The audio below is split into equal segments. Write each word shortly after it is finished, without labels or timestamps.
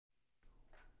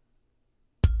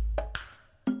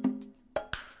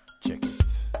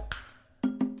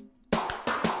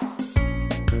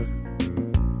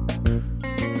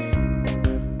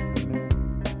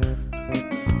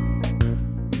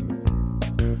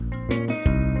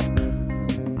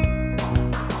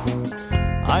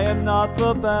I am not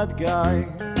the bad guy.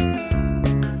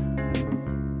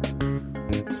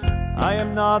 I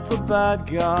am not the bad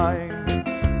guy.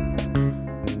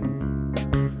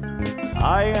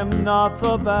 I am not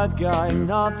the bad guy,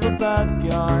 not the bad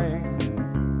guy.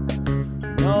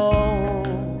 No.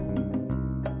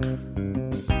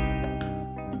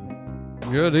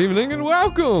 Good evening and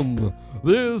welcome.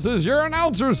 This is your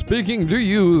announcer speaking to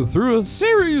you through a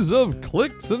series of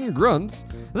clicks and grunts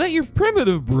that your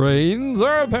primitive brains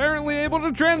are apparently able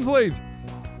to translate.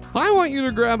 I want you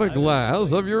to grab a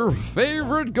glass of your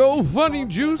favorite Go Funny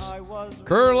juice,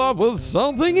 curl up with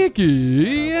something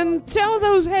icky, and tell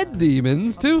those head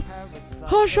demons to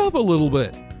hush up a little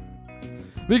bit.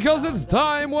 Because it's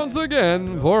time once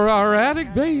again for our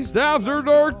attic-based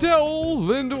after-dark delve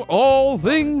into all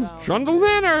things Trundle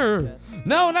Manor,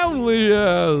 known only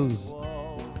as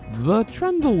the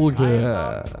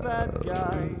Trundlecast.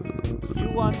 You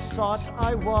once thought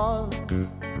I was.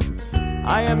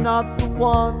 I am not the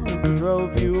one who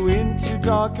drove you into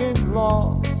dark and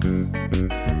lost. You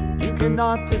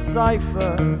cannot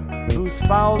decipher who's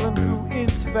foul and who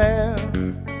is fair.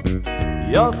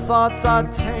 Your thoughts are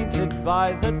tainted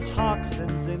by the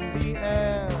toxins in the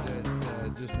air.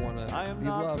 Just wanna be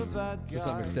loved to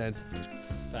some extent.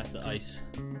 Pass the ice.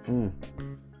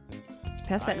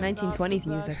 Pass that 1920s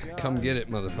music. Come get it,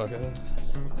 motherfucker.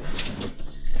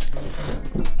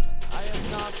 I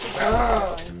am not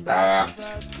the bad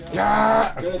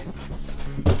guy.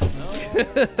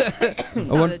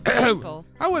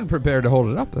 I wasn't prepared to hold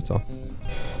it up, that's all.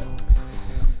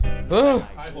 Oh,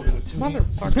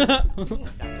 motherfucker.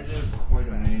 It is quite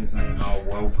amazing how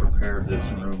well prepared this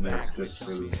room is just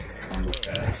for the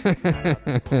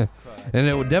Trundlecast. And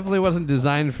it definitely wasn't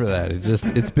designed for that.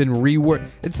 It's been reworked.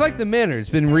 It's like the manor. It's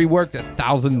been reworked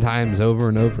 1,000 times over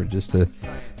and over just to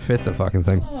fit the fucking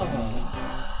thing.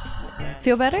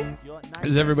 Feel better?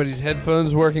 Is everybody's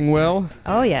headphones working well?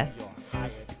 Oh, yes.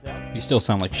 You still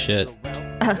sound like shit.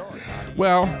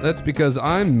 Well, that's because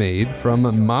I'm made from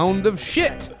a mound of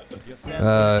shit.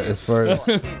 As far as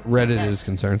Reddit is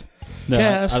concerned. No,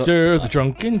 Caster, the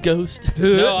drunken ghost.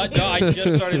 I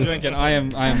just started drinking. I'm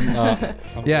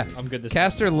good this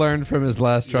Caster learned from his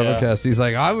last Trundlecast. He's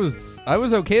like, I was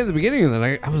okay at the beginning, and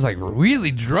then I was like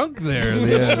really drunk there. At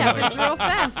the end. It happens real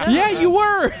fast, doesn't Yeah, it? you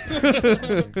were.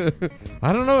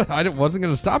 I don't know. I wasn't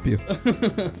going to stop you.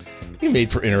 You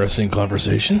made for interesting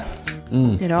conversation.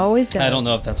 It always does. I don't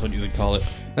know if that's what you would call it.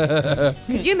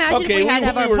 Could you imagine if we had to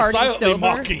have our were party silently sober?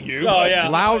 mocking you. Oh, yeah.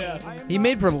 Loud. He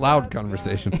made for loud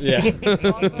conversation. Yeah.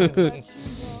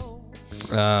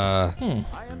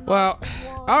 Well,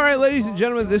 all right, ladies and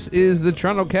gentlemen, this is the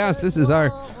Trundlecast. This is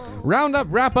our roundup,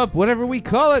 wrap-up, whatever we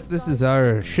call it. This is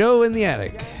our show in the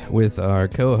attic with our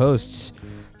co-hosts,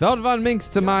 Velda Von Minx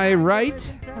to my right.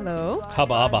 Hello.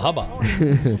 Hubba, hubba,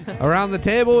 hubba. Around the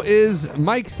table is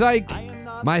Mike Syke,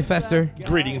 my fester,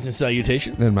 Greetings and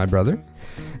salutations. and my brother.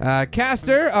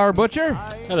 Caster, our butcher.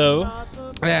 Hello.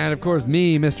 And, of course,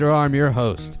 me, Mr. Arm, your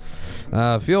host.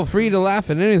 Feel free to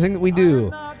laugh at anything that we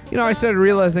do. You know, I started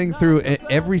realizing through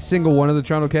every single one of the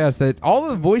Trundlecast that all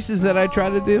the voices that I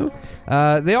try to do,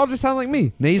 they all just sound like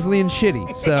me, nasally and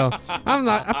shitty. So I'm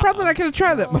probably not going to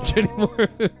try that much anymore.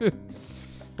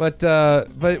 But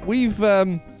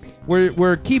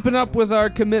we're keeping up with our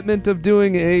commitment of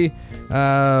doing a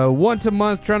once a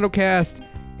month Trundlecast.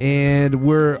 And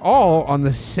we're all on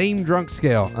the same drunk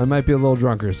scale. I might be a little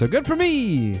drunker, so good for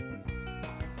me.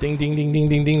 Ding, ding, ding, ding,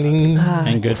 ding, ding, ding.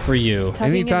 And good for you.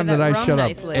 Tugging Anytime into that I rum shut up,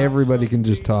 nicely. everybody can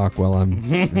just talk while I'm...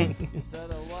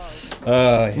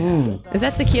 Is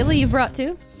that tequila you've brought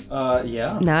too?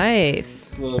 Yeah. Nice.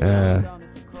 A little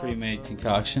pre-made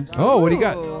concoction. Oh, what do you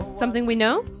got? Ooh. Something we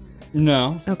know?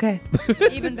 No. Okay.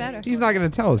 Even better. He's not going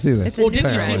to tell us either. It's a Well, new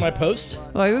didn't you see trend. my post?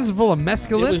 Like, this is full of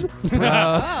mescaline.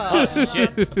 Oh,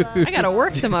 shit. I gotta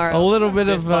work A tomorrow. little bit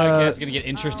This of... podcast is going to get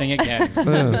interesting again.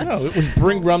 No, it was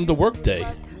Bring Rum to Work Day.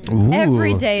 Ooh.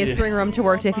 Every day is bring rum to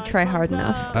work day if you try hard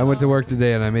enough. I went to work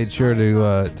today and I made sure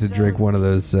to drink one of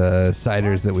those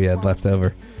ciders that we had left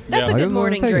over. That's Yeah. a Like, good that's what I'm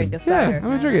morning thinking. drink, a Yeah, cider. I'm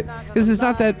going to drink it. Because it's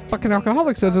not that fucking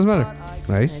alcoholic, so it doesn't matter.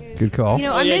 Nice. Good call. You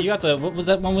know, Oh, I yeah, miss... you got the... What was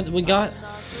that one we got?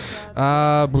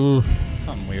 Something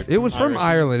weird. It was from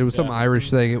Ireland. It was some Irish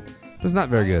thing. It was not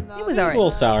very good. It was It's a alright. little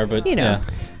sour, but You know. yeah.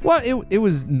 Well, it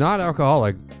was not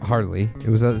alcoholic, hardly. It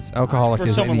was as alcoholic For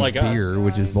as someone any like us. beer,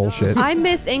 which is bullshit. I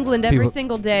miss England every People-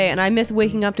 single day, and I miss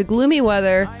waking up to gloomy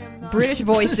weather British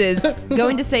voices,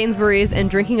 going to Sainsbury's and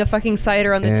drinking a fucking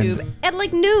cider on the And- tube at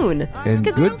like noon. and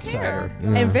 'Cause I good don't care. cider.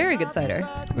 Yeah. And very good cider.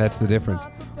 That's the difference.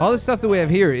 All the stuff that we have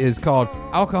here is called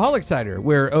alcoholic cider,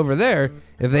 where over there,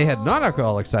 if they had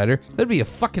non-alcoholic cider, that'd be a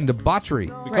fucking debauchery.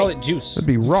 We call it juice. That'd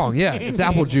be wrong. Yeah, it's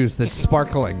apple juice that's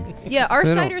sparkling. Yeah, our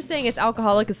They don't- cider saying it's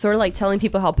alcoholic is sort of like telling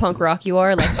people how punk rock you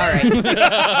are. Like, all right.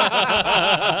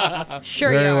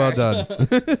 Sure Very you are. well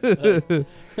done.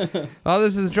 Oh,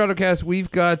 this is the Trundlecast. We've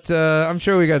got, I'm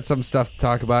sure we got some stuff to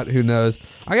talk about. Who knows?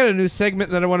 I got a new segment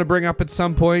that I want to bring up at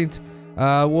some point.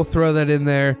 We'll throw that in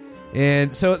there.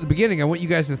 And so at the beginning, I want you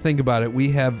guys to think about it.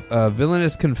 We have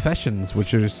Villainous Confessions,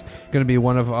 which is going to be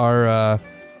one of our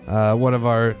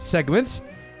segments.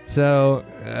 So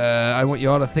I want you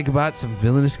all to think about some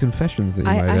villainous confessions that you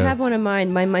might I have. have one of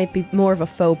mine. Mine might be more of a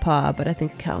faux pas, but I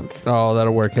think it counts. Oh,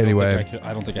 that'll work anyway.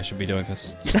 I don't think I should be doing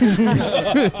this.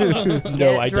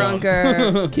 No, I don't.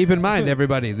 drunker. Keep in mind,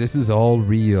 everybody, this is all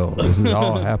real. This is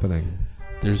all happening.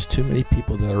 There's too many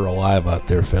people that are alive out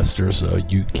there, Fester, so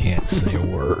you can't say a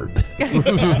word.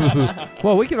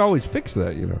 Well, we can always fix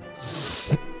that, you know.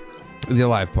 The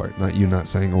alive part, not you not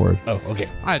saying a word. Oh, okay.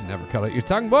 I'd never cut out your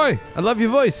tongue, boy. I love your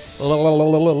voice. John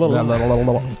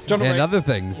And other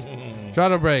things.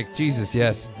 Trying to break. Jesus,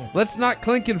 yes. Let's not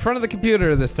clink in front of the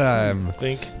computer this time.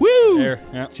 Think. Woo! Air,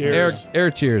 yeah. Cheers.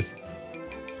 Air cheers.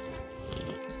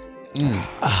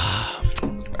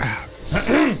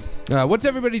 What's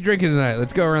everybody drinking tonight?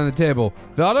 Let's go around the table.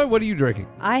 Velda, what are you drinking?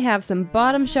 I have some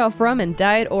bottom shelf rum and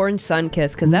Diet Orange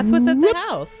Sunkist, because that's what's at the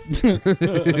house.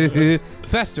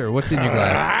 Fester, what's in your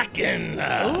glass? Ooh,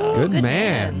 Good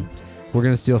man. We're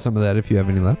going to steal some of that if you have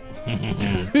any left.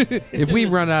 If we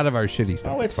run out of our shitty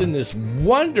stuff. Oh, it's in this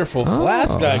wonderful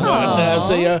flask I got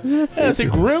as a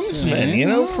groomsman, you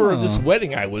know, for this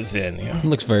wedding I was in. You know? It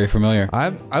looks very familiar.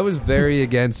 I was very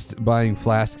against buying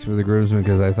flasks for the groomsmen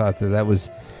because I thought that was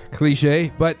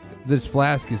cliche, but this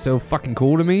flask is so fucking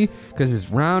cool to me because it's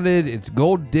rounded, it's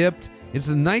gold dipped, it's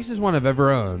the nicest one I've ever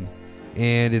owned,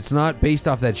 and it's not based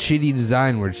off that shitty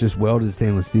design where it's just welded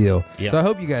stainless steel. Yeah. So I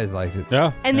hope you guys liked it.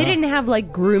 Yeah. And they didn't have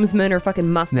like groomsmen or fucking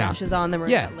mustaches on them or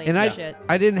Yeah, that lame and shit.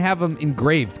 I didn't have them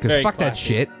engraved because Very fuck that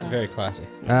classy. shit. Very classy.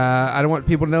 I don't want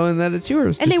people knowing that it's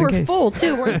yours. And just they in were case. full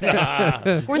too, weren't they?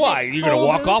 Weren't Why? they You gonna full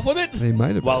walk booze? off with it They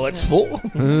might have. while it's full?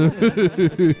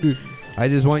 I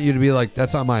just want you to be like,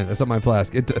 that's not mine. That's not my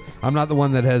flask. I'm not the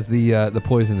one that has the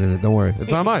poison in it. Don't worry.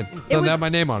 It's not mine. Doesn't was- have my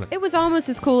name on it. It was almost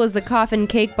as cool as the coffin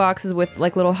cake boxes with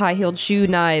like little high-heeled shoe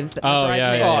knives. That the Oh,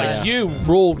 yeah, bridesmaids Oh, yeah, got. you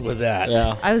ruled with that.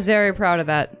 Yeah. I was very proud of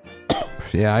that.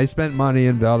 Yeah, I spent money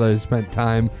and Velda spent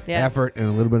time, Yeah. effort, and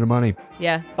a little bit of money.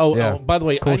 Yeah. Oh, Yeah. oh, by the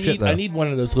way, Cool shit, though. I need one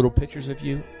of those little pictures of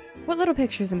you. What little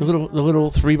pictures? The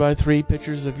little 3x3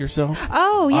 pictures of yourself.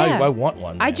 Oh, yeah. I want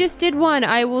one. I man. just did one.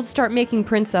 I will start making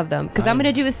prints of them because I'm going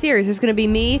to do a series. There's going to be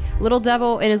me, Little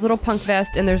Devil in his little punk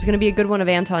vest, and there's going to be a good one of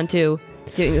Anton too,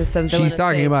 doing some villainous She's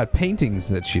talking face. about paintings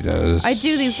that she does. I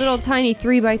do these little tiny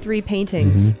 3x3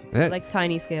 paintings, Eh, like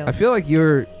tiny scale. I feel like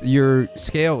your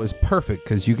scale is perfect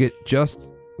because you get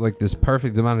just like this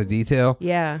perfect amount of detail.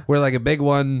 Yeah. Where like a big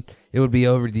one, it would be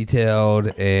over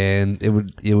detailed and it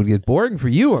would get boring for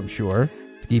you, I'm sure.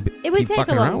 To keep It would keep take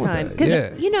fucking a around long with time that. because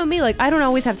Yeah. you know me, like I don't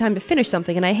always have time to finish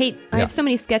something, and I Yeah. have so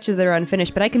many sketches that are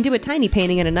unfinished, but I can do a tiny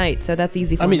painting in a night, so that's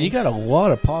easy for I mean, me. you got a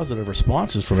lot of positive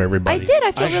responses from I everybody. did.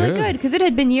 I feel really should. good because it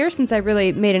had been years since I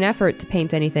really made an effort to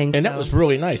paint anything. And so. that was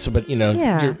really nice. But you know,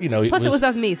 Yeah. Plus, it was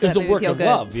of me, so it was that a made me work feel of good.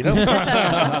 love, you know.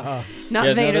 not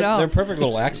Yeah, vain no, at all. they're perfect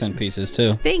little accent pieces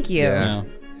too. Thank you. Yeah. Yeah.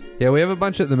 Yeah, we have a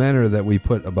bunch at the manor that we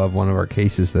put above one of our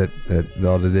cases that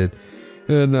Velda did.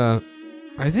 And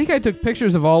I think I took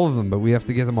pictures of all of them, but we have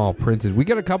to get them all printed. We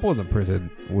got a couple of them printed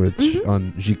which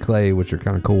on Giclée, which are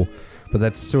kind of cool. But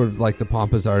that's sort of like the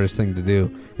pompous artist thing to do,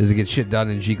 is to get shit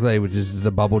done in Giclée, which is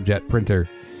a bubble jet printer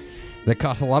that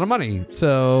costs a lot of money.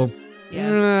 So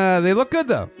they look good,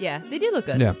 though. Yeah, they do look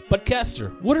good. Yeah. But Kester,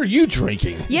 what are you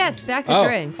drinking? Yes, back to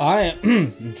drinks. I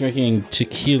am drinking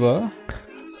tequila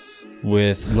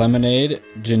with lemonade,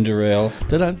 ginger ale,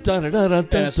 and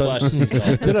a splash of sea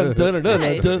salt.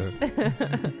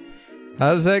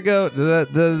 How does that go?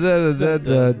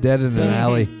 Dead in an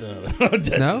alley.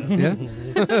 No? Yeah?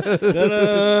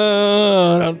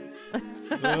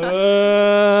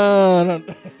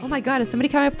 Oh my god, is somebody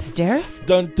coming up the stairs?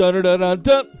 Dun, dun, dun, dun,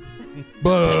 dun.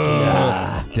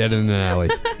 Dead in an alley.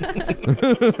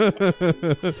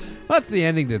 That's the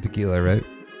ending to tequila, right?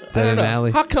 I Dead don't in know. an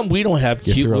alley. How come we don't have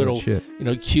You cute throw that little, shit.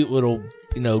 cute little,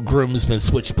 groomsmen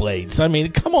switchblades? I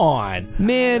mean, come on.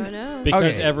 Man. know.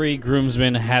 Because Okay. every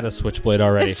groomsman had a switchblade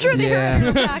already. It's true, they Yeah. were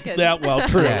in the package. That well,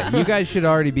 true. Yeah, you guys should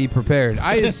already be prepared.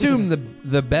 I assume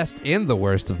the best and the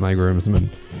worst of my groomsmen.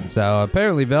 So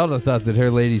apparently Velda thought that her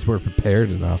ladies were prepared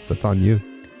enough. That's on you.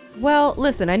 Well,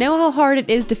 listen, I know how hard it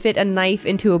is to fit a knife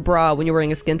into a bra when you're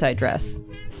wearing a skin-tight dress.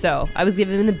 So I was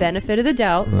giving them the benefit of the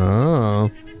doubt.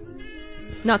 Oh.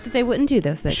 Not that they wouldn't do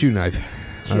those things. Shoe knife.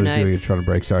 I was doing a Trundle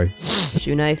break, sorry.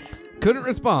 Shoe knife. Couldn't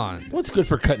respond. What's good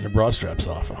for cutting the bra straps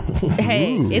off?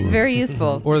 Hey, Ooh. it's very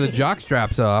useful. Or the jock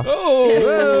straps off.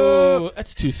 Oh,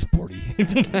 that's too sporty. Who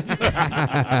does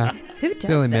It's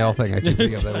the only male thing I can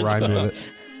think of that rhymed with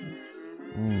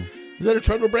it. Is that a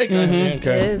Trundle break? It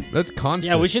Okay. is. That's constant.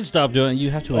 Yeah, we should stop doing it. You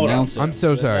have to Hold on. announce it. I'm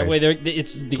so sorry. That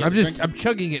way, I'm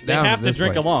chugging it They down. have at to this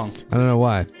drink point. along. I don't know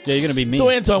why. Yeah, you're gonna be mean. So,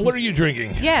 Anton, what are you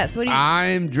drinking? Yes, what do you...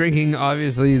 I'm drinking,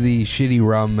 obviously, the shitty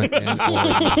rum and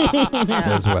orange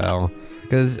as well.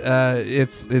 Because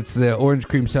it's the orange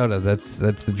cream soda. That's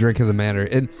the drink of the manor.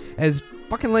 And as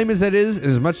fucking lame as that is, and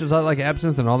as much as I like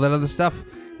absinthe and all that other stuff,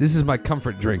 this is my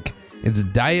comfort drink. It's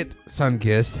Diet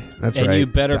Sunkissed. That's and right. you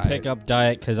better Diet. pick up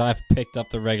Diet, because I've picked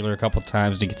up the regular a couple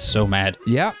times and get so mad.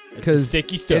 Yeah, It's the because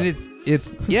sticky stuff. And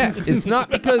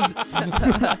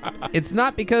it's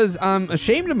not because I'm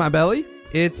ashamed of my belly.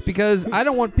 It's because I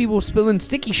don't want people spilling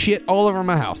sticky shit all over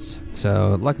my house.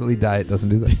 So luckily, Diet doesn't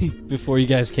do that. Before you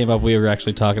guys came up, we were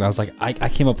actually talking. I was like, I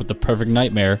came up with the perfect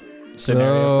nightmare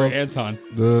scenario for Anton.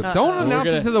 Don't announce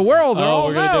gonna- it to the world. They'll all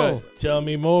we're gonna know. do it. Tell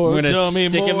me more. We're Tell gonna me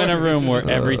stick more. him in a room where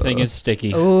everything is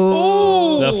sticky.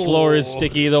 Ooh. The floor is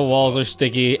sticky. The walls are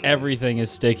sticky. Everything is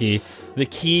sticky. The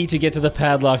key to get to the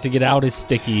padlock to get out is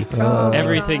sticky.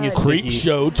 Everything is Creep sticky.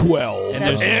 Show 12. And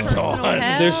there's Anton.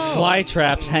 There's fly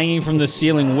traps hanging from the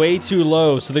ceiling way too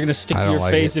low, so they're gonna stick I to don't your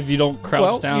like face it. if you don't crouch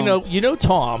Well, down. you know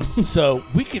Tom, so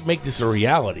we could make this a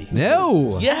reality.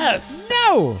 No. Yes.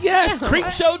 No. Yes, Creep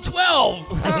Show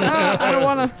 12. I don't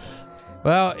want to.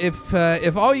 Well,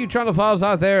 if all you Trundlephiles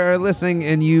out there are listening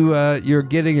and you're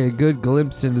getting a good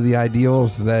glimpse into the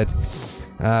ideals that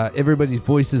everybody's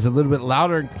voice is a little bit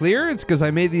louder and clearer, it's because I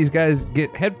made these guys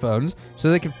get headphones so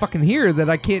they can fucking hear that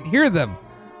I can't hear them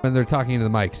when they're talking into the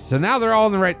mics. So now they're all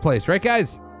in the right place, right,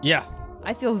 guys? Yeah,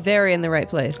 I feel very in the right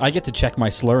place. I get to check my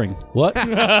slurring. What? What?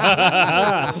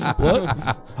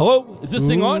 Hello? Is this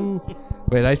thing on?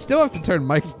 Wait, I still have to turn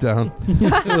mics down.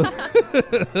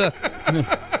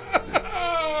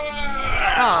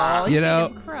 Oh, You know-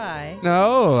 made him cry.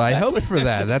 No, I hoped for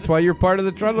that. That's why you're part of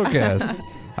the Trundlecast.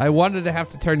 I wanted to have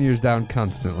to turn yours down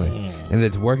constantly, and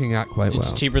it's working out quite It's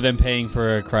well. cheaper than paying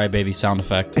for a crybaby sound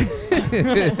effect.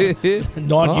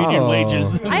 Non-union Oh.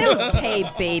 wages. I don't pay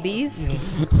babies.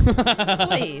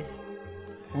 Please.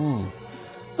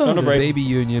 Don't break. Baby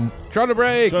union. Trundle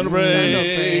break. Trundle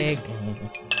break.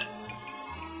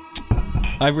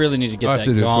 I really need to get I'll have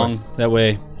that to do it gong. twice. That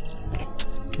way,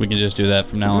 we can just do that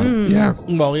from now on. Yeah.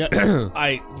 Well, yeah,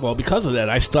 because of that,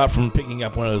 I stopped from picking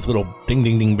up one of those little ding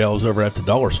ding ding bells over at the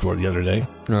dollar store the other day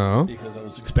Oh. because I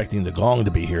was expecting the gong to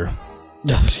be here.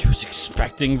 She was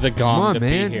expecting the Come gong on, to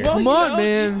man. be here. Come on,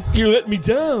 man. You let me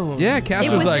down. Yeah, Cass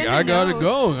It was was like, in the I gotta notes.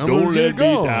 go. I'm Don't gonna get let a me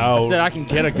go. I down. said I can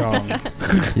get a gong.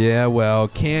 Yeah, well,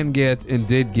 can get and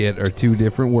did get are two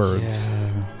different words.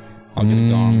 I'll get a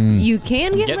gong. You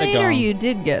can get getting a laid or gong. you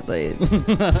did get laid.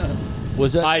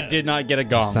 Was that? I did not get a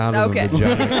gong. Sound Okay. of a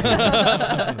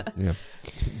vagina. Yeah.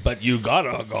 But you got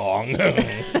a gong.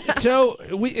 So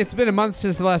it's been a month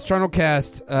since the last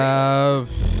Trundlecast.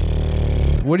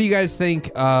 What do you guys think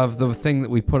of the thing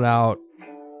that we put out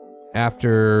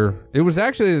after? It was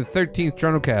actually the 13th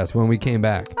Trundlecast when we came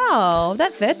back. Oh,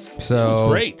 that fits. So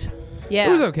Great. Yeah.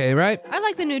 it was okay, right? I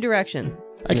like the new direction.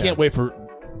 I can't wait for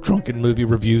drunken movie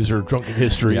reviews or drunken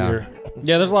history. Yeah. Or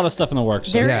Yeah, there's a lot of stuff in the works.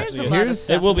 So There Yeah, is a lot of here's-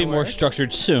 stuff it will in be the more works.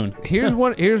 structured soon. Here's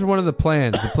one of the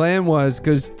plans. The plan was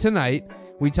because tonight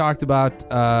we talked about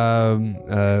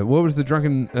what was the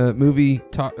drunken movie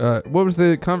talk? What was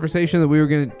the conversation that we were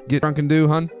gonna get drunk and do,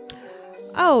 hun?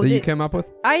 Oh, That you came up with?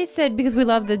 I said because we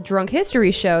love the Drunk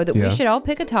History Show that Yeah. we should all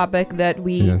pick a topic that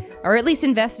we Yeah. are at least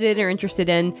invested in or interested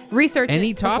in. Research Any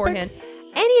it topic? beforehand.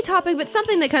 Any topic, but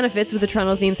something that kind of fits with the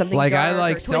Trundle theme. Something Like, I dark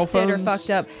like or cell twisted or phones? fucked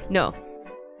up. No,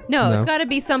 No. it's got to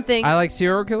be something. I like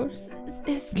serial killers.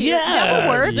 that would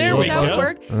work. there we that would go.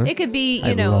 work. Huh? It could be,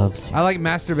 you know. I like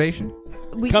masturbation.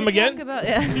 We Come could again? talk about,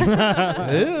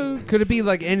 yeah. Could it be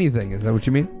like anything? Is that what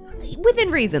you mean? Within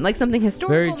reason, like something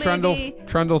historical, Very maybe.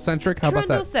 Trundle centric. How about that?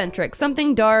 Trundle-centric,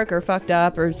 something dark or fucked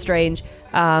up or strange.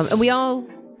 And we all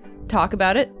talk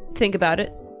about it, think about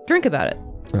it, drink about it.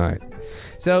 All right.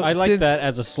 So I like since- that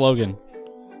as a slogan.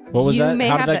 What was You that? may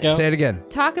How have did that that. go? Say it again.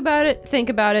 Talk about it, think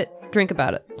about it, drink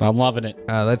about it. I'm loving it.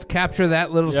 Let's capture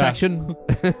that little Yeah. section.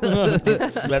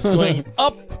 that's going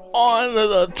up on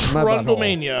the My butthole.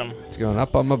 Trundlemania. It's going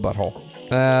up on my butthole.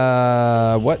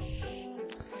 What?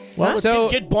 Well, So-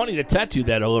 get Bonnie to tattoo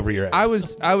that all over your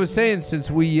ass. I was saying since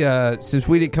we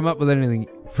didn't come up with anything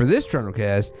for this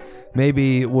Trundlecast,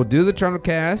 maybe we'll do the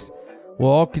Trundlecast. We'll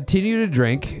all continue to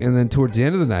drink, and then towards the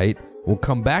end of the night, we'll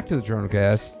come back to the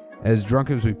Trundlecast as drunk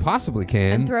as we possibly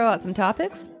can, And throw out some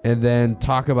topics. and then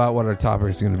talk about what our topic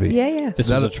is going to be. Yeah. This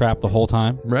was a trap the whole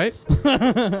time. Right?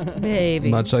 Maybe.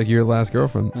 Much like your last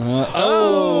girlfriend.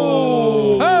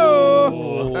 Oh!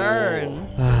 Oh! Burn.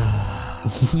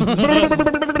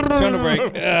 Trying to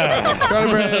break. Trying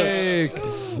to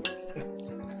break.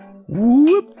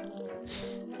 Whoop.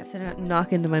 I have to not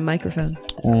knock into my microphone.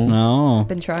 No.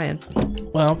 Been trying.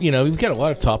 Well, we've got a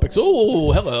lot of topics.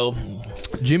 Oh, hello.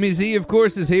 Jimmy Z, of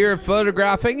course, is here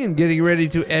photographing and getting ready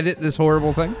to edit this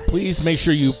horrible thing. Please make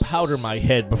sure you powder my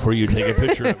head before you take a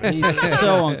picture of it. He's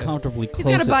so uncomfortably close.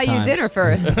 He's got to buy you at dinner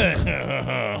times.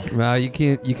 first. Well, you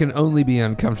can only be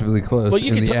uncomfortably close Well, you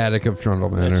in can the ta- attic of Trundle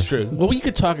Manor. That's true. Well, we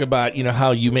could talk about,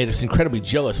 how you made us incredibly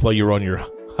jealous while you were on your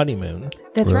honeymoon.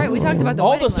 That's right. We talked about the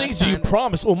All wedding the things last you time.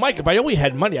 promised. Oh, Mike, if I only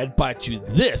had money, I'd bought you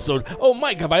this. Or, oh,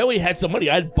 Mike, if I only had some money,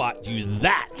 I'd bought you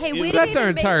that. Hey, we That's didn't our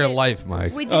even make entire it- life,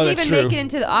 Mike. We didn't that's even make true. it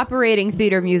into the operating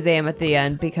theater museum at the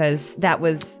end because that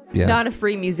was Yeah. not a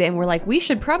free museum. We're like, we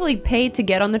should probably pay to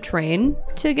get on the train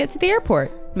to get to the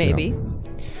airport. Maybe.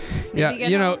 Yeah, Maybe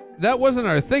get that wasn't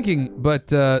our thinking, but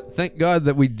thank God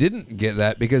that we didn't get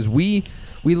that because we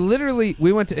literally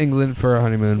went to England for a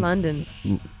honeymoon. London.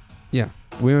 Yeah,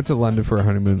 we went to London for a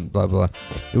honeymoon. Blah blah.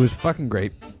 It was fucking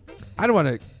great. I don't want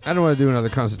to do another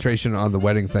concentration on the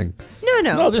wedding thing.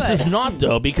 No, this but- is not,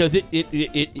 though, because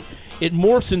it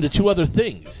morphs into two other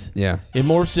things. Yeah, It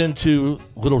morphs into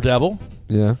Little Devil,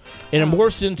 yeah. and it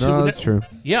morphs into... No, that's true.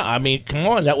 Yeah, I mean, come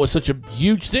on, that was such a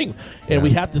huge thing. And Yeah.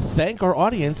 we have to thank our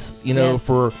audience, Yes.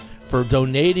 for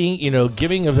donating,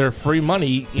 giving of their free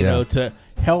money, Yeah. to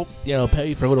help,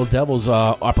 pay for Little Devil's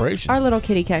operation. Our little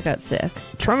kitty cat got sick.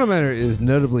 Toronto Manor is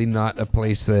notably not a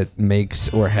place that makes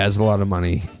or has a lot of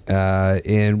money.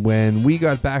 And when we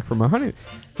got back from a honeymoon...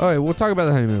 All right, we'll talk about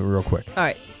the honeymoon real quick. All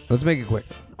right. Let's make it quick.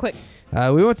 Quick.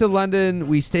 We went to London.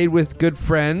 We stayed with good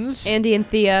friends. Andy and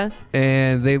Thea.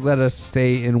 And they let us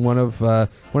stay in one of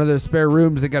their spare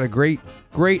rooms. They got a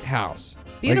great house.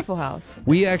 Beautiful house.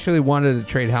 We actually wanted to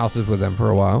trade houses with them for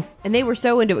a while. And they were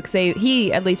so into it because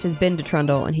he at least has been to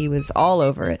Trundle and he was all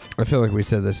over it. I feel like we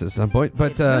said this at some point,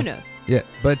 but Who knows? yeah,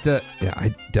 but yeah,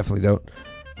 I definitely don't.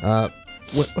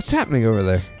 What's happening over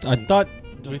there, I thought.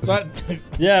 We thought...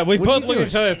 Yeah, we What both you looked doing? at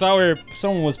each other. Thought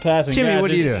someone was passing. Jimmy? gas.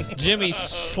 What are you It's doing? Jimmy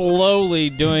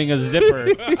slowly doing a zipper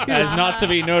as not to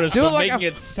be noticed, Do it but like making a-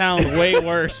 it sound way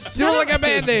worse. Do it like a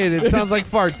band-aid. It sounds like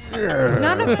farts.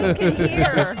 None of us can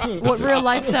hear what real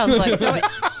life sounds like. So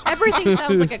everything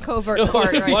sounds like a covert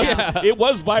fart right now. It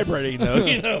was vibrating, though,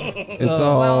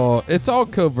 It's all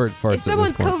covert farts. If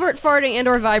someone's at this point. covert farting and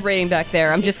or vibrating back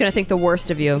there, I'm just going to think the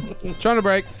worst of you. Trying to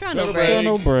break. Trundle break.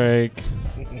 No break.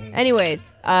 Anyway,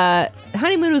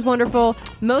 honeymoon was wonderful.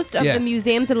 Most of Yeah. the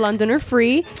museums in London are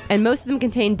free, and most of them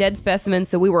contain dead specimens,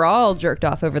 so we were all jerked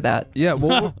off over that. Yeah,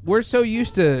 well, we're so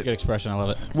used to Good expression. I love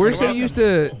it. We're so used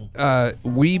to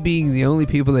we being the only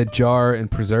people that jar and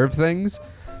preserve things.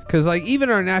 Because, like, even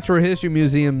our natural history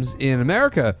museums in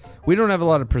America, we don't have a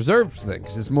lot of preserved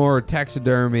things. It's more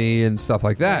taxidermy and stuff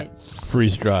like that.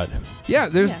 Freeze-dried. Yeah,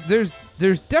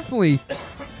 there's definitely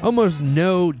almost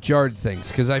no jarred things.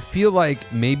 Because I feel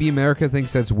like maybe America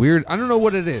thinks that's weird. I don't know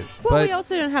what it is. Well, but we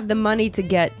also don't have the money to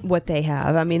get what they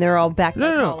have. I mean, they're all back.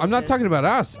 No. I'm not talking about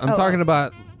us. I'm talking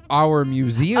about our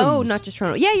museums. Oh, not just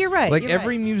Toronto. Yeah, you're right. Like you're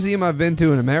every right. museum I've been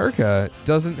to in America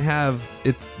doesn't have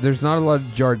there's not a lot of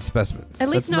jarred specimens. At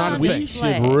least That's not not a on thing. We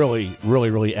display. should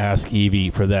really ask Evie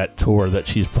for that tour that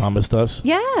she's promised us.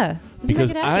 Yeah. Let's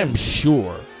Because make it happen. I'm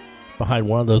sure behind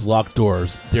one of those locked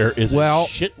doors there is a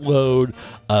shitload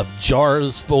of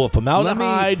jars full of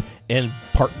formaldehyde and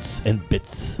parts and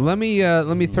bits. Let me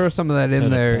throw some of that in They're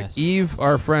the there. best. Eve,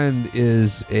 our friend,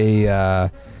 is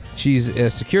she's a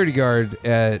security guard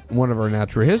at one of our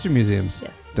natural history museums.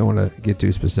 Yes. Don't want to get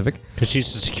too specific, Because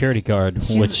she's the security guard,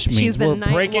 which she's means the we're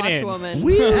night breaking watch in.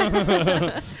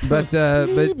 woman. but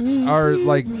our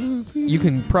you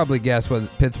can probably guess what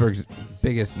Pittsburgh's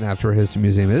biggest natural history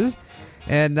museum is,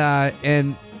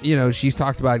 and you know she's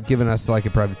talked about giving us like a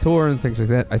private tour and things like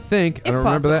that. I think I If don't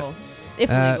remember that. possible. If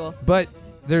legal. But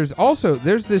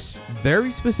there's this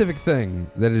very specific thing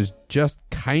that has just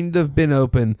kind of been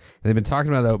open. They've been talking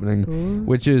about opening,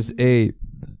 which is a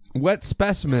wet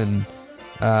specimen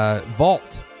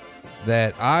vault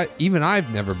that I've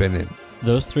never been in.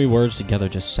 Those 3 words together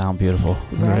just sound beautiful.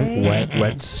 Right.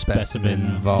 Wet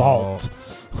specimen vault.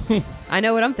 I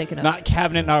know what I'm thinking of. Not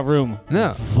cabinet, not room.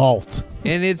 No. Vault.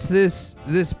 And it's this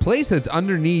place that's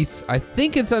underneath, I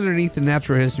think it's underneath the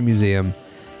Natural History Museum,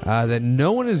 that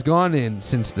no one has gone in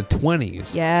since the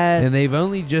 20s. Yes. And they've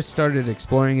only just started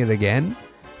exploring it again.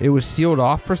 It was sealed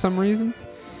off for some reason.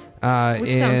 Which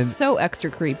sounds so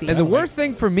extra creepy. And the worst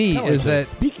thing for me Kinda is like a that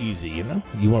speakeasy, you know?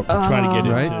 You want trying to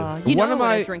get Right. into. You know One of when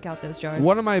I my- drink out those jars.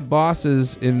 one of my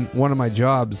bosses in one of my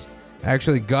jobs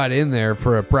actually got in there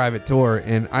for a private tour,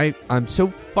 and I'm so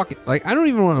fucking, like, I don't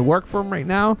even want to work for him right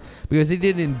now because he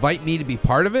didn't invite me to be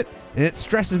part of it, and it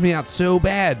stresses me out so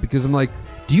bad because I'm like,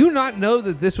 do you not know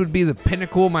that this would be the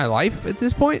pinnacle of my life at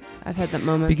this point? I've had that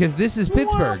moment. Because this is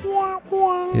Pittsburgh.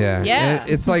 Yeah. Yeah. And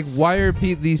it's like, why are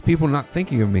these people not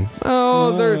thinking of me?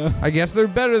 Oh, I guess they're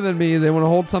better than me. They want to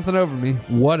hold something over me.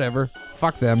 Whatever.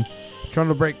 Fuck them. Trying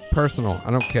to break personal.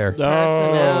 I don't care.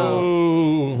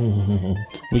 Oh.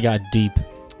 We got deep.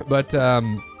 But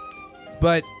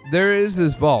there is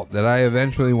this vault that I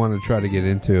eventually want to try to get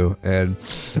into, and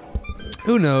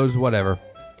who knows, whatever.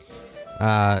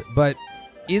 But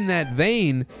in that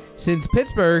vein, since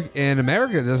Pittsburgh and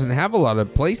America doesn't have a lot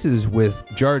of places with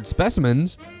jarred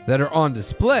specimens that are on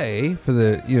display for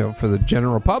the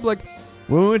general public,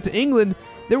 when we went to England,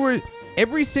 there were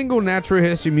every single natural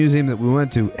history museum that we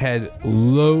went to had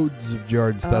loads of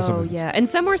jarred specimens. Oh, yeah. And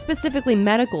some were specifically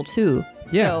medical, too.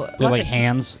 Yeah. So They're lots like of-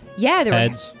 hands. Yeah, there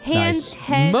Heads. were hands, Nice.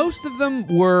 heads. Most of them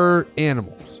were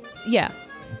animals. Yeah.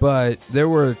 But there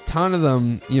were a ton of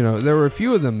them, there were a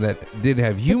few of them that did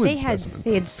have human They specimens.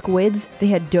 had squids. They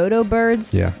had dodo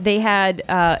birds. Yeah. They had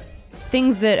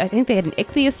things that I think they had an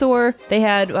ichthyosaur. They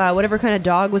had whatever kind of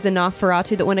dog was in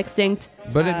Nosferatu that went extinct.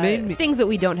 But it made me, things that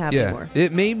we don't have anymore.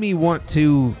 it made me want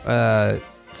to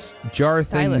jar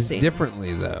things Thylacine.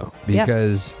 differently though, Yeah.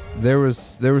 because there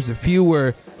was a few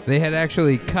where they had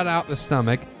actually cut out the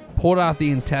stomach, pulled out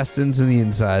the intestines and the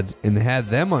insides, and had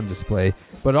them on display.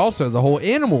 But also the whole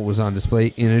animal was on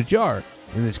display in a jar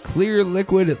in this clear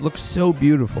liquid. It looks so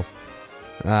beautiful,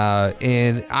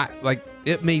 and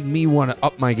it made me want to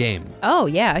up my game. Oh,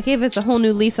 yeah. It gave us a whole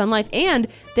new lease on life. And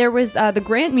there was the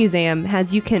Grant Museum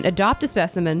you can adopt a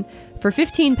specimen for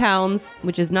 £15,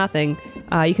 which is nothing.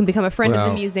 You can become a friend of Wow.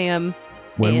 the museum.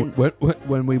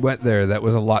 When we went there, that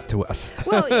was a lot to us.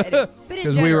 Well, yeah, it is. But in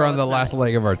Because we were general, on the it's last not.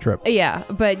 leg of our trip. Yeah,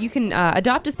 but you can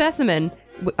adopt a specimen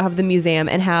of the museum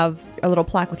and have a little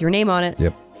plaque with your name on it.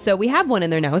 Yep. So we have one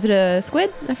in there now. Is it a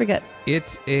squid? I forget.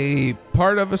 It's a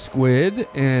part of a squid,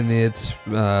 and it's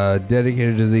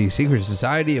dedicated to the Secret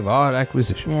Society of Odd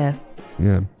Acquisition. Yes.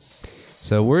 Yeah.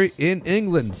 So we're in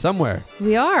England somewhere.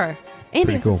 We are. Andy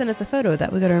Pretty has cool. to send us a photo of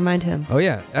that. We got to remind him. Oh,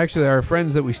 yeah. Actually, our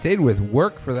friends that we stayed with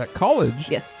work for that college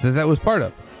Yes. that was part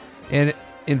of. And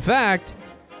in fact,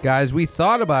 guys, we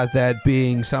thought about that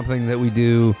being something that we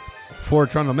do for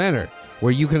Trundle Manor,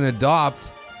 where you can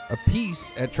adopt a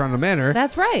piece at Trundle Manor.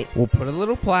 That's right. We'll put a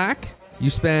little plaque. You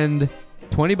spend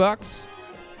 $20,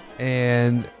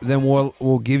 and then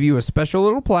we'll give you a special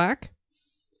little plaque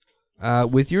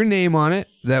with your name on it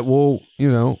that will,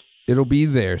 it'll be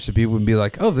there. So people can be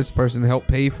like, oh, this person helped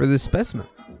pay for this specimen.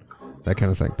 That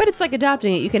kind of thing. But it's like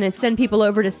adopting it. You can send people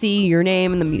over to see your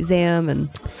name in the museum. And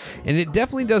it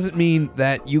definitely doesn't mean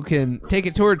that you can take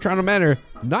it toward Trundle Manor,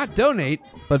 not donate,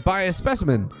 but buy a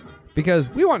specimen. Because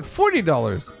we want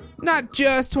 $40, not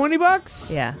just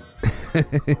 $20. yeah.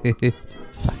 Fucking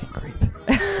creep.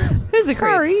 Who's a creep?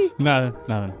 Sorry. No.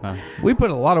 We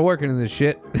put a lot of work into this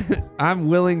shit. I'm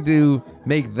willing to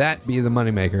make that be the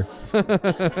moneymaker.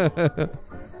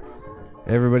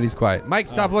 Everybody's quiet. Mike,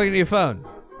 stop looking at your phone.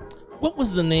 What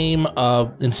was the name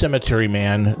of in Cemetery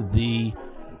Man the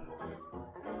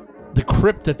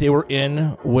crypt that they were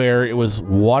in where it was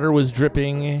water was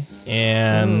dripping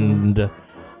and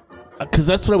because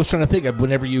that's what I was trying to think of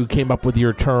whenever you came up with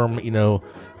your term,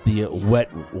 the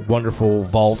wet wonderful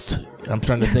vault. I'm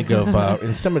trying to think of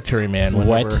in Cemetery Man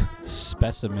whenever, Wet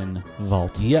specimen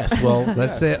vault. Yes, well,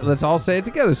 Let's say it, let's all say it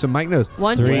together so Mike knows.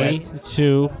 1, 2, 3,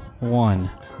 2, 1.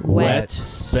 Wet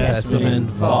specimen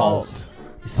vault.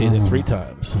 You say that 3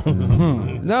 times.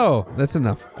 No, that's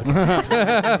enough.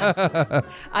 I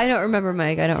don't remember,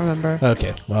 Mike. I don't remember.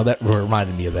 Okay, well, that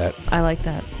reminded me of that. I like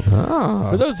that.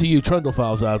 Oh. For those of you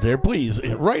Trundlephiles out there, please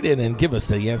write in and give us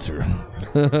the answer.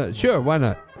 Sure, why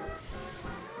not?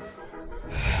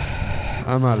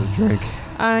 I'm out of drink.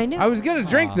 I know. I was going to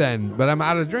drink then, but I'm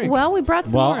out of drink. Well, we brought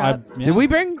some more up. Did we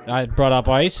bring? I brought up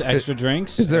ice, extra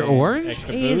drinks. Is there and orange?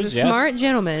 Extra He's booze, a yes. smart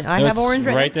gentleman. I have It's orange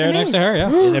right there next next to her,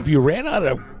 yeah. And if you ran out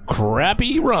of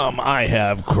crappy rum. I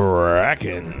have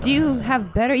Kraken. Do you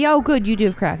have better? Yeah, oh, good. You do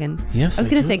have Kraken. Yes, I was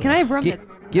going to say, can I have rum that's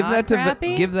Give not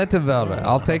crappy? give that to Velda.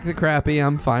 I'll take the crappy.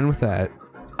 I'm fine with that.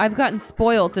 I've gotten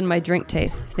spoiled in my drink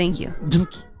tastes. Thank you.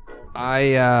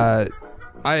 I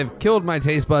have killed my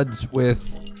taste buds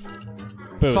with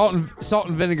Booze. salt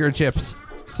and vinegar chips.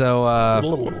 So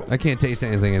I can't taste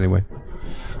anything anyway.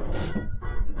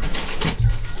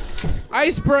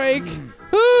 Ice break.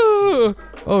 Ooh.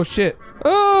 Oh shit.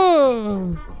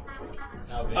 Oh.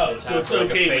 Oh, so it's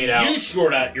okay when you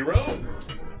short out your own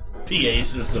PA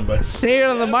system, but Say it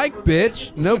on the mic,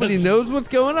 bitch. Nobody knows what's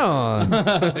going on.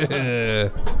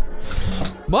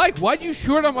 Mike, why'd you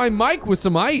short out my mic with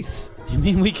some ice? You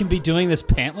mean we can be doing this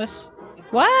pantless?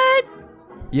 What?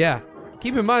 Yeah.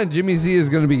 Keep in mind, Jimmy Z is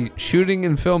going to be shooting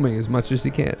and filming as much as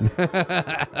he can.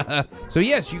 So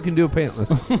yes, you can do it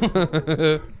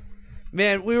pantless.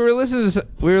 Man, we were listening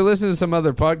to some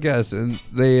other podcasts, and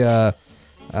they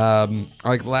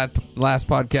like last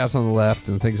podcast on the left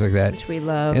and things like that. Which we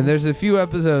love. And there's a few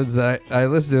episodes that I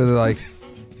listen to. They're like,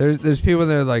 there's people in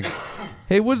there like,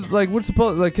 hey, what's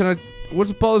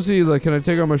the policy? Like, can I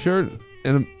take off my shirt?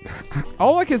 And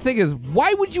all I can think is,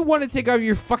 why would you want to take off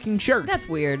your fucking shirt? That's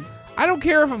weird. I don't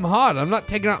care if I'm hot. I'm not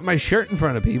taking off my shirt in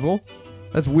front of people.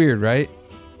 That's weird, right?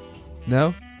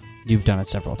 No? You've done it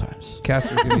several times.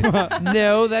 Caster,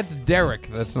 no, that's Derek.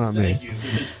 That's not me. thank you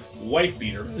for this wife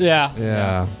beater. Yeah.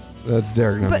 Yeah, that's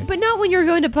Derek, not me. But not when you're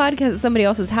going to podcast at somebody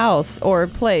else's house or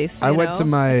place. I went to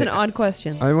my- It's an odd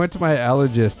question. I went to my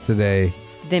allergist today,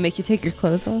 They make you take your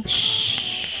clothes off?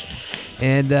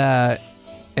 and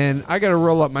I got to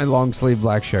roll up my long sleeve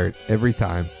black shirt every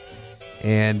time.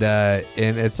 And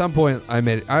at some point, I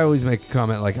always make a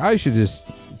comment like, I should just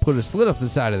put a slit up the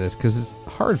side of this because it's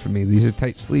hard for me. These are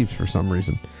tight sleeves for some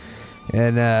reason.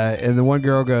 And the one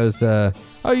girl goes, oh,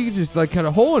 you can just like cut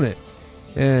a hole in it,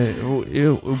 and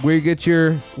where you get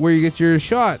your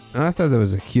shot. And I thought that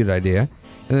was a cute idea.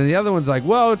 And then the other one's like,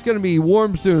 well, it's gonna be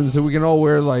warm soon, so we can all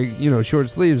wear like short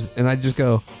sleeves. And I just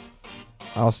go,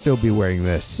 I'll still be wearing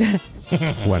this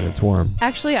when it's warm.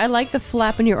 Actually, I like the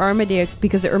flap in your arm idea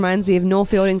because it reminds me of Noel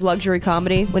Fielding's luxury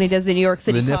comedy when he does the New York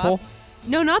City The cop. nipple?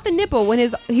 No, not the nipple. When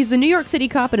he's the New York City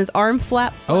cop and his arm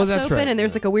flaps that's open right. and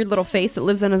there's like a weird little face that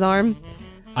lives on his arm.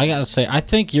 I gotta say, I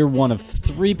think you're one of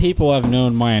 3 people I've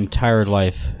known my entire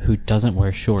life who doesn't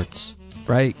wear shorts.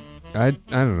 Right? I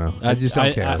don't know. I just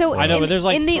don't care. So I know, in- but there's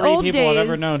like in the 3 old people I've days-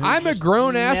 ever known. Who I'm a just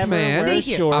grown ass never man. wear Thank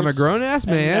you. shorts I'm a grown ass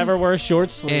and man. never wear short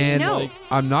sleeves. And No.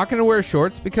 I'm not going to wear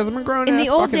shorts because I'm a grown In ass the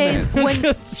old fucking days, man.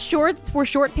 when shorts were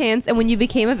short pants and when you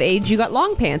became of age, you got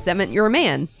long pants. That meant you're a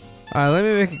man. Let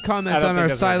me make a comment I don't on think our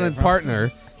that's where I silent get it from.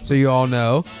 partner, so you all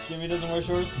know. Jimmy doesn't wear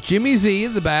shorts? Jimmy Z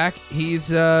in the back. He's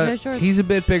shorts. he's a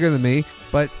bit bigger than me,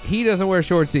 but he doesn't wear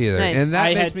shorts either, Nice. and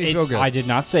that makes me feel good. I did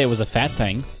not say it was a fat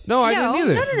thing. No, I didn't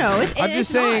either. No. I'm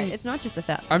just saying. It's not just a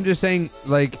fat. I'm just saying,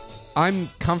 like, I'm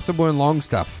comfortable in long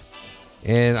stuff,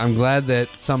 and I'm glad that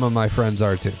some of my friends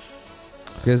are too.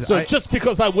 Because So just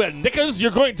because I wear knickers,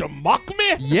 you're going to mock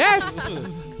me?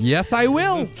 yes, yes, I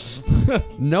will.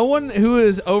 No one who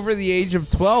is over the age of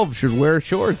 12 should wear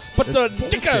shorts. But the That's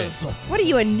bullshit. knickers. What are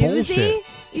you, a newsie? Bullshit.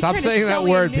 You Stop trying to saying that sell me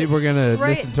a word. new- People are gonna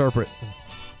Right. misinterpret.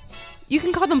 You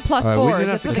can call them plus All right, we fours. didn't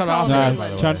have That's to what they cut call off them. there, in by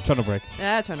the England. way. Trying to break.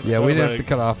 Yeah, trying to. Yeah, What we didn't about have to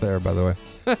cut off there, by the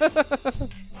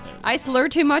way. I slur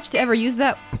too much to ever use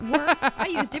that word. I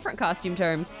use different costume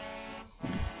terms.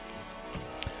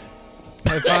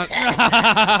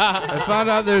 I found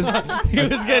out there's. He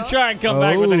was going to try and come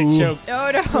back, but then he choked.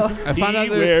 Oh no. I found out He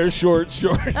there. wears short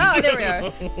shorts. Oh, there we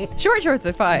are. Short shorts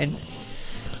are fine.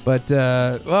 But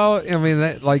well, I mean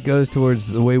that like goes towards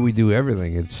the way we do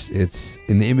everything. It's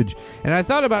an image, and I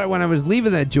thought about it when I was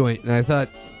leaving that joint, and I thought,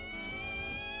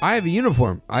 I have a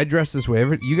uniform. I dress this way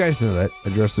you guys know that. I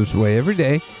dress this way every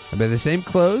day. I buy the same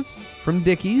clothes from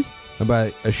Dickies. I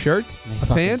buy a shirt, a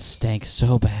pants. Stank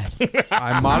so bad.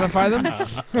 I modify them.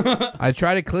 I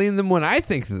try to clean them when I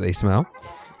think that they smell.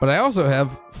 But I also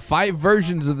have 5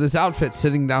 versions of this outfit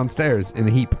sitting downstairs in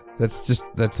a heap.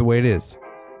 That's the way it is.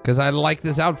 Because I like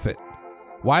this outfit.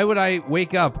 Why would I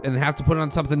wake up and have to put on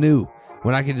something new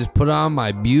when I can just put on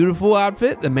my beautiful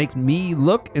outfit that makes me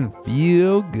look and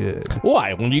feel good?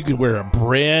 Why? When you could wear a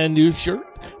brand new t-shirt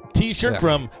Yeah.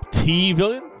 from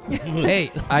T-Villain?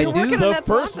 Hey, I You're working do. on The that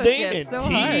first name in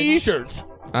sponsorship so hard. T-shirts.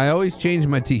 I always change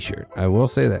my t-shirt. I will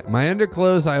say that. My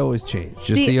underclothes, I always change.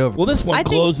 Just See, the over. Well, this one I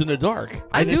think- glows in the dark.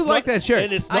 I And do it's like not- that shirt.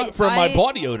 And it's not I- from my I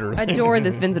body odor. Adore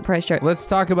this Vincent Price shirt. Let's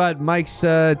talk about Mike's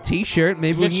t-shirt.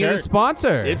 Maybe we Good can get a shirt.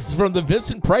 sponsor. It's from the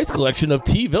Vincent Price collection of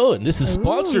T-Villain. This is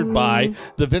sponsored by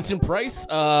the Vincent Price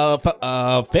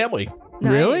family.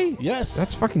 Nice. Really? Yes.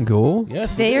 That's fucking cool.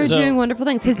 Yes. They it are is. doing wonderful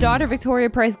things. His daughter, Victoria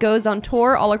Price, goes on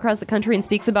tour all across the country and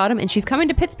speaks about him. And she's coming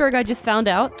to Pittsburgh, I just found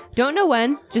out. Don't know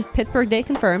when. Just Pittsburgh day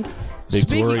confird.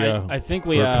 Victoria, I think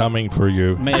we we're coming for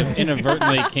you. may have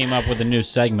inadvertently came up with a new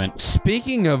segment.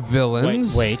 Speaking of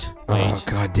villains. Wait. Oh,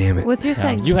 god damn it. What's your Now,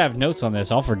 thing? you have notes on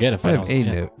this. I'll forget if I I have don't. a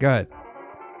note. Go ahead.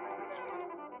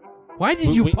 Why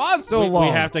did you pause so long?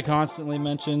 We have to constantly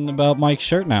mention about Mike's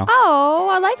shirt now. Oh,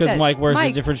 I like that. Because Mike wears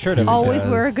a different shirt every time. Always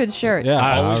does. wear a good shirt. Yeah,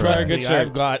 I always wear a trust good me, shirt.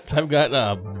 I've got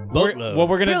a boatload. What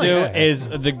we're going to Really do good. is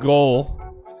the goal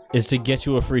is to get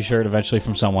you a free shirt eventually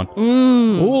from someone.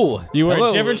 Ooh. You wear Hello.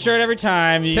 a different shirt every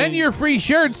time. Send your free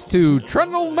shirts to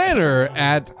Trundle Manor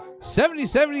at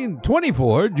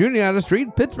 7024 Juniata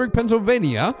Street, Pittsburgh,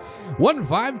 Pennsylvania,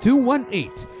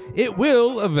 15218. It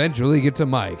will eventually get to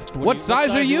Mike. What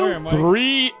size are you? wearing, Mike?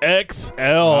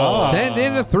 3XL. Send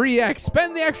in a 3X.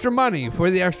 Spend the extra money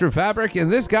for the extra fabric, and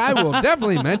this guy will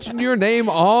definitely mention your name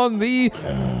on the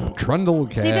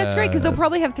Trundlecast. See, that's great because they'll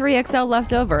probably have 3XL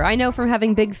left over. I know from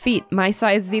having big feet, my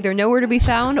size is either nowhere to be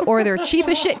found or they're cheap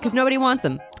as shit because nobody wants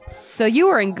them. So you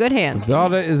are in good hands.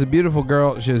 Velda is a beautiful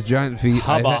girl. She has giant feet.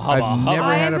 Hubba, hubba, I've hubba.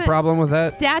 never had a I'm problem with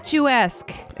that.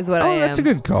 Statuesque is what I Oh, am. that's a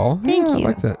good call. Thank Yeah, you. I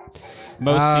like that.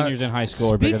 Most seniors in high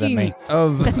school are bigger than me.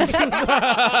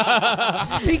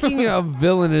 Speaking of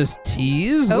villainous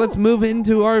teas, let's move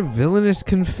into our villainous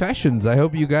confessions. I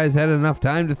hope you guys had enough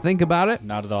time to think about it.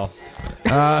 Not at all.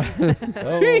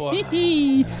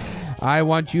 I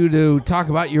want you to talk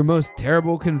about your most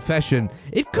terrible confession.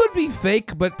 It could be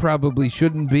fake, but probably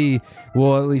shouldn't be.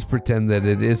 We'll at least pretend that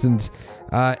it isn't.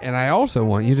 And I also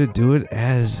want you to do it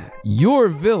as your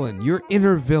villain, your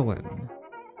inner villain.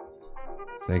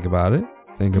 Think about it.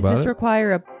 Think Does about this it.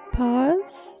 require a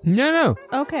pause? No.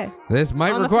 Okay. This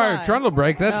might On the require a fly. trundle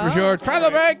break, that's for Oh, sure. okay.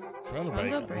 Trundle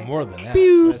break! More than that.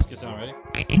 Pew. Let's get some ready.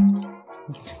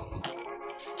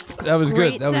 That was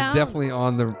Great good. That sound. was definitely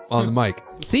on the mic.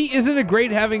 See, isn't it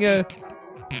great having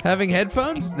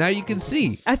headphones? Now you can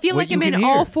see. I feel what like you I'm in can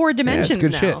all hear. four dimensions yeah,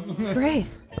 it's good now. shit. It's great.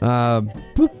 Boop,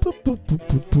 boop, boop, boop,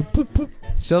 boop, boop, boop, boop.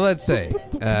 So let's say,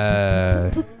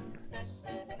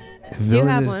 Do you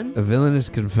have one? A villainous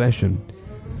confession.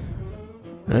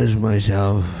 As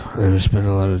myself, I've spent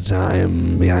a lot of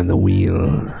time behind the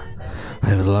wheel. I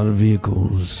have a lot of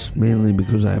vehicles, mainly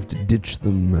because I have to ditch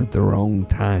them at the wrong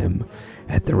time,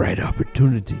 at the right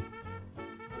opportunity.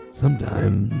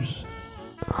 Sometimes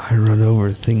I run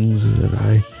over things that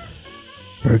I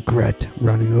regret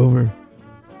running over.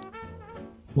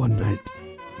 One night,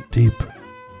 deep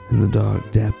in the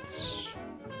dark depths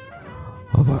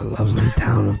of our lovely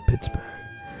town of Pittsburgh,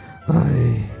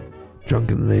 I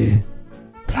drunkenly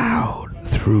plowed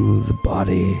through the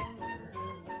body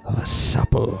of a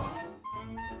supple,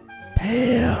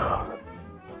 pale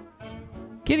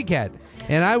kitty cat.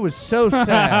 And I was so sad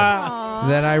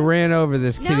that I ran over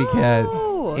this kitty cat,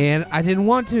 No. and I didn't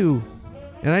want to.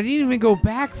 And I didn't even go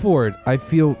back for it. I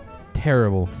feel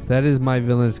terrible. That is my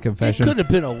villainous It confession. could have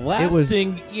been a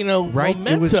lasting, Right?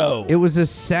 memento. It was a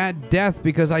sad death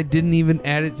because I didn't even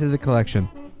add it to the collection.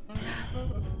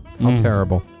 I'm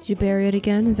terrible. Did you bury it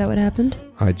again? Is that what happened?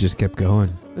 I just kept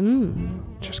going.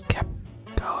 Just kept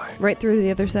going. Right through to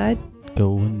the other side?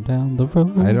 Going down the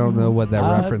road. I don't know what that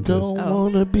reference is. I don't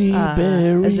want to be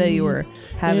buried. As though you were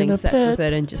having in a sex pet with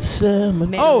it and just cemetery.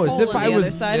 made Oh, a as hole if in I the other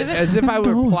was, side of it? as if I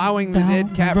were plowing the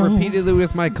dead cat repeatedly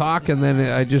with my cock, and then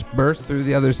I just burst through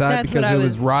the other side That's because what I it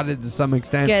was was rotted to some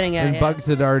extent, getting at, and yeah. bugs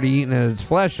had already eaten at its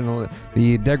flesh and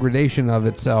the degradation of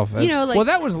itself. You know, like- well,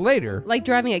 that was later. Like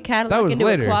driving a That Cadillac was into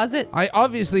later. a closet? I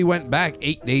obviously went back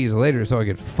 8 days later so I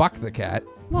could fuck the cat.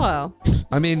 Well,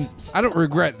 I mean, I don't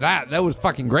regret that. That was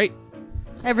fucking great.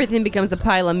 everything becomes a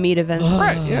pile of meat eventually.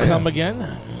 Right? Yeah. Come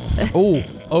again? Oh,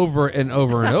 over and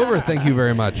over and over. Thank you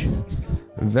very much.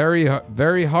 Very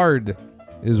hard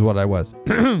is what I was.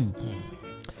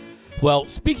 Well,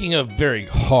 speaking of very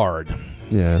hard,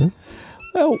 Yeah.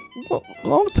 well, a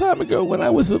long time ago when I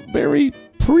was a very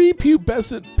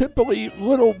prepubescent, pimply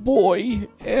little boy,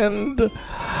 and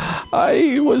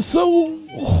I was so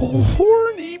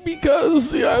horny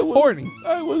because I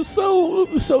was so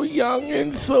young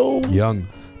and so Young.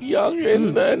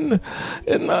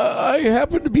 and I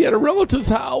happened to be at a relative's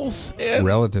house and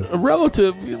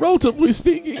relatively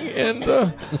speaking, and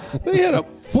they had a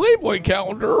Playboy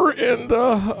calendar, and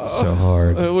So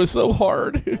hard. it was so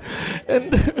hard,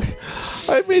 and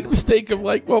I made a mistake of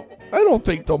like, well, I don't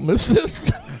think they'll miss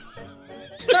this.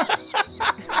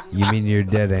 You mean your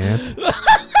dead aunt?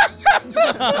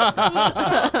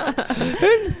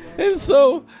 and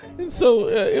so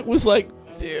it was like,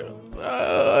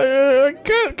 I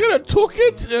kind of took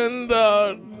it, and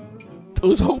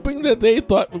was hoping that they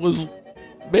thought it was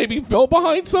maybe fell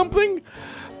behind something,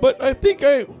 but I think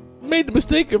I made the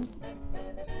mistake of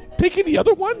picking the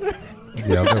other one.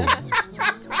 The other one.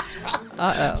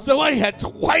 Uh-oh. So I had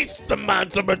twice the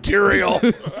amounts of material.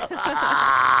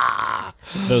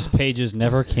 Those pages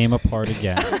never came apart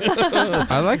again.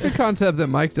 I like the concept that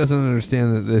Mike doesn't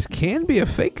understand that this can be a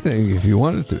fake thing if you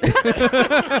want it to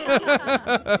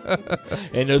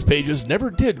be. And those pages never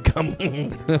did come.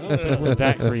 We're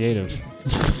that creative.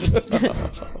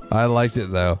 I liked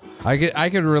it though. I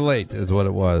could relate is what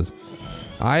it was.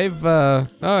 We have a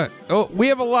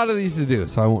lot of these to do,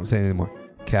 so I won't say anymore.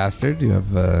 Caster, do you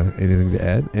have anything to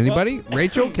add? Anybody?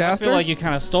 Rachel, I Caster? feel like you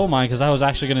kind of stole mine because I was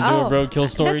actually going to do a roadkill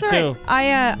story that's all too.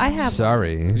 right. I have.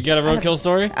 Sorry. You got a roadkill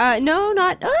story? No,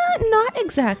 not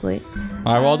exactly.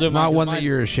 All right, well, I'll do mine. Not one that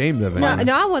you're ashamed of.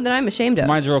 Not one that I'm ashamed of.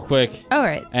 Mine's real quick. All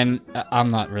right. And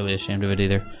I'm not really ashamed of it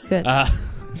either. Good.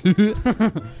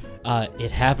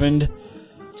 It happened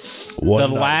the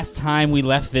last time we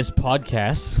left this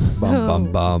podcast. Bum,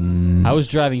 bum, bum. I was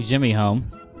driving Jimmy home,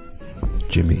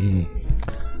 Jimmy.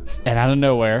 and out of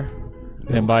nowhere,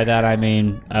 and by that I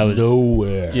mean I was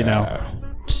Nowhere.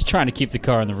 just trying to keep the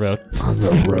car on the road. On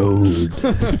the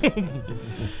road.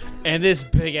 And this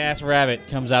big-ass rabbit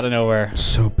comes out of nowhere.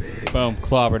 So big. Boom,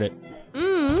 clobbered it.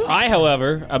 I,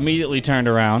 however, immediately turned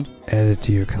around, Add it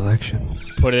to your collection.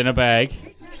 put it in a bag,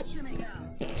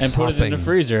 and put it in the Sopping.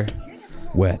 freezer.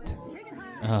 Wet.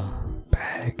 Oh,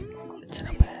 Bag. it's in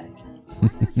a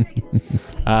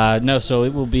bag. No, so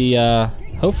it will be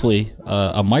hopefully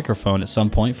a microphone at some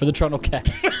point for the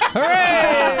Trundlecast.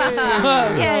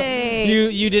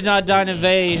 Yay! You did not dine in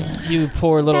vain, you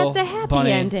poor little That's a happy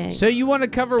bunny. ending. So you want to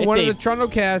cover It's one of a the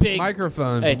Trundlecast big-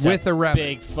 microphones It's with a rabbit.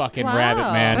 big fucking Wow.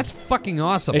 rabbit, man. That's fucking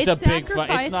awesome. It's It a big fu- it's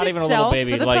sacrificed not even a little itself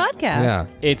baby, for the like- podcast. Yeah.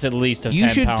 It's at least a You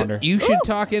 10 pounder. should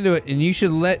talk into it, and we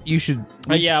should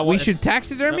yeah, well, we should it's-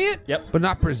 taxidermy it, Yep. but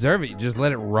not preserve it. Just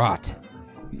let it rot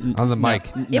on the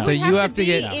mic. It So would you have to be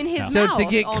get in his so mouth to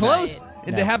get all close night.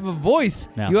 and No. to have a voice,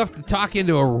 No. you have to talk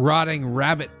into a rotting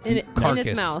rabbit in carcass.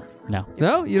 its mouth. No.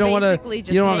 No, you don't want to. Basically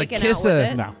just You don't want to making kiss out with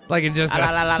a it. No. like it's just a La,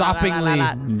 la, la, la, la, la, la, soppingly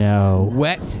la. No.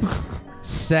 wet,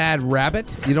 sad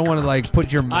rabbit. You don't want to like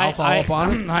put your mouth all up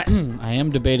on it. I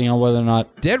am debating on whether or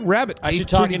not Dead rabbit I tastes should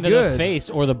talk pretty into good. the face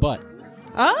or the butt.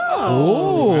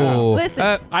 Oh,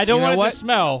 Listen, I don't you know want it what? to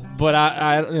smell, but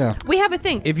I yeah. we have a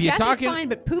thing. If you're death talking- is fine,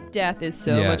 but poop death is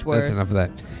so yeah, much worse. that's enough of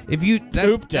that. If you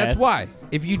Poop that's death. why.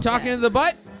 If you talk into the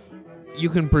butt, you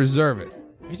can preserve it.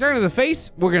 If you talk into the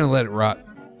face, we're gonna let it rot.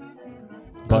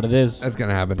 But it is. That's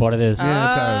gonna happen. But it is. Yeah,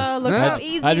 that's how it is. Look No. how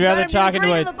easy. I'd you rather gotta be talk afraid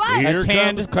into of the butt. a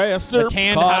tanned, Caster a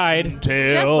tanned hide.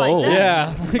 Cottontail. Just like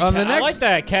that. Yeah. On the I next- like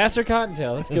that. Caster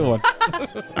Cottontail. That's a good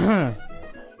one.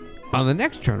 On the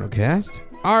next Trundlecast,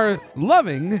 our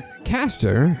loving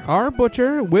caster, our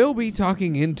butcher, will be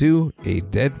talking into a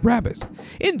dead rabbit,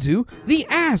 into the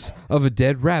ass of a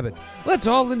dead rabbit. Let's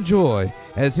all enjoy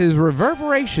as his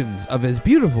reverberations of his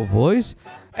beautiful voice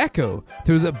echo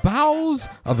through the bowels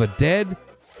of a dead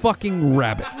fucking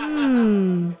rabbit.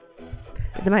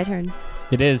 Is it my turn?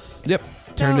 It is. Yep.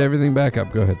 Turned So- everything back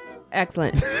up. Go ahead.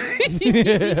 Excellent.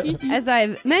 As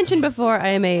I've mentioned before, I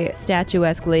am a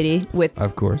statuesque lady with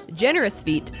Of course. generous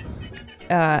feet.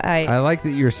 I like that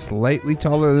you're slightly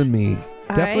taller than me.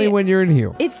 Definitely when you're in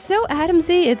heels. It's so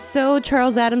Adamsy. It's so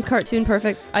Charles Adams cartoon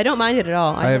perfect. I don't mind it at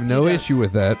all. I have no issue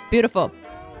with that. Beautiful.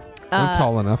 I'm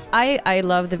tall enough. I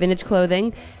love the vintage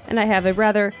clothing, and I have a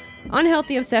rather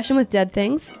unhealthy obsession with dead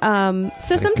things.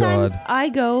 So sometimes God. I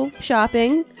go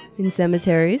shopping in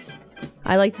cemeteries.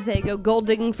 I like to say go gold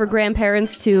digging for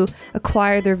grandparents to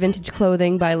acquire their vintage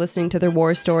clothing by listening to their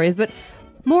war stories. But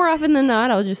more often than not,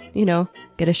 I'll just,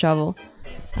 get a shovel.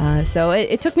 So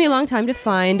it took me a long time to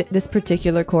find this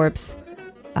particular corpse.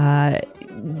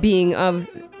 Being of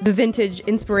the vintage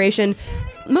inspiration,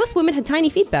 most women had tiny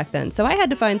feet back then, so I had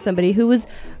to find somebody who was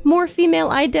more female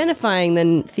identifying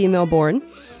than female born.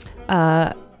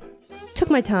 Took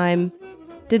my time,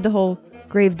 did the whole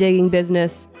grave digging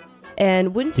business,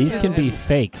 and wouldn't These you- can be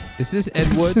fake. Is this Ed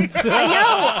Wood?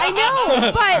 I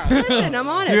know, but listen, I'm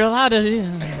on it. You're allowed to.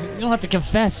 You don't have to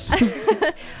confess.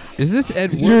 Is this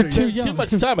Ed Wood? You're Are you- too young. Too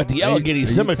much time at the are you- ever-giddy are you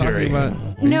cemetery. talking about-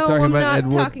 are you No, talking I'm about not Ed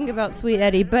Wood? talking about Sweet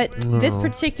Eddie, but this Oh.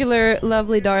 particular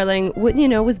lovely darling,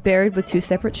 was buried with 2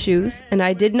 separate shoes, and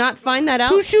I did not find that out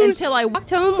 2 shoes? until I walked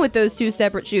home with those 2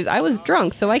 separate shoes. I was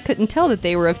drunk, so I couldn't tell that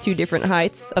they were of 2 different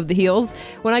heights of the heels.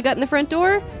 When I got in the front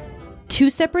door,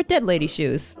 2 separate dead lady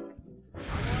shoes.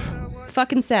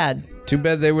 Fucking sad. Too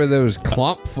bad they were those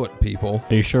clomp foot people.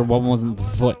 Are you sure one wasn't the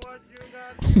foot?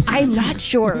 I'm not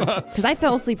sure, because I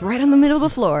fell asleep right on the middle of the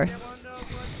floor.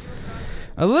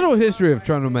 A little history of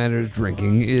Trundle Manor's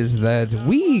drinking is that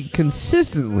we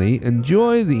consistently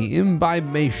enjoy the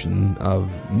imbibation of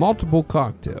multiple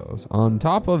cocktails. On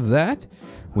top of that,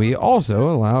 we also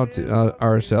allow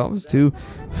ourselves to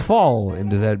fall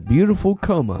into that beautiful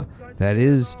coma that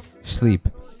is sleep,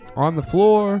 on the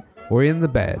floor or in the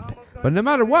bed. But no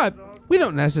matter what, we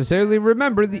don't necessarily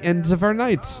remember the ends of our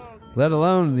nights, let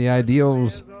alone the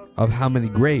ideals of how many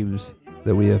graves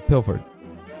that we have pilfered.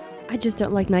 I just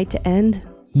don't like night to end.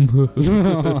 I'm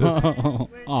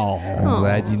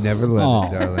glad you never let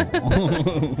it,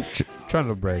 darling.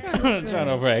 Trundle break.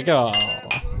 Trundle break. Oh.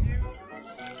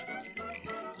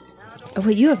 Oh,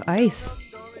 wait, you have ice.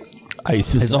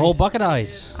 Ice is There's a whole bucket of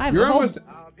ice. I have You're a whole almost.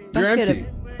 You're bucket empty. of-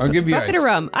 I'll give you bucket ice. of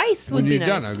rum. Ice would When be you're nice.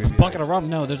 done, I'll give you Bucket ice. of rum?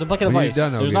 No, there's a bucket of When you're ice.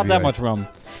 done, I'll There's give not you that ice. much rum.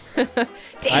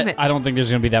 Damn it. I don't think there's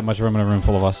going to be that much rum in a room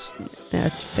full of us.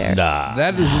 That's fair. Nah.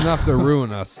 That is enough to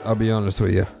ruin us, I'll be honest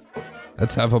with you.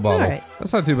 That's half a bottle. all right.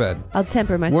 That's not too bad. I'll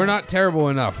temper myself. We're not terrible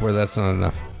enough where that's not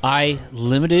enough. I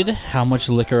limited how much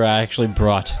liquor I actually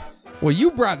brought. Well, you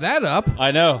brought that up.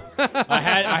 I know. I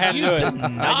had to do it.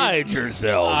 Denied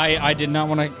yourself. I did not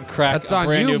want to crack That's a on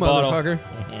brand you, new bottle. motherfucker.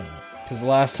 Because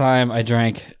last time I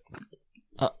drank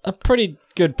a pretty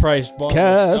good priced bottle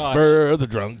of Casper the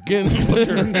Drunken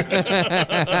Butcher. scotch.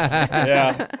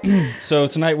 Yeah. So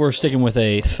tonight we're sticking with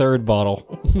a third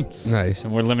bottle, Nice.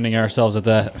 and we're limiting ourselves at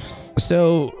that.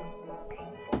 So,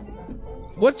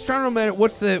 what's Trundle Manor?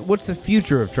 What's the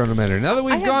future of Trundle Manor? Now that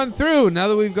we've gone through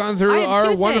I have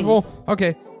our two wonderful,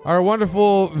 things. our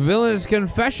wonderful villainous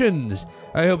confessions.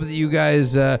 I hope that you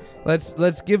guys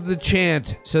let's give the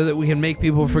chant so that we can make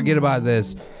people forget about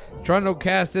this.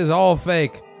 Trundlecast is all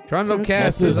fake.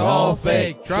 Trundlecast is all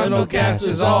fake. Trundlecast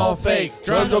is all fake.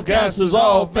 Trundlecast is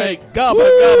all fake. Gobba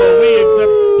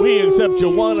gobba, we accept you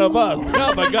one of us.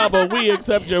 Gobba gobba, we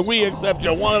accept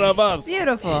you one of us.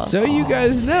 Beautiful. So you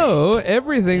guys know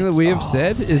everything that we have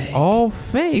said is all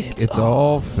fake. It's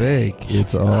all fake.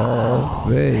 It's all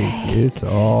fake. It's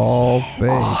all fake.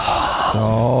 It's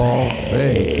all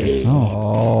fake. It's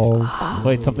all.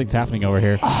 Wait, something's happening over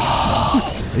here.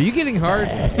 Are you getting hard?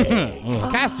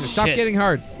 Caster, stop getting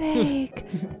hard. Fake.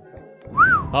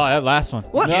 Oh, that last one.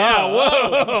 What? Yeah,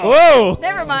 whoa.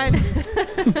 Never mind.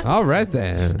 All right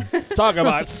then. Talk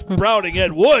about sprouting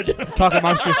Ed Wood. Talk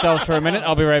amongst yourselves for a minute.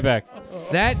 I'll be right back.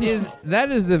 That is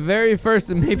the very first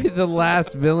and maybe the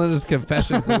last villainous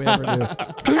confessions that we ever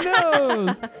do. Who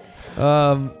knows?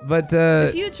 But The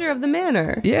future of the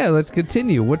manor. yeah, let's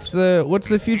continue. What's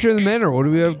the future of the manor? What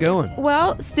do we have going?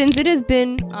 Well, since it has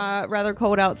been rather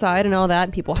cold outside and all that,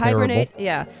 and people Terrible. hibernate.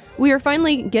 Yeah, we are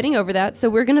finally getting over that. So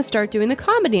we're going to start doing the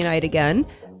comedy night again.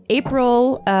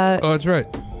 April Oh, that's right.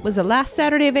 was the last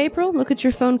Saturday of April. Look at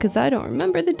your phone because I don't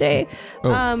remember the day.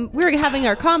 Oh. We're having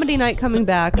our comedy night coming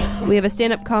back. We have a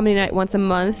stand-up comedy night once a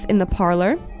month in the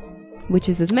parlor, which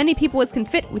is as many people as can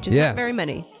fit, which is Yeah. not very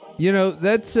many. You know,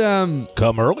 that's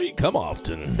Come early, come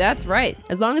often. That's right.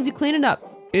 As long as you clean it up.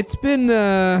 it's been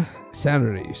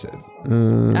Saturday, you said.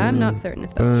 I'm not certain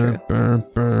if that's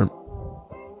true.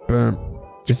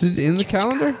 Is it in the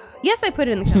calendar? Yes, I put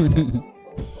it in the calendar.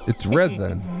 It's red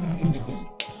then.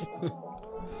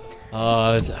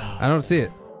 I don't see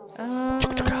it.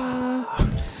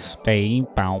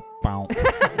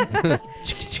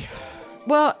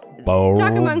 Well,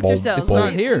 talk amongst yourselves. It's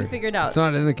not You here. figure it out. It's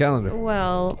not in the calendar.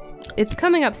 Well, it's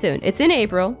coming up soon. It's in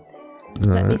April.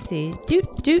 Let me see.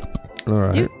 Doot, doot, All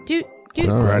right. doot, doot, doot.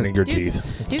 All right. Grinding your Doot, teeth.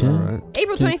 doot. All right.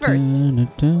 April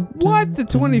 21st. What? The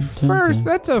 21st?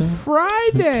 That's a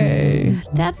Friday.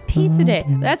 That's pizza day.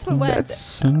 That's what went.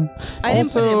 That's I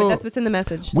didn't put it, also- but that's what's in the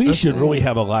message. We should really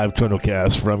have a live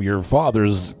Trundlecast from your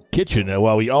father's kitchen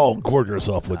while we all gorge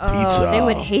ourselves with pizza. Oh, they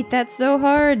would hate that so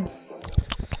hard.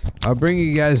 I'll bring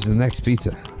you guys the next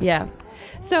pizza. Yeah.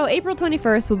 So April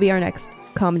 21st will be our next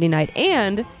comedy night.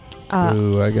 And,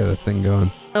 Ooh, I got a thing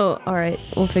going. oh, all right.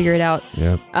 We'll figure it out.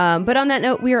 Yeah. But on that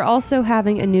note, we are also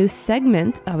having a new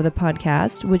segment of the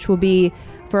podcast, which will be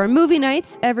for our movie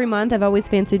nights every month. I've always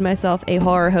fancied myself a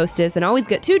horror hostess and always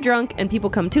get too drunk and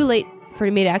people come too late for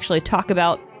me to actually talk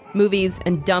about movies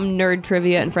and dumb nerd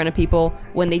trivia in front of people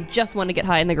when they just want to get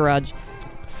high in the garage.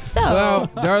 So, Well,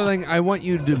 darling, I want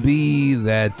you to be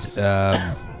that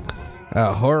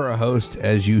horror host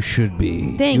as you should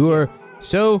be. Thank you you. are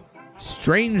so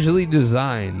strangely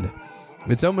designed.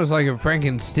 It's almost like a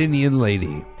Frankensteinian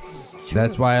lady.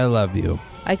 That's why I love you.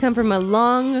 I come from a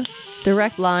long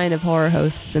direct line of horror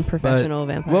hosts and professional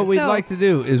vampires. What we'd like to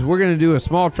do is we're going to do a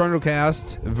small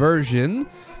Trundlecast version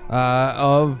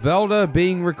of Velda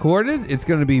being recorded. It's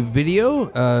going to be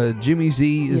video. Jimmy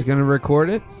Z is going to record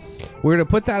it. We're going to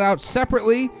put that out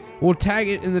separately. We'll tag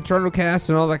it in the Trundlecast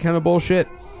and all that kind of bullshit.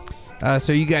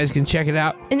 So you guys can check it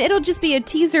out. And it'll just be a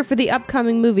teaser for the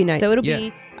upcoming movie night. So it'll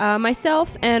be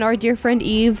myself and our dear friend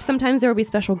Eve. Sometimes there will be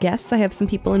special guests. I have some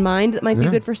people in mind that might be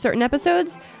good for certain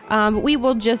episodes. We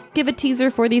will just give a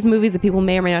teaser for these movies that people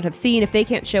may or may not have seen. If they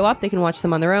can't show up, they can watch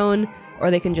them on their own,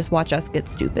 or they can just watch us get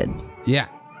stupid. Yeah.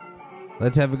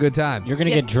 Let's have a good time. You're going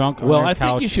to get drunk on Well, your I couch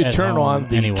think you should at turn home on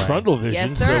the anyway. Trundlevision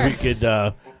Yes, so sir. we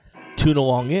could tune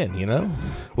along in, you know?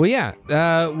 Well,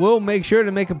 yeah, we'll make sure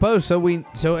to make a post so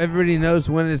everybody knows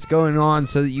when it's going on,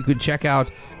 so that you could check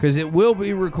out, because it will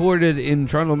be recorded in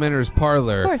Trundle Manor's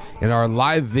parlor Of course. in our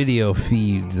live video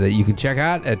feed that you can check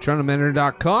out at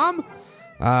trundlemanor.com.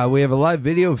 We have a live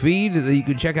video feed that you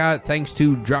can check out thanks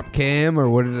to Dropcam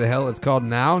or whatever the hell it's called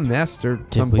now, Nest or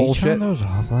some Did we bullshit. turn those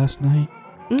off last night?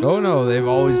 Oh no, they've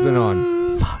always been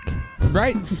on. Fuck.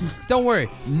 Right? Don't worry,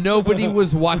 nobody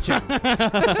was watching.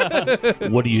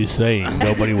 What are you saying?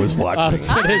 Nobody was I watching. was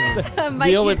gonna say, Mike,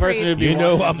 the only you person creep. who'd be You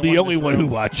know, watching I'm is the in only this one who room.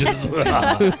 watches.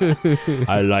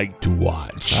 I like to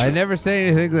watch. I never say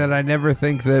anything that I never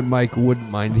think that Mike wouldn't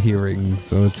mind hearing,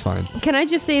 so it's fine. Can I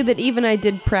just say that even I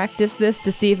did practice this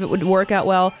to see if it would work out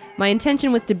well. My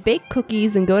intention was to bake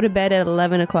cookies and go to bed at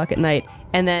 11 o'clock at night.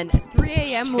 And then at 3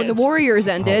 a.m. when the Warriors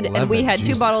ended and we 11, had 2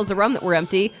 Jesus. bottles of rum that were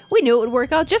empty, we knew it would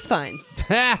work out just fine.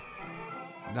 Not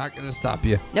gonna stop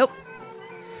you. Nope.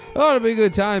 Oh, it'll be a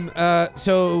good time.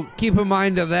 So keep in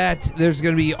mind of that. There's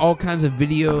gonna be all kinds of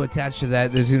video attached to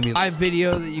that. There's gonna be live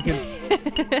video that you can.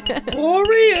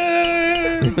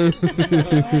 Warrior.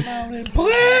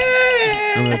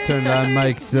 I'm gonna turn on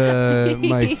Mike's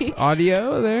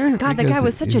audio there. God, that because guy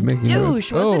was such he's a making noise.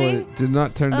 douche, wasn't he? It did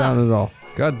not turn down at all.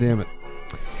 God damn it.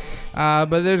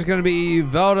 But there's going to be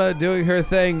Velda doing her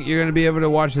thing. You're going to be able to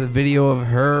watch the video of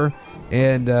her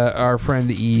and our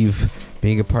friend Eve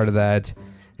being a part of that.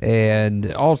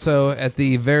 And also at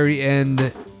the very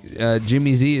end,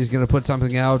 Jimmy Z is going to put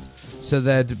something out so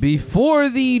that before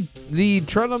the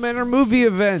Trundle Manor movie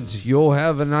event, you'll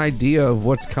have an idea of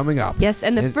what's coming up. Yes,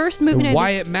 and the first movie and night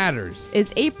why it matters.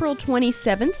 is April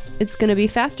 27th. It's going to be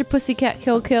Faster Pussycat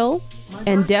Kill Kill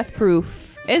and Death Proof.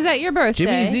 Is that your birthday?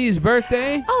 Jimmy Z's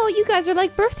birthday. Oh, you guys are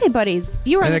like birthday buddies.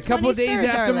 You were on And the a couple of days 23rd,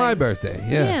 after my darling. birthday.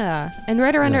 Yeah, and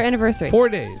right around our anniversary. 4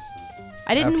 days.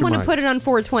 I didn't after want to mine. put it on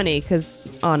 420 because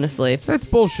honestly, That's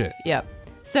bullshit. yeah.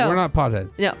 So We're not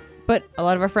potheads. no, but a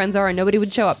lot of our friends are, and nobody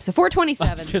would show up. So I was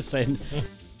 427. just saying.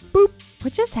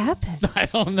 What just happened? I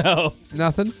don't know.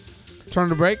 Nothing. Trying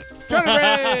to break. Trying to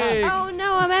break. Oh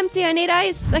no, I'm empty. I need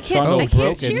ice. I can't. Trundle I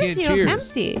can't broken. cheers Can't you. cheers. I'm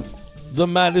empty. The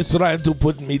man is trying to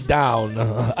put me down.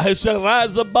 I shall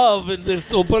rise above in this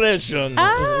operation.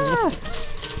 Ah.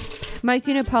 Mike,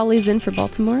 do you know Polly's in for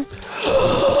Baltimore?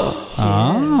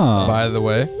 Ah. By the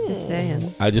way, Just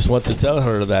saying. I just want to tell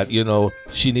her that, you know,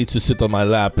 she needs to sit on my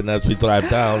lap, and as we drive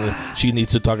down, she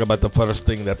needs to talk about the first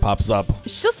thing that pops up.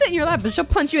 She'll sit in your lap, but she'll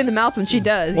punch you in the mouth when she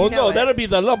does. Oh, You know no, it. that'll be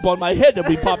the lump on my head that'll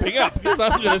be popping up. Because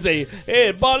I'm going to say,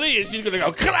 hey, Polly, and she's going to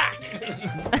go, crack.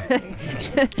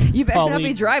 You better not Polly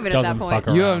be driving at that doesn't point.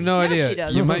 fuck you have no Yeah, she idea.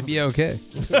 does. You might be okay.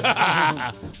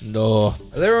 No.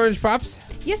 Are there orange pops?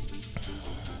 Yes,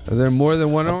 Are there more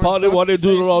than one orange Polly pops? want to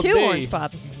do it all 2 day. orange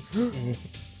pops.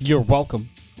 You're welcome.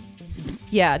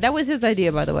 Yeah, that was his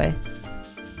idea, by the way.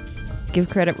 Give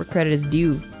credit where credit is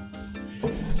due.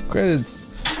 Credits.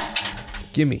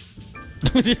 Gimme.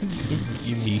 Give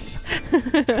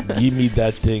me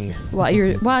that thing. While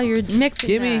you're mixing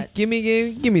Gimme that. that. Give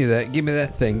me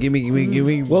that thing.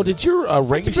 Gimme. Well, did your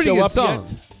rings It's a pretty show good up song.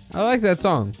 yet? I like that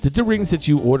song. Did the rings that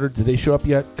you ordered, did they show up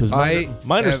yet? Because mine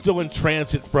are have- still in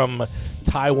transit from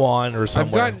Taiwan or I've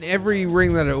somewhere. gotten every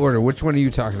ring that I ordered. Which one are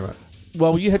you talking about?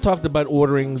 Well, you had talked about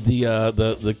ordering the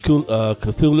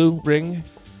Cthulhu ring.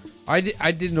 I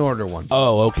didn't order one.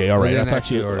 Oh, okay, all right. didn't I thought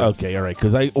actually you. order. Okay, all right.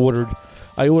 Because I ordered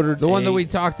The one a- that we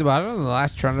talked about on the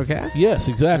last Trundlecast? Yes,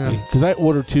 exactly. Yeah. Because I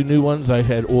ordered 2 new ones. I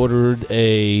had ordered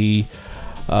a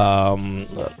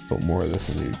Put more of this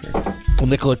in your drink.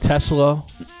 Nikola Tesla,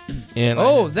 and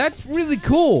Oh, that's really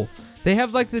cool. They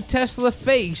have like the Tesla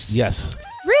face. yes,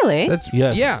 Really? That's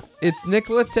Yes. Yeah, it's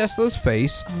Nikola Tesla's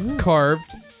face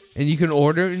carved, and you can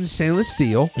order it in stainless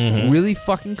steel. Mhm. Really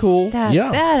fucking cool. That's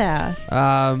Yeah. badass.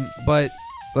 But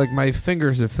like my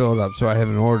fingers have filled up, so I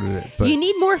haven't ordered it. But You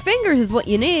need more fingers is what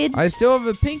you need. I still have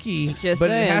a pinky, Just but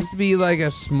saying. it has to be like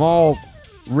a small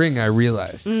ring. I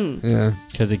realized. Mm. Yeah,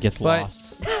 Because it gets But-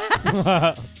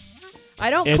 lost. I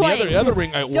don't And clank. the other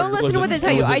ring I ordered Don't listen was to what they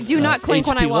tell you. I do not clank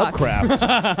when I H.P. walk.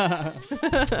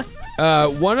 Lovecraft.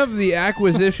 One of the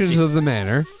acquisitions of the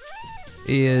manor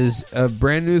is a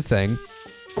brand new thing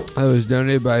that was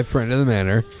donated by a friend of the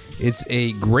manor. It's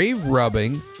a grave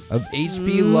rubbing of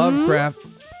H.P. Lovecraft.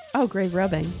 Oh, grave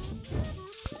rubbing.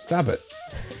 Stop it.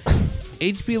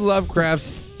 H.P.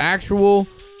 Lovecraft's actual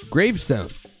gravestone.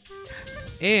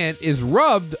 And is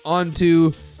rubbed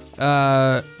onto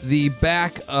the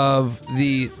back of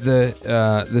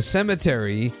the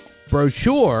cemetery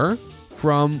brochure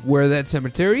from where that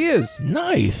cemetery is.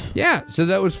 Nice. Yeah, so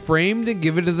that was framed and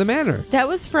given to the manor. That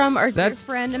was from our dear That's-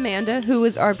 friend Amanda, who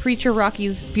is our preacher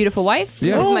Rocky's beautiful wife.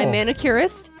 Yeah. Who is my Oh.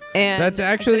 manicurist. And That's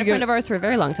actually been a friend of ours for a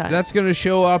very long time. That's going to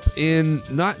show up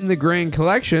not in the grand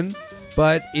collection,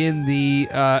 but in the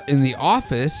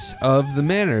office of the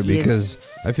manor, because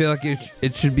I feel like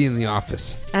it should be in the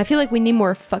office. And I feel like we need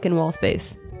more fucking wall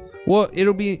space. Well,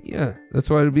 it'll be, that's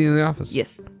why it'll be in the office.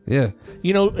 Yes. Yeah.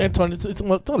 You know, Anton, it's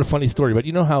not a funny story, but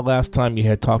you know how last time you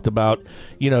had talked about,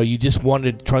 you just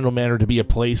wanted Trundle Manor to be a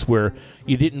place where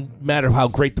you didn't matter how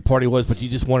great the party was, but you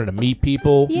just wanted to meet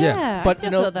people. Yeah. But I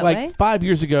still feel that like way. 5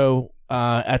 years ago,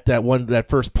 at that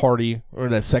first party or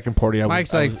that second party,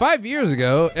 Mike's like, 5 years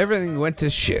ago, everything went to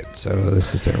shit, so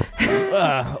this is terrible.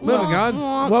 Moving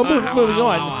on. Well, moving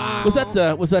on. Was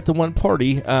that the one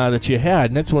party that you had?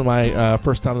 And that's when my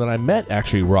first time that I met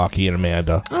actually Rocky and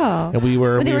Amanda. Oh. And we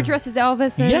were When they were dressed as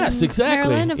Elvis and Yes, exactly.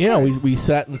 Marilyn, of Yeah, course. we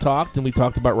sat and talked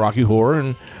about Rocky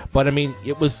Horror, but I mean,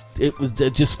 it was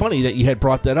just funny that you had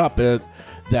brought that up.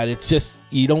 That it's just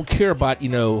you don't care about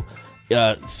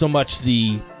so much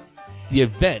the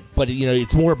event, but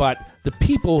it's more about the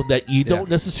people that you don't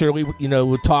necessarily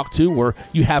would talk to or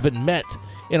you haven't met.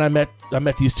 And I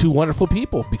met these two wonderful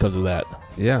people because of that.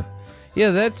 Yeah.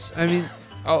 That's, I mean,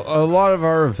 a lot of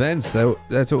our events,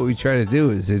 that's what we try to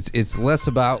do, is it's less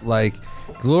about like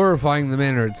glorifying the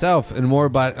manor itself and more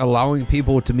about allowing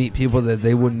people to meet people that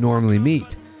they wouldn't normally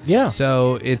meet. Yeah.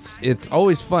 So it's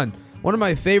always fun. One of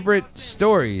my favorite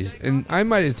stories, and I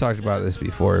might have talked about this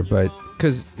before, but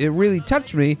because it really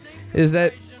touched me, is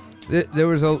that there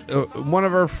was one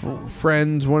of our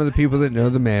friends, one of the people that know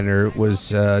the manor, was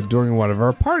during one of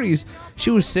our parties. She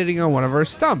was sitting on one of our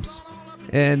stumps,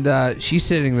 and she's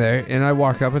sitting there, and I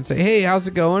walk up and say, "Hey, how's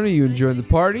it going? Are you enjoying the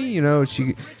party?"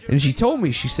 She told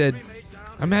me, she said,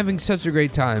 "I'm having such a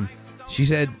great time." She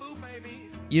said,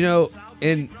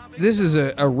 and this is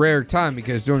a rare time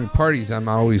because during parties I'm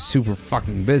always super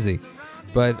fucking busy,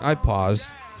 but I paused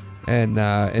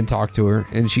and talked to her,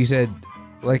 and she said,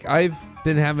 like, I've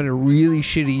been having a really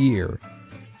shitty year,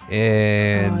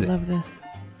 and I love this.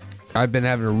 I've been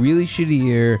having a really shitty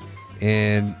year,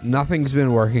 and nothing's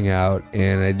been working out,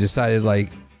 and I decided, like,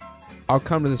 I'll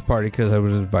come to this party because I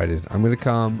was invited. I'm gonna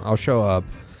come. I'll show up.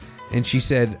 And she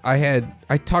said, I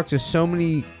talked to so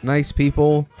many nice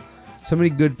people, so many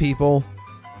good people,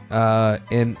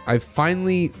 and I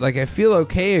finally, like, I feel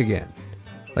okay again.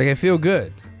 Like, I feel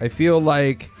good. I feel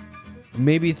like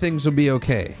maybe things will be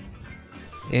okay.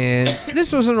 And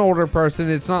this was an older person.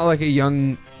 It's not like a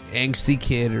young, angsty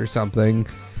kid or something.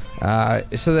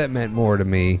 So that meant more to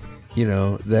me,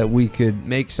 that we could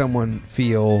make someone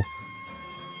feel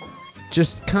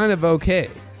just kind of okay.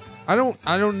 I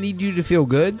don't need you to feel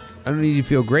good. I don't need you to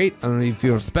feel great. I don't need you to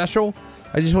feel special.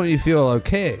 I just want you to feel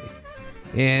okay.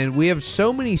 And we have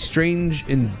so many strange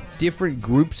and different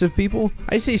groups of people.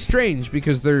 I say strange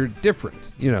because they're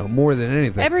different, more than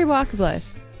anything. Every walk of life.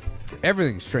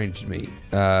 Everything's strange to me.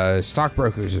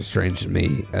 Stockbrokers are strange to me.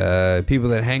 People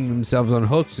that hang themselves on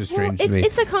hooks are strange to me.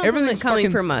 It's a compliment Everything's coming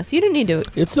fucking- from us. You don't need to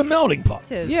It's a melting pot.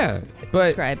 Yeah, but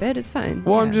describe it. It's fine.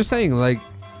 well, Yeah. I'm just saying, like,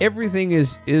 everything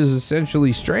is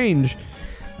essentially strange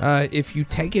if you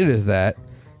take it as that.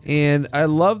 And I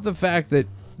love the fact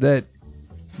that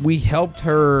we helped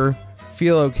her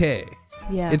feel okay.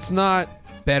 Yeah. It's not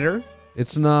better.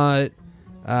 It's not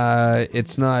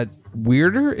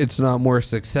weirder. It's not more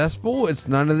successful. It's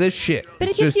none of this shit. But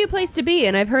it It's gives just- you a place to be,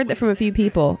 and I've heard that from a few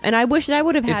people. And I wish that I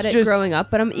would have had It's it just- growing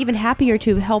up, but I'm even happier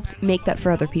to have helped make that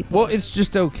for other people. Well, it's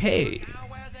just okay.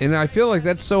 And I feel like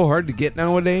that's so hard to get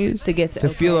nowadays. To get to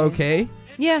feel okay.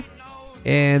 Yeah.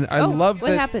 And I love what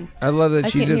that. happened? I love that I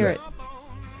she can't did hear that. it.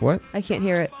 What? I can't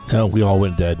hear it. No, we all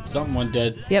went dead. Something went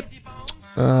dead. Yep.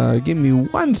 Give me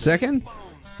 1 second.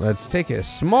 Let's take a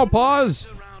small pause.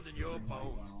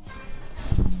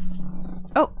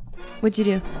 Oh, what'd you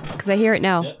do? Because I hear it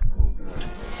now. Yep.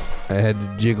 I had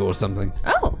to jiggle something.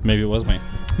 Oh. Maybe it was me.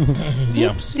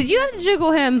 Yep. Did you have to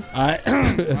jiggle him?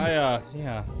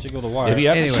 Yeah, jiggle the wire. If you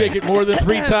have Anyway. to shake it more than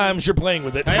 3 times, you're playing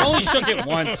with it. I only shook it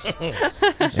once.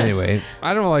 Anyway,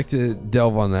 I don't like to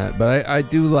delve on that, but I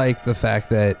do like the fact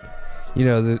that, you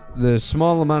know, the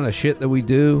small amount of shit that we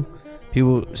do,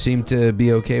 people seem to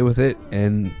be okay with it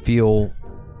and feel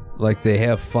like they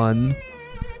have fun.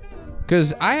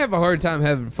 Because I have a hard time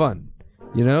having fun.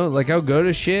 You know, like I'll go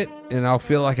to shit and I'll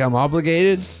feel like I'm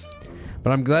obligated,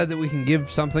 but I'm glad that we can give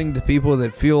something to people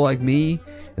that feel like me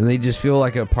and they just feel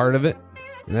like a part of it,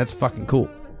 and that's fucking cool.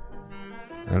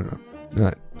 I don't know.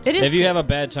 Right. It is. If you have a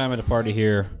bad time at a party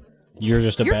here, you're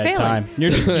just a You're bad failing. time.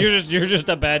 You're just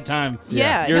a bad time.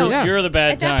 Yeah, You're, no. you're the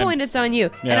bad At time. that point, it's on you.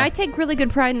 Yeah. And I take really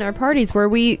good pride in our parties where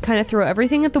we kind of throw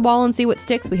everything at the wall and see what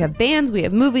sticks. We have bands, we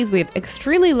have movies, we have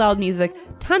extremely loud music,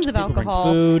 tons of People bring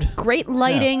alcohol, food. great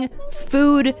lighting,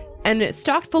 food, and it's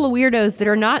stocked full of weirdos that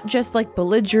are not just like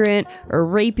belligerent or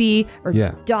rapey or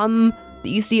Yeah. dumb that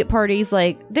you see at parties.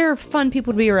 Like, they're fun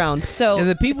people to be around. So And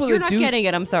the people if you're that not do- getting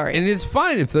it, I'm sorry. And it's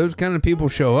fine if those kind of people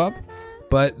show up,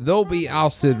 but they'll be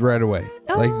ousted right away.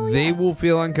 Oh, like they will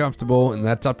feel uncomfortable, and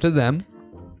that's up to them.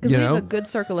 Because You we have know, a good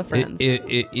circle of friends.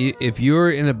 If you're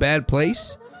in a bad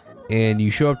place and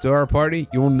you show up to our party,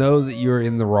 you'll know that you're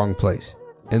in the wrong place,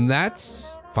 and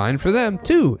that's fine for them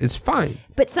too. It's fine.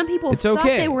 But some people It's thought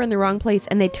okay. they were in the wrong place,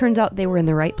 and they turns out they were in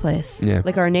the right place. Yeah.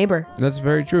 Like our neighbor. That's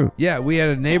very true. Yeah, we had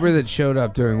a neighbor that showed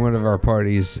up during one of our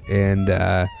parties, and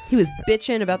He was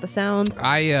bitching about the sound.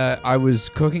 I was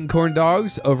cooking corn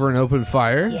dogs over an open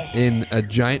fire in a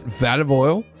giant vat of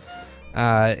oil.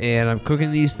 And I'm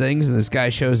cooking these things, and this guy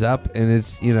shows up, and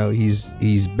it's, you know,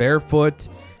 he's barefoot,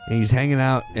 and he's hanging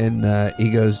out, and he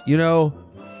goes, you know,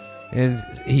 and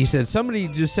he said, somebody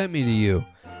just sent me to you.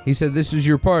 He said, this is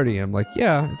your party. I'm like,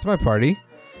 yeah, it's my party.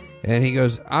 And he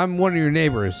goes, I'm one of your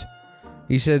neighbors.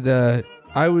 He said,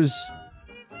 I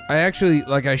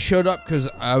showed up because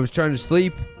I was trying to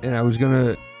sleep, and I was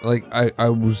gonna, like, I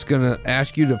was gonna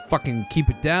ask you to fucking keep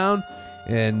it down,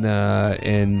 and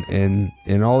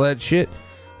all that shit.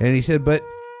 And he said, but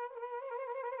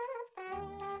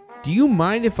do you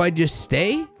mind if I just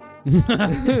stay? Look,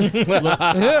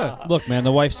 man,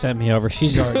 the wife sent me over.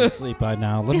 She's already asleep by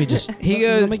now. Let me just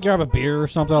let me grab a beer or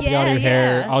something. I'll be out of your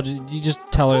hair. You just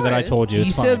tell her that I told you. He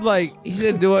It's said, fine.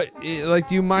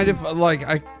 do you mind if,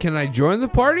 like, can I join the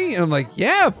party? And I'm like,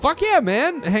 yeah, fuck yeah,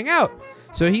 man, hang out.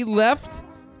 So he left,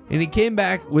 and he came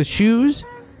back with shoes,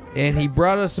 and he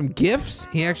brought us some gifts.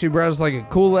 He actually brought us like a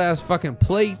cool ass fucking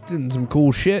plate and some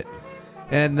cool shit,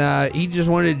 and he just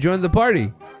wanted to join the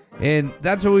party, and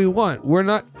that's what we want. We're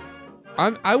not.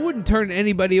 I wouldn't turn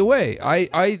anybody away.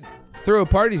 I throw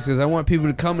parties because I want people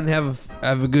to come and have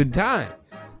a good time.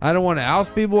 I don't want to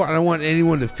oust people. I don't want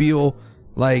anyone to feel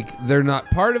like they're not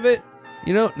part of it.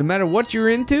 You know, no matter what you're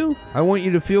into, I want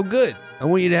you to feel good. I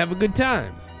want you to have a good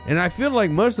time. And I feel like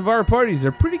most of our parties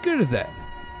are pretty good at that.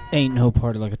 Ain't no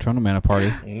party like a Trundlecast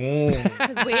party.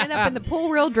 Because we end up in the pool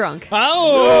real drunk.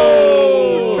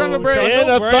 Oh! In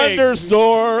a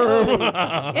thunderstorm.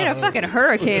 In a fucking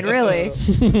hurricane, really.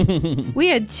 We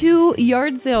had 2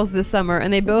 yard sales this summer,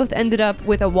 and they both ended up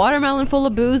with a watermelon full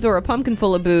of booze or a pumpkin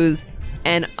full of booze,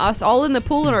 and us all in the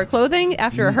pool in our clothing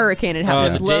after a hurricane had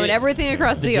happened, the blowing day- everything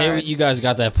across the The day yard. you guys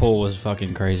got that pool was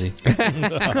fucking crazy.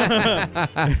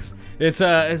 It's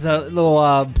a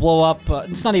little blow up.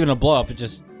 It's not even a blow up. It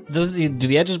just do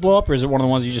the edges blow up, or is it one of the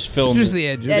ones you just fill? Just the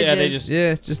edges. Yeah, they Edges. just.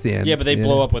 Yeah, it's just the ends. Yeah, but they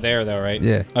blow up with air, though, right?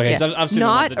 Yeah. Okay, Yeah. so I've seen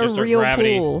Not the ones that just a are real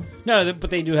gravity. pool. No, but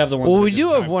they do have the ones. Well, that we just do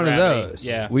are have one gravity. of those.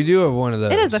 Yeah. We do have one of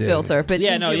those. It has a yeah. filter, but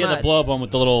Yeah, didn't no, do yeah, much. the blow up one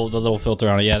with the little filter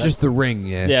on it. Yeah, that's Just the ring,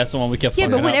 yeah. yeah, that's the one we kept. Yeah,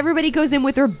 fucking but when up. everybody goes in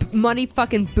with their money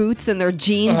fucking boots and their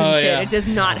jeans and Oh, shit, yeah. it does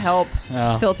not help.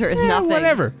 Oh. Filter is Yeah, nothing.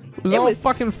 whatever. It was It all was-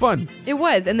 fucking fun. It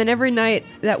was. And then every night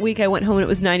that week I went home and it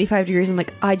was 95 degrees. I'm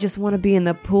like, I just want to be in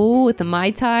the pool with the Mai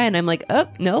Tai. And I'm like, oh,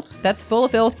 nope, that's full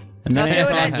of filth. And then Not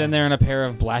doing Anton's it. in there in a pair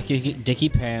of black dicky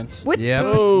pants With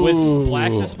Yep. boots. with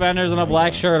black suspenders and a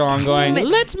black shirt on, going, Damn it.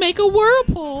 "Let's make a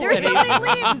whirlpool." There's so many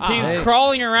leaves. He's Hey.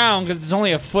 crawling around because it's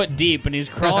only a foot deep, and he's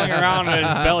crawling around on his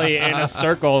belly in a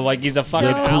circle like he's a fucking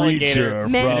So- alligator.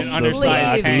 Men in an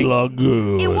undersized leave. tank.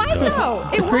 Lagoon. It was though.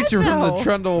 It The creature was from the though.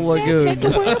 Trundle Lagoon.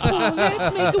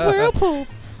 Let's make a whirlpool.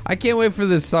 I can't wait for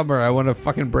this summer. I want to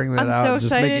fucking bring that I'm out so and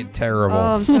just make excited. it terrible.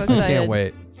 Oh, I'm so excited. Can't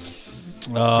wait.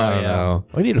 Oh, I don't know.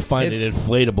 We need to find It's- an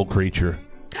inflatable creature.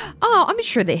 Oh, I'm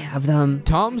sure they have them.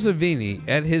 Tom Savini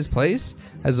at his place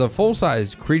has a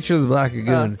full-size Creature of the Black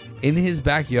Lagoon in his It's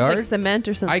backyard. like cement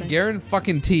or I something.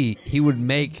 guarantee he would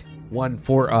make one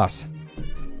for us.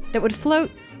 That would float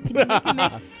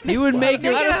He would make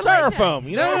Out of styrofoam,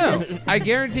 you know? No. I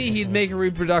guarantee he'd make a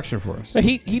reproduction for us.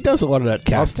 He does a lot of that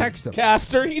casting. I'll text him.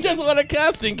 Caster. He does a lot of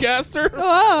casting, Caster.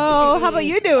 Oh, how about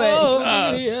you do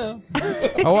it? Yeah.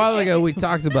 A while ago, we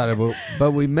talked about it,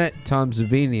 but we met Tom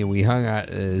Savini and we hung out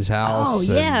at his house. Oh, and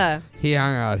yeah. He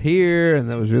hung out here, and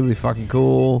that was really fucking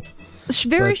cool.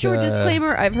 Very But, short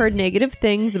disclaimer. I've heard negative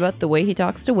things about the way he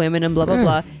talks to women and blah, blah, Yeah.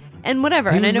 blah. And whatever.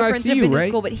 He And I was know nice friends to have you, been to right?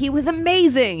 school, but he was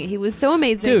amazing. He was so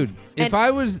amazing. Dude, if And- I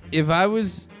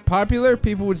was popular,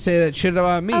 people would say that shit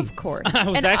about me. Of course. I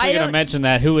was And actually going to don't- mention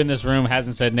that. Who in this room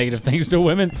hasn't said negative things to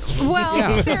women? Well,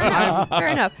 Yeah. fair enough. Fair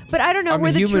enough. But I don't know I'm a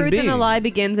where the human truth and the being. lie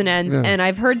begins and ends. Yeah. And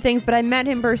I've heard things, but I met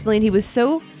him personally, and he was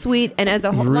so sweet. And as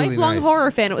a was really lifelong nice. horror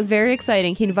fan, it was very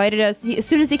exciting. He invited us. As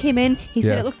soon as he came in, he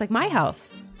said Yeah. it looks like my house.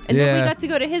 And then Yeah. we got to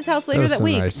go to his house later was that so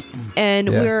week. nice. And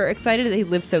Yeah. we were excited that he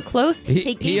lived so close.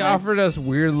 He gave us- offered us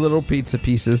weird little pizza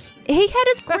pieces. He had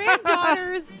his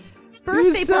granddaughter's birthday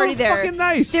He was so party there. fucking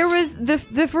nice. There was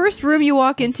the first room you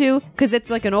walk into, because it's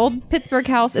like an old Pittsburgh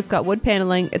house. It's got wood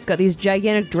paneling. It's got these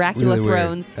gigantic Dracula Really weird,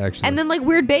 thrones, actually. and then like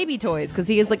weird baby toys, because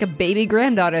he is like a baby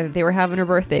granddaughter that they were having her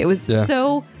birthday. It was Yeah.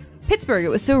 so Pittsburgh. It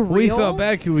was so real. We felt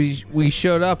bad because we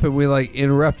showed up and we like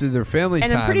interrupted their family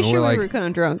and time. I'm pretty sure we're like, we were kind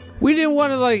of drunk. we didn't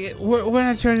want to like. We're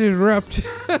not trying to interrupt.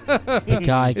 The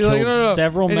guy You're like, killed no, no.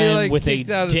 several And he, men like, with a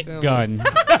kicked out his dick family. gun.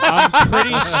 I'm pretty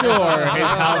sure his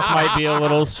house might be a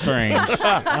little strange.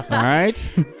 All right?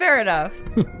 Fair enough.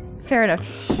 Fair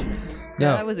enough. No.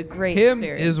 Yeah, that was a great Him,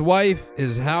 experience. his wife,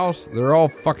 his house—they're all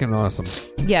fucking awesome.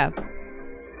 Yeah.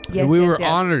 Yes, And we yes, were yes.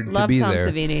 honored to Love be Tom there.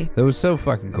 Savini. That was so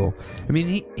fucking cool. I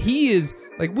mean, he is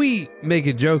like, we make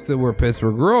a joke that we're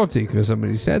Pittsburgh royalty because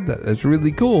somebody said that. That's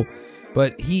really cool,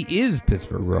 but he is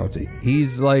Pittsburgh royalty.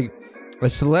 He's like a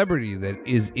celebrity that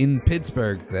is in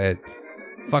Pittsburgh that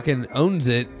fucking owns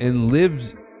it and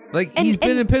lives. Like, And- he's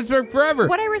been and in Pittsburgh forever.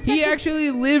 what I respect he is-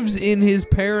 actually lives in his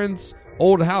parents'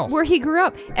 old house. Where he grew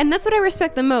up. And that's what I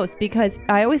respect the most, because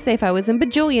I always say if I was a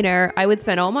bajillionaire, I would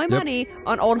spend all my money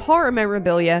on old horror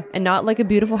memorabilia and not like a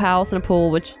beautiful house and a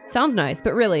pool, which sounds nice,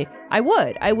 but really, I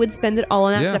would spend it all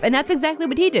on that Yeah. stuff. And that's exactly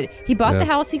what he did. He bought Yeah. the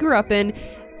house he grew up in.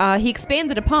 He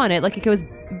expanded upon it, like it goes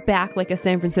back like a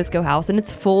San Francisco house, and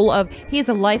it's full of. He has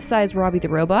a life-size Robbie the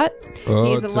Robot. Oh,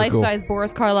 he has a that's so cool. life-size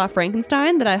Boris Karloff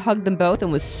Frankenstein that I hugged them both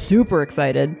and was super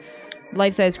excited.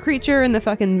 Life-size creature in the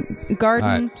fucking garden.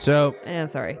 All right, so I'm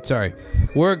sorry. sorry,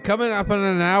 we're coming up on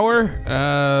an hour.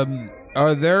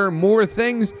 Are there more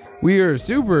things? We are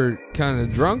super kind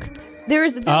of drunk. There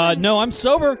is. No, I'm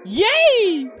sober.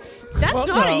 Yay! That's Well,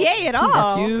 not no. a yay at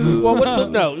all. You, Well, what's the,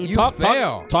 no? You talk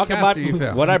fail. talk Caster, about you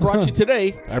fail. what I brought you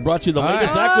today. I brought you the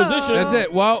latest right. acquisition. That's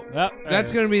it. Well, Yep.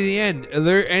 that's going to be the end. Are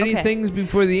there any Okay. things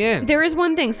before the end? There is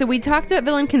one thing. So we talked about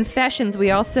villain confessions.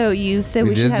 You said We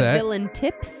we should did have that. villain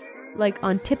tips, like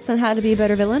on tips on how to be a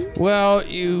better villain. Well,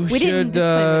 you We didn't should.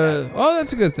 disclaimer Oh,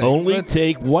 that's a good thing. Only Let's-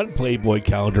 take one Playboy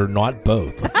calendar, not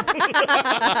both. All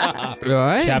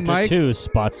right, Chapter Mike, 2,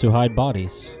 spots to hide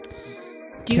bodies.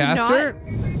 Do Caster,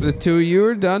 the two of you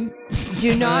are done.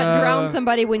 Do not drown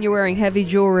somebody when you're wearing heavy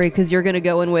jewelry, because you're gonna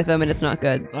go in with them and it's not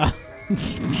good.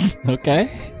 Okay.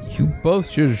 You both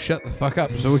should have shut the fuck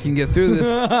up so we can get through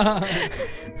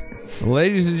this.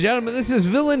 Ladies and gentlemen, this is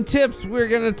Villain Tips. We're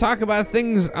going to talk about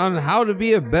things on how to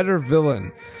be a better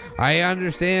villain. I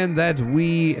understand that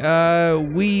we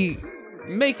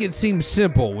make it seem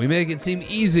simple. We make it seem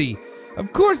easy.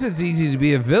 Of course it's easy to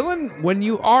be a villain when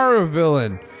you are a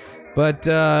villain. But,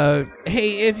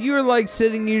 hey, if you're like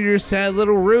sitting in your sad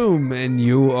little room and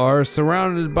you are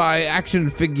surrounded by action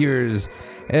figures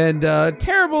and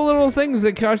terrible little things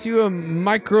that cost you a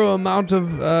micro amount of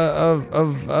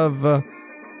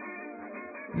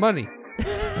money.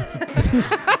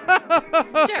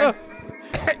 Sure.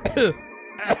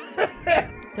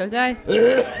 Don't die.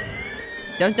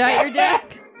 Don't die at your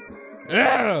desk.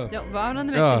 Don't vomit on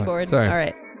the mixing board. sorry. All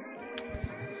right.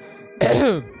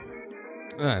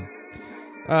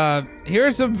 Here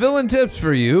are some villain tips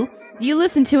for you. If you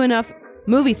listen to enough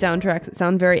movie soundtracks that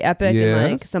sound very epic Yes.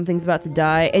 and like something's about to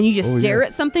die, and you just Oh, stare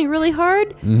yes. at something really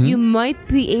hard, Mhm. you might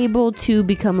be able to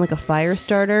become like a fire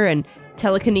starter and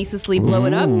telekinesisly blow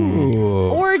it up. Ooh.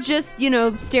 Or just,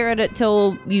 stare at it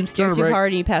till you stare Not a too break.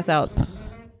 hard and you pass out.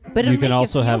 But You it'll can make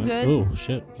also you feel have. good. Oh,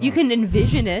 shit. You can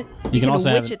envision it. You can also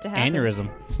have witch it to happen. aneurysm.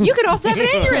 You could also have an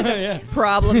aneurysm. Yeah.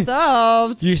 Problem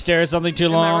solved. You stare at something too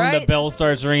Am I long, the right? bell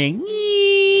starts ringing.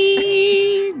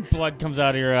 Blood comes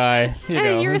out of your eye. You And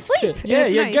know. you're asleep. Yeah,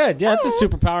 It's you're nice. good. Yeah, it's a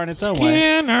superpower in its own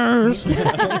way.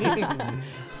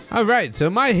 All right, so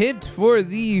my hint for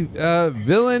the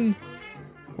villain,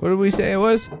 what did we say it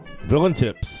was? Villain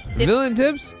tips. Villain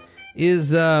tips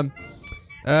is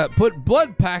put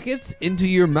blood packets into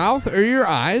your mouth or your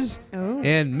eyes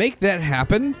and make that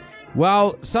happen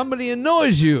while somebody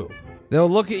annoys you. They'll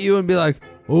look at you and be like,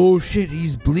 oh shit,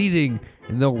 he's bleeding,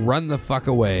 and they'll run the fuck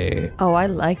away. Oh, I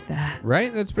like that.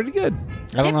 Right? That's pretty good.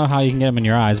 I don't know how you can get them in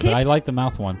your eyes, but I like the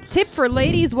mouth one. Tip for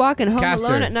ladies walking home Caster.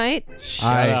 alone at night.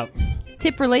 Shut up.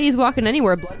 Tip for ladies walking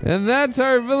anywhere. And that's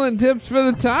our villain tips for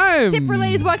the time. Tip for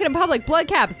ladies walking in public. Blood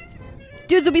caps.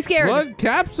 Dudes will be scared. Blood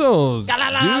capsules. La, la,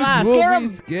 la, Dudes la. will Scare be 'em.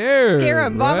 scared. Scare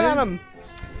them. Vomit right? on them.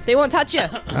 They won't touch you.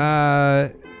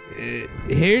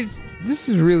 This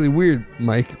is really weird,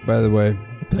 Mike, by the way.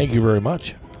 Thank you very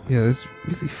much. Yeah, that's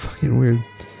really fucking weird.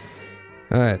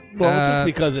 All right. Well, it's just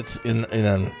because it's in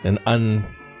an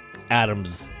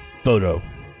un-Adams photo.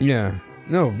 Yeah.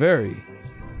 No, very.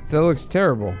 That looks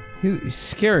terrible. He's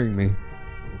scaring me.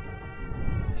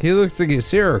 He looks like a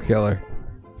serial killer.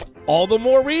 All the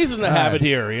more reason to have it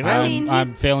here, you know? I mean,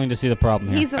 I'm failing to see the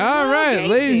problem here. He's a All little right,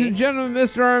 ladies gacy. and gentlemen,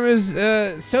 Mr. Arm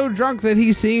is so drunk that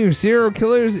he's seeing serial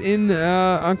killers in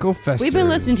Uncle Fester. We've been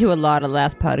listening to a lot of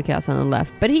last podcasts on the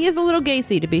left, but he is a little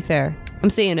gacy, to be fair. I'm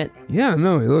seeing it. Yeah,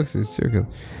 no, he looks like a serial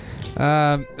killer.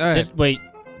 All right. Wait.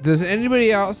 Does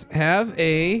anybody else have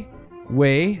a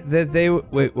way that they...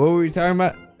 Wait, what were we talking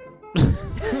about? I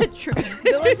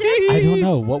don't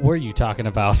know. What were you talking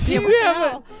about? Do you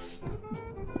have a...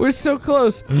 We're so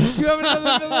close. Do you have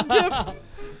another villain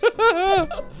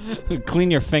tip?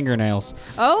 Clean your fingernails.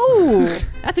 Oh,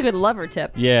 that's a good lover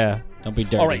tip. Yeah. Don't be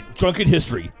dirty. All right, drunken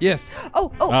history. Yes.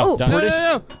 Oh,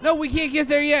 done. No, we can't get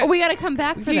there yet. Oh, we got to come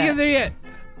back We for can't get that. there yet.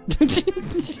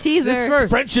 Teaser. This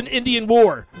first. French and Indian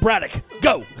War. Braddock,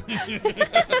 go.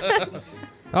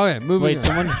 Okay, moving Wait, on.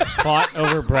 someone fought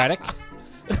over Braddock?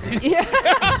 Yeah.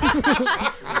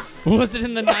 Was it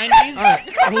in the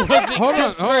 90s? Or was it Hold on,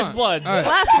 Crips hold vs. on. Bloods? All right.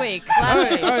 Last week. All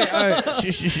right.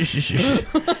 Shh.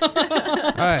 All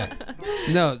right.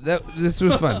 No, this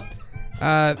was fun.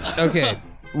 Okay.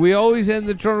 We always end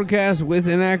the Trundlecast with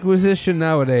an acquisition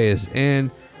nowadays, and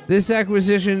this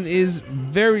acquisition is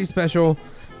very special.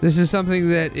 This is something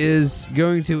that is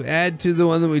going to add to the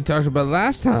one that we talked about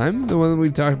last time. The one that we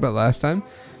talked about last time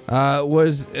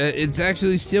was it's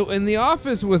actually still in the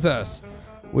office with us,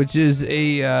 which is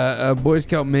a Boy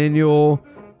Scout manual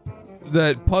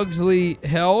that Pugsley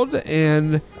held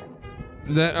and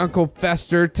that Uncle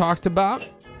Fester talked about.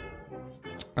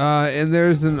 And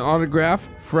there's an autograph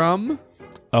from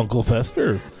Uncle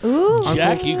Fester. Ooh.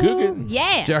 Jackie Coogan.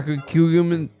 Yeah. Jackie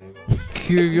Coogan.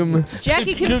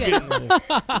 Jackie Coogan.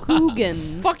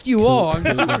 Coogan. Fuck you all. I'm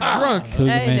super drunk. Cougar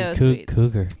I man. know, sweet.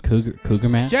 Cougar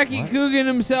man. Jackie Coogan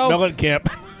himself. Mellencamp.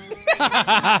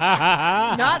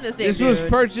 Not the same This dude. was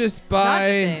purchased Not the by.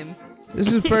 same.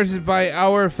 This was purchased by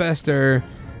our Fester.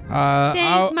 Thanks,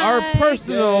 Our Mike.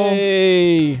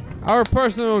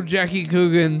 personal Jackie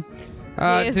Coogan.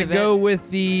 He is To a bit. go with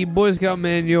the Boy Scout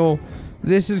manual.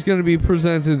 This is going to be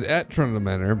presented at Trundle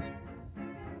Manor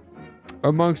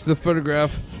amongst the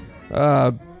photograph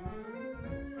Of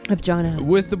John Aston.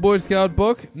 with the Boy Scout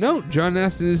book. No, John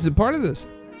Aston is a part of this.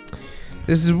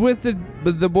 This is with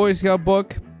the Boy Scout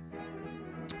book.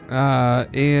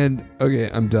 And okay,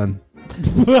 I'm done.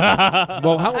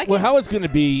 Well, how it's going to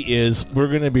be is we're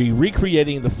going to be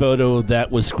recreating the photo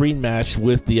that was screen matched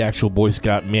with the actual Boy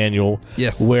Scout manual.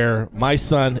 Yes. Where my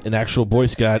son, an actual Boy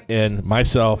Scout, and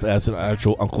myself as an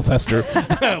actual Uncle Fester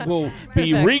will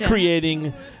be Perfection.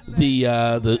 recreating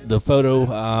the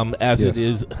photo as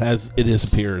Yes. it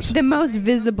appears. The most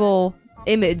visible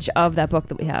image of that book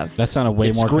that we have. That sounded way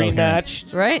It's more screen coherent.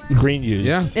 matched, Right? green used.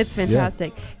 Yeah. It's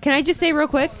fantastic. Can I just say real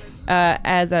quick,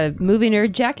 as a movie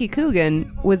nerd, Jackie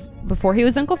Coogan was, before he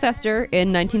was Uncle Fester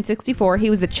in 1964, he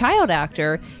was a child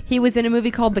actor. He was in a movie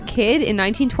called The Kid in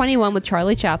 1921 with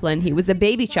Charlie Chaplin. He was a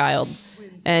baby child.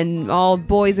 And all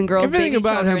boys and girls, Everything baby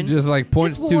about children, him just like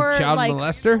points just to wore, child like,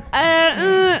 molester.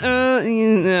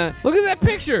 Look at that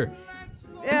picture.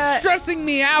 It's stressing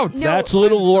me out. no. That's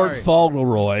little I'm Lord sorry.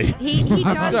 Fauntleroy. He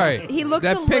I'm does. sorry. He looks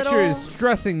that a picture little. is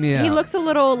stressing me out. He looks a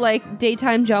little like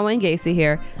daytime John Wayne Gacy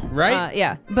here. Right?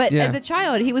 Yeah. But Yeah. as a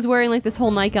child, he was wearing like this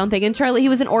whole nightgown thing. And he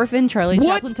was an orphan. Charlie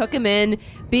What? Chaplin took him in,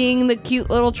 being the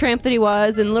cute little tramp that he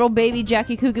was. And little baby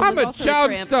Jackie Coogan I'm was a also child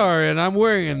a tramp. star and I'm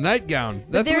wearing a nightgown.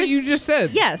 That's what there's- you just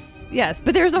said. Yes.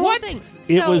 But there's a whole What? thing.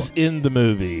 It So, was in the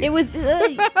movie. It was. You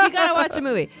gotta watch the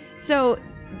movie. So,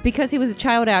 because he was a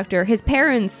child actor, his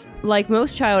parents, like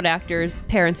most child actors,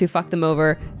 parents who fucked them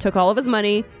over, took all of his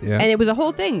money, Yeah. and it was a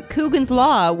whole thing. Coogan's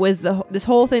Law was this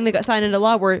whole thing that got signed into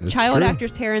law, where That's child true.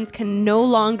 actors' parents can no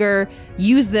longer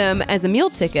use them as a meal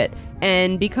ticket.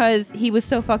 And because he was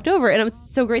so fucked over, and it's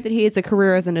so great that he has a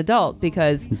career as an adult.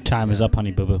 Because Time is up, honey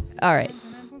boo boo. all right,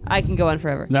 I can go on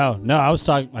forever. No, I was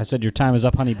talking. I said your time is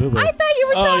up, honey boo boo. I thought you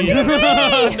were talking to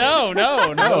me.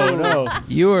 No.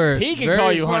 You were. He can very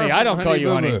call you far honey. from I don't call you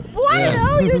Boo honey. Boo. What?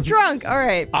 No, you're drunk. All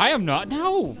right. I am not.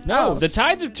 No. Oh. The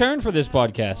tides have turned for this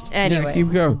podcast. Anyway. Yeah,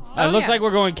 keep going. It looks yeah. like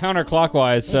we're going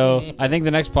counterclockwise, so I think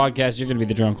the next podcast you're going to be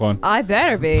the drunk one. I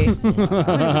better be. I'm going to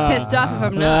be pissed off if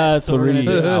I'm not. That's what we're going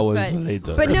to do. hours But-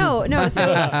 later. But no.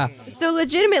 So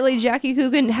legitimately, Jackie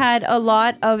Coogan had a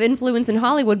lot of influence in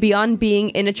Hollywood beyond being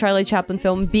in a Charlie Chaplin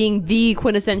film, being the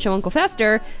quintessential Uncle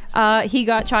Fester. He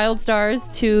got child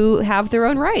stars to have their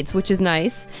own rights, which is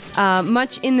nice.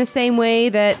 Much in the same way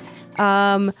that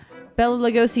Bela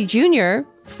Lugosi Jr.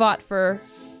 fought for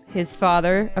his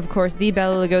father, of course, the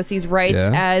Bela Lugosi's rights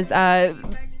as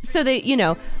so that, you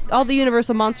know, all the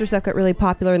Universal monster stuff got really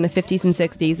popular in the 50s and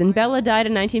 60s, and Bela died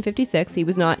in 1956. He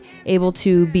was not able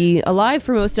to be alive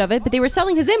for most of it, but they were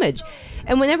selling his image.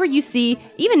 And whenever you see,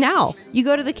 even now, you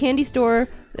go to the candy store,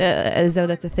 as though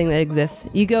that's a thing that exists.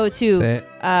 You go to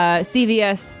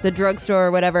CVS, the drugstore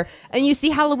or whatever, and you see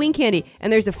Halloween candy,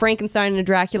 and there's a Frankenstein and a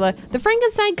Dracula. The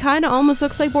Frankenstein kind of almost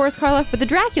looks like Boris Karloff, but the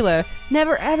Dracula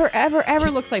never,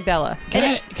 ever looks like Bela. Can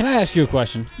I ask you a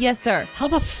question? Yes, sir. How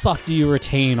the fuck do you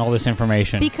retain all this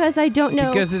information? Because I don't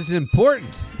know. Because it's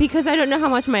important. Because I don't know how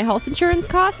much my health insurance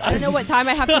costs. I don't know what time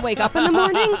I have to wake up in the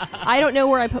morning. I don't know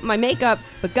where I put my makeup.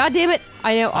 But goddammit,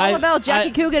 I know all about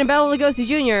Jackie Coogan and Bela Lugosi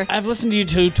Jr. I've listened to you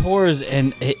two tours,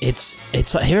 and it's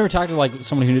like, have you ever talked to like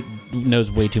someone who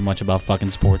knows way too much about fucking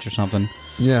sports or something?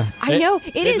 Yeah. I know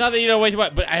it it's is. not that you know way too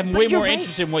much, but I'm way you're more right.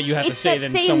 interested in what you have to It's say that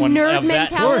than same someone nerd of that.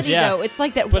 mentality, Yeah. though. It's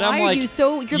like that. But Why I'm are like, you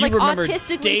so? You're like remember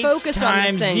autistically dates, focused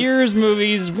times, on this thing. years,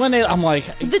 movies. When I'm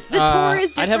like, The tour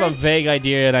is I'd have a different. vague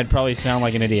idea, and I'd probably sound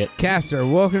like an idiot. Castor,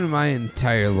 welcome to my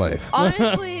entire life.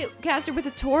 Honestly, Castor, with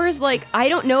the tours, like I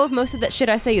don't know if most of that shit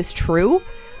I say is true.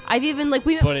 I've even But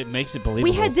it makes it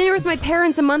believable. we had dinner with my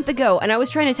parents a month ago, and I was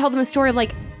trying to tell them a story. I'm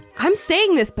like, I'm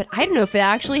saying this, but I don't know if it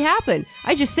actually happened.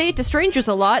 I just say it to strangers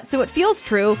a lot, so it feels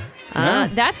true. Yeah.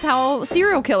 That's how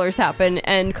serial killers happen,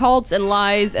 and cults, and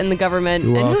lies, and the government,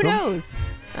 You're and who welcome.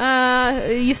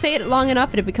 knows? You say it long enough,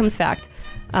 and it becomes fact.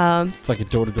 It's like a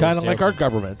door-to-door Kind of like our salesman.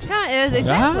 government.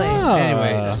 Exactly. Ah.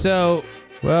 Anyway, so,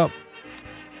 well,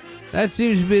 that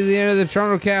seems to be the end of the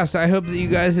Trundlecast. I hope that you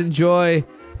guys enjoy.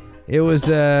 It was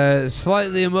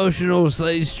slightly emotional,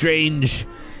 slightly strange,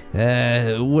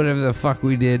 whatever the fuck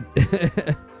we did.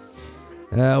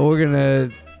 We're gonna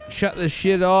shut this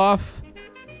shit off.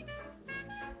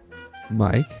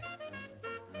 Mike?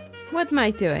 What's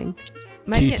Mike doing?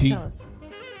 Mike can't TT. tell us.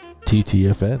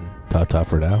 TTFN. Ta-ta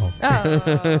for now. Oh.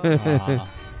 Ah.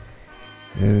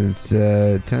 And it's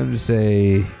time to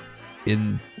say,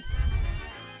 in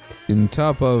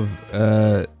top of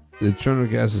the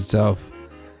Trundlecast itself,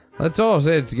 let's all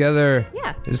say it together.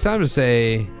 Yeah. It's time to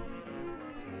say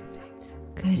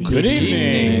Good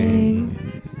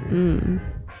evening.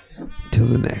 till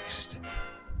the next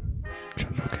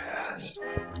Trundlecast.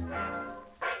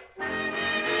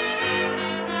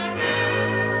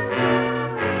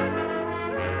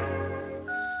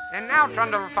 And now,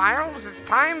 Trundlephiles, it's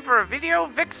time for Video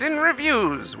Vixen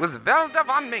Reviews with Velda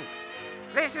Von Minx.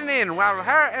 Listen in while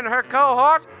her and her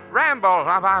cohort ramble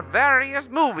about various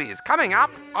movies coming up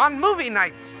on movie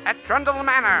nights at Trundle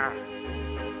Manor.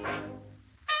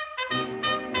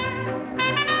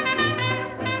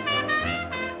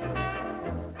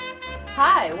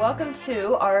 Hi, welcome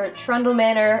to our Trundle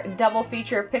Manor double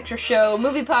feature picture show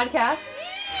movie podcast.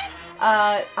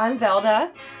 I'm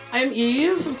Velda. I'm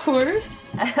Eve, of course.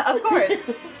 Of course.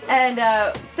 And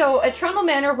so at Trundle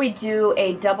Manor, we do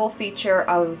a double feature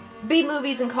of B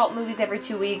movies and cult movies every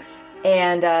 2 weeks.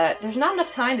 And there's not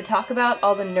enough time to talk about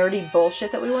all the nerdy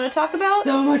bullshit that we want to talk about.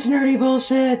 So much nerdy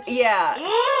bullshit. Yeah.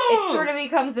 Oh! It sort of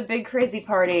becomes a big crazy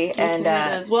party. It And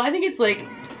does. Well, I think it's like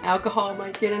alcohol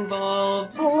might get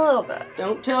involved. a little bit.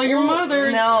 Don't tell your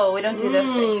mothers. No, we don't do those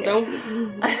things here.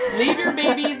 Don't leave your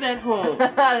babies at home.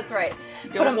 That's right.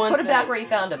 Don't want put them back that. where you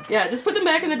found them. Yeah, just put them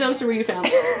back in the dumpster where you found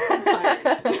them. It's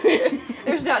fine.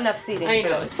 There's not enough seating. I for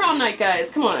know. them. It's prom night, guys.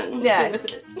 Come on. Let's Yeah. get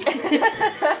with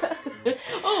it.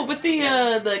 Oh, but the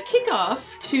kickoff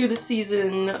to the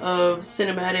season of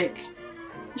cinematic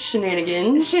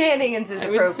shenanigans. Shenanigans is I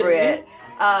would appropriate.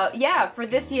 Yeah, for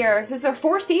this year, this is our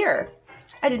 4th year.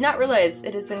 I did not realize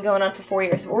it has been going on for 4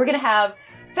 years. We're going to have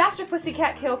Faster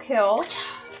Pussycat Kill Kill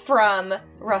from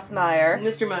Russ Meyer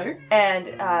Mr. Meyer. and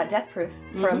Death Proof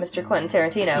from Mr. Quentin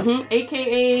Tarantino.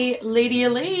 AKA Lady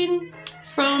Elaine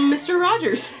from Mr.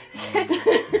 Rogers.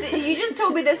 You just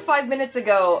told me this 5 minutes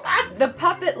ago. The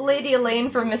puppet Lady Elaine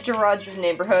from Mr. Rogers'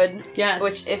 Neighborhood. Yes.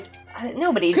 Which, if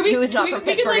Nobody Could we- who's not we- from we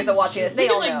could, Pittsburgh like, is watching this. They we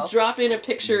could, all like, know. drop in a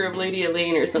picture of Lady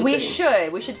Elaine or something. We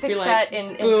should. We should fix Be like, that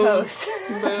in boom, post.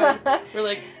 boom. We're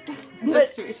like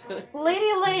next to each other. Lady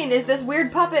Elaine is this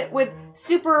weird puppet with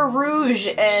super rouge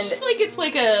and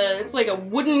It's like a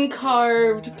wooden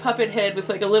carved puppet head with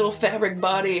like a little fabric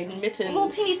body and mittens. little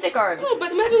teeny stick arms. Oh,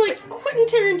 but imagine like Quentin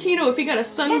Tarantino if he got a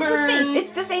sunburn. That's his face.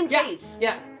 It's the same yeah, face.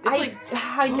 yeah. It's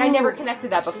I never connected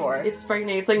that before. It's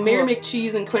frightening. It's like Mayor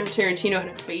McCheese and Quentin Tarantino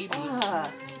had a baby.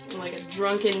 Ah. And, like a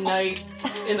drunken night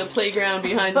in the playground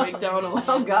behind McDonald's.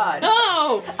 Oh God.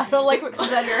 Oh! I don't like what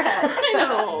comes out of your head. I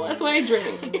know. That's why I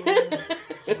drink.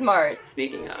 Smart.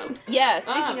 Speaking of. Yeah.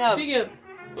 Speaking of.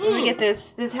 Let me get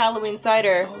this Halloween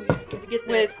cider Oh, yeah, gotta get that.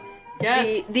 with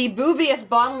Yes. the boobiest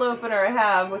bottle opener I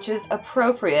have, which is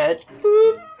appropriate.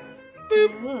 Boop.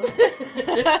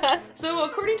 Boop. So,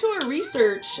 according to our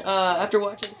research, after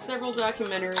watching several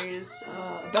documentaries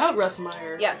about Russ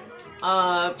Meyer, Yes.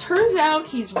 turns out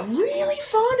he's really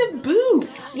fond of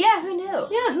boobs. Yeah, who knew?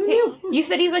 Yeah, who knew? You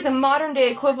said he's like the modern day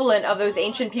equivalent of those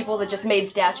ancient people that just made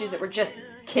statues that were just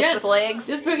tits Yes. with legs.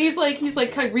 He's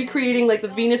like kind of recreating like the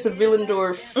Venus of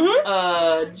Willendorf,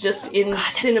 just in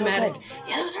cinematic. so good.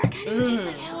 Yeah, those are kind of taste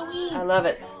like Halloween. I love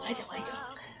it. I do like them.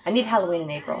 I need Halloween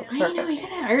in April. It's perfect.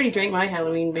 I already drank my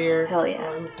Halloween beer. Hell yeah.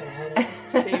 I'm bad at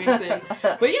saving things.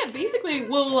 But yeah, basically,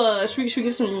 we'll should we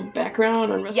give some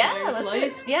background on Russ Yeah, Meyer's let's life? do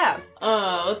it. Yeah.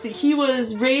 Let's see. He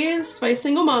was raised by a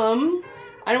single mom.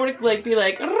 I don't want to like be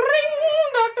like ring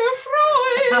Dr.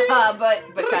 Freud.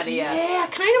 but kind of, yeah. Yeah,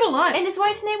 kind of a lot. And his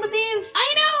wife's name was Eve.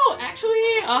 I know!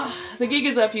 Actually, the gig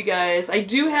is up, you guys. I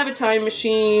do have a time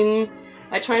machine.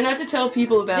 I try not to tell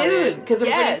people about it. Because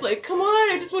everybody's yes. like, come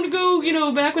on, I just want to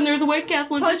go, back when there was a White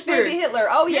Castle in Punch Pittsburgh. Baby Hitler.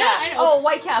 Oh, yeah. Yeah, I know. Oh,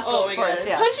 White Castle, Oh of my course, god.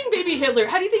 yeah. Punching baby Hitler.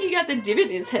 How do you think he got the divot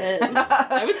in his head?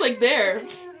 I was like there.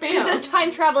 Bam. Because those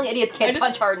time-traveling idiots can't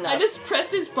punch hard enough. I just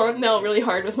pressed his fontanelle really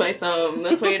hard with my thumb.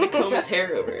 That's why I had to comb his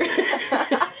hair over.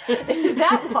 Is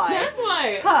that why? That's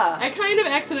why. Huh. I kind of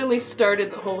accidentally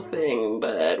started the whole thing,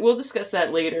 but we'll discuss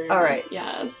that later. All right.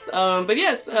 Yes. But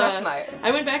yes. Russ Meyer.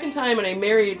 I went back in time and I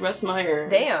married Russ Meyer.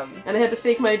 Damn. And I had to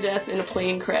fake my death in a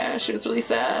plane crash. It was really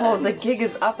sad. Oh, the gig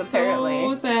is up,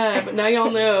 apparently. So sad. But now y'all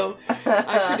know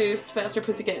I produced Faster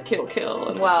Pussycat Kill Kill.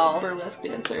 And Wow. I was a burlesque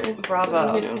dancer.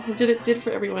 Bravo. So, did it for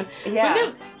everyone. Yeah. But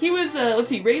no, he was,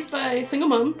 raised by a single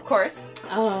mom. Of course.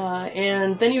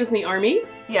 And then he was in the army.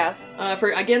 Yes. For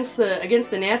against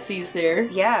the Nazis there.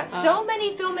 Yeah. So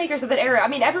many filmmakers of that era. I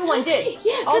mean, everyone did.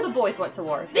 Yeah, All 'cause the boys went to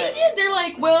war. They but- did. They're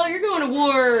like, well, you're going to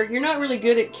war. You're not really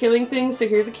good at killing things, so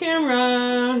here's a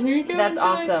camera. Here you go. That's enjoy.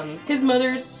 awesome. His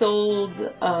mother sold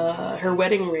her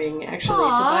wedding ring, actually, to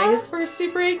Aw. buy his first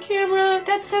Super 8 camera.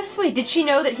 That's so sweet. Did she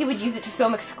know that he would use it to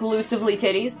film exclusively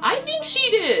titties? I think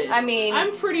she did. I mean,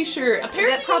 I'm pretty sure.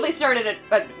 Apparently, that probably started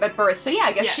at birth. So yeah,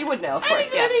 I guess Yeah. she would know. Of I course,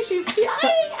 think, yeah. I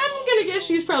think I'm gonna guess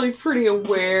she's probably pretty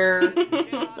aware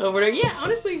of whatever. Yeah,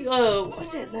 honestly, what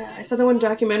was it? I saw the one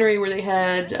documentary where they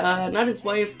had not his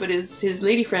wife, but his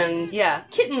lady friend, Yeah.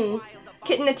 Kitten.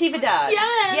 Kitten Natividad.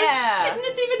 Yes! Yeah. Kitten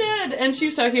Natividad. And she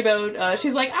was talking about,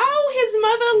 she's like, oh, his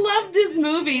mother loved his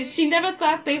movies. She never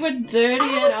thought they were dirty I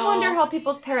at always all. wonder how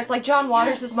people's parents, like John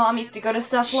Waters' mom, used to go to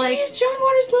stuff like. Jeez, John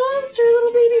Waters loves her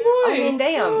little baby boy. I mean,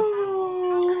 damn.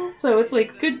 Oh. So it's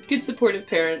like good supportive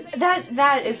parents.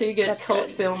 That is. So you get that's cult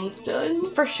good. films done.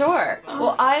 For sure.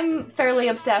 Well, I'm fairly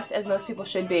obsessed, as most people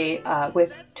should be,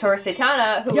 with Tora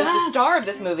Satana, who was the Yes. star of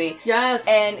this movie. Yes.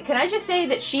 And can I just say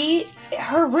that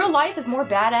her real life is more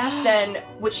badass than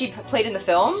what she played in the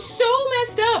film? So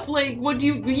messed up. Like, what do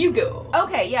you go?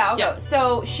 Okay, yeah, I'll Yeah. go.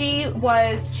 So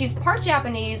she's part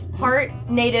Japanese, part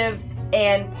native,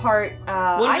 and part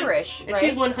Irish, And right?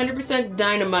 she's 100%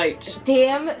 dynamite.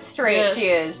 Damn straight Yes. she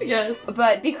is. Yes.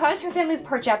 But because her family was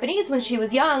part Japanese, when she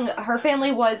was young, her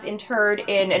family was interred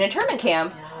in an internment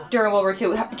camp during World War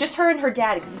II. Just her and her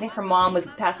dad, because I think her mom was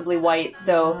passably white,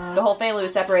 so the whole family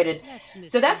was separated.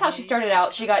 So that's how she started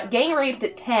out. She got gang raped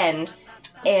at 10.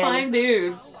 And 5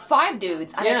 dudes. 5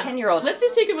 dudes. I'm a 10-year-old. Let's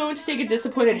just take a moment to take a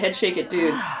disappointed head shake at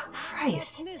dudes. Oh,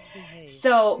 Christ.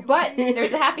 So, but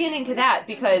there's a happy ending to that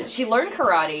because she learned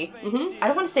karate. Mm-hmm. I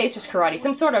don't want to say it's just karate,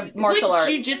 some sort of martial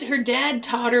arts. Her dad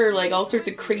taught her like all sorts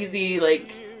of crazy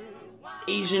like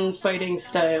Asian fighting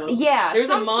style. Yeah, There's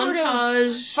a some sort of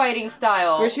montage fighting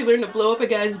style where she learned to blow up a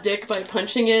guy's dick by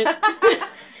punching it.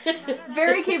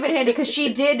 Very came in handy because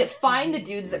she did find the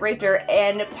dudes that raped her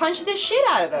and punch the shit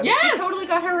out of them. Yes! She totally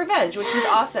got her revenge, which was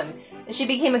awesome. And she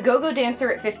became a go-go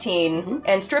dancer at 15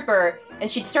 and stripper,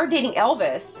 and she started dating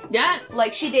Elvis. Yes.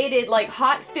 Like she dated like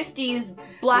hot 50s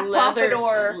black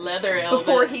pompadour leather Elvis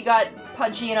before he got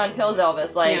pudgy and on pills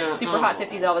Elvis, like super hot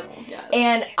 50s Elvis. Yes.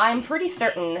 And I'm pretty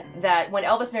certain that when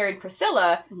Elvis married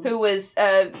Priscilla, who was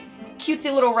a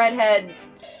cutesy little redhead,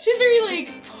 she's very,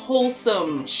 like,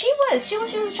 wholesome. She was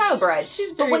a child bride.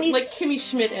 She's very, like, Kimmy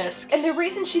Schmidt-esque. And the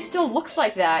reason she still looks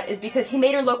like that is because he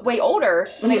made her look way older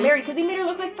when they got married, because he made her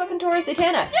look like fucking Tora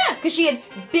Satana. Yeah! Because she had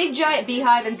big giant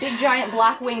beehive and big giant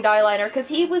black winged eyeliner, because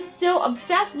he was still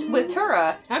obsessed with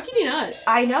Tura. How can you not?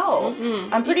 I know.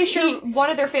 I'm pretty sure one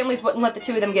of their families wouldn't let the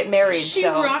two of them get married, She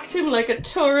so. rocked him like a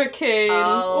Toracane.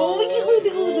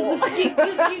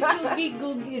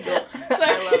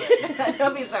 Sorry.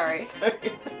 Don't be sorry.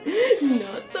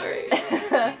 Not sorry.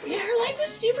 Yeah, her life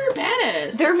was super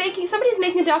badass. Somebody's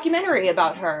making a documentary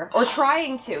about her, or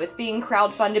trying to. It's being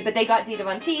crowdfunded, but they got Dita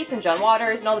Von Teese and John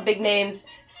Waters and all the big names,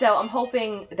 so I'm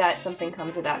hoping that something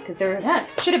comes of that, because there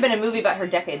should have been a movie about her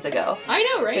decades ago. I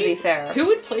know, right? To be fair. Who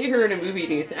would play her in a movie,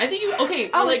 do you think? I think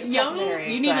for like young,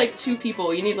 you need like two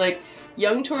people. You need like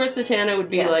young Tora Satana would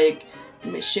be like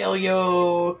Michelle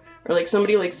Yeoh, or like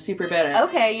somebody like super badass.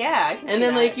 Okay, yeah, I can see And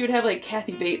then that. like you would have like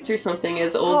Kathy Bates or something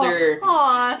as older.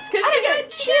 Aw, Because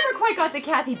she never quite got to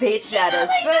Kathy Bates status,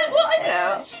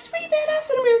 but she's pretty badass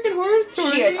in American Horror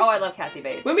Story. she is. Oh, I love Kathy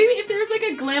Bates. Well, maybe if there was like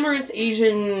a glamorous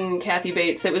Asian Kathy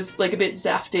Bates that was like a bit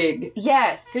Zaftig.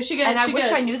 Yes, 'Cause she got- and I she wish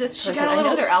got- I knew this she person. got a I know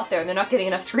little- they're out there, and they're not getting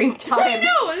enough screen time. I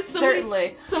know.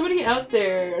 Certainly. Somebody out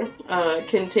there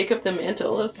can take up the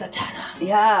mantle of Satana.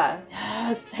 Yeah.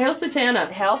 Yes, Hail Satana.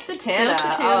 Hail Satana. Hail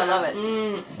Satana. Oh, I love it.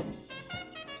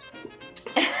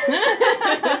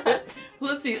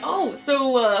 Let's see. Oh,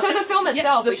 so the film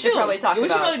itself, we should probably talk We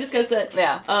about. should probably discuss that.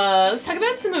 Yeah. Let's talk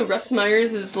about some of Russ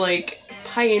Meyers' like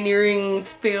pioneering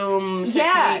film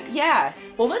techniques. Yeah.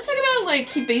 Well, let's talk about like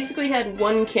he basically had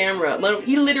one camera.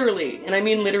 He literally, and I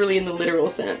mean literally in the literal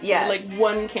sense. Yes. Like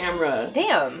one camera.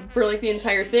 Damn. For like the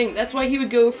entire thing. That's why he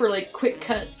would go for like quick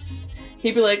cuts.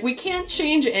 He'd be like, we can't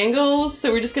change angles,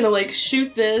 so we're just gonna like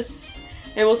shoot this.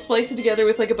 And we'll splice it together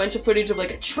with like a bunch of footage of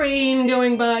like a train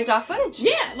going by. Stock footage.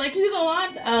 Yeah, like he was a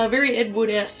lot very Ed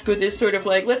Wood-esque with this sort of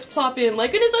like, let's plop in,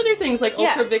 like in his other things, like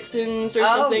Ultra Vixens or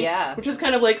something. Yeah. Which was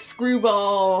kind of like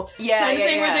screwball kind of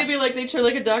thing where they'd be like, they'd show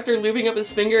like a doctor lubing up his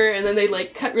finger and then they'd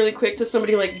like cut really quick to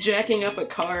somebody like jacking up a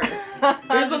car.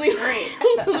 Or something,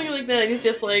 something like that. He's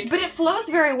just like... But it flows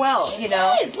very well, you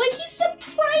know? It does! Like, he's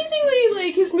surprisingly,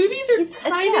 like, his movies are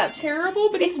kind of terrible,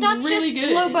 but it's he's not really just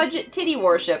good. low-budget titty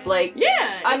worship, like... Yeah!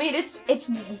 I mean, it's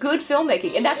good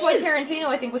filmmaking, and that's why Tarantino,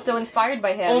 I think, was so inspired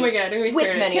by him. Oh my god, don't get me with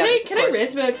started. many Can others, I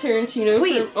rant about Tarantino?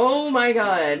 Please. Oh my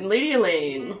god, Lady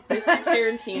Elaine, Mr.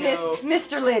 Tarantino,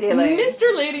 Mr. Lady Elaine,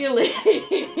 Mr. Lady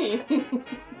Elaine.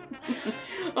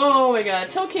 Oh my god,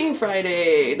 tell King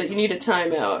Friday that you need a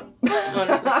timeout.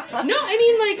 Honestly. No, I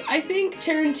mean, like, I think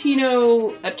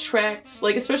Tarantino attracts,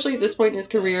 like, especially at this point in his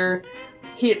career,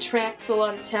 he attracts a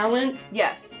lot of talent.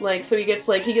 Yes. Like, so he gets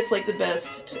the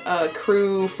best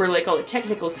crew for, like, all the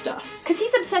technical stuff. Because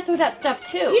he's obsessed with that stuff,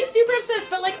 too. He's super obsessed,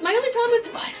 but, like, my only problem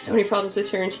with... I have so many problems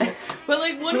with Tarantino. But,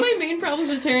 like, one of my main problems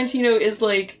with Tarantino is,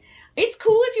 like, it's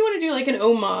cool if you want to do, like, an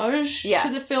homage to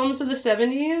the films of the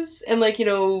 70s and, like, you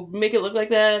know, make it look like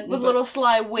that. With little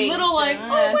sly winks. Little, like,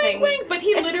 oh, wink, wink, but he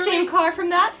it's literally... the same car from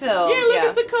that film. Yeah, look,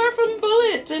 it's a car from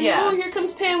Bullet. And, oh, here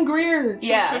comes Pam Grier.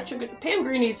 Yeah. Pam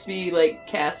Grier needs to be, like,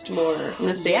 cast more. I'm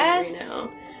gonna say that right now.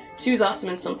 She was awesome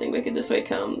in Something Wicked This Way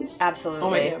Comes. Absolutely. Oh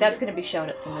my god. That's going to be shown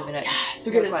at some movie night. Yes,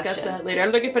 we're going to discuss that later.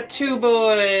 I'm looking for two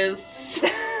boys.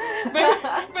 If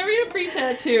I get a free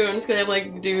tattoo, I'm just going to have,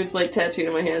 like, dudes, like, tattooed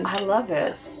on my hands. I love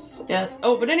it. Yes.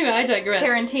 Oh, but anyway, I digress.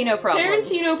 Tarantino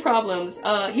problems.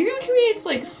 He recreates,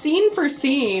 like, scene for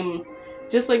scene,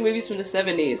 just like movies from the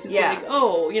 70s. It's like,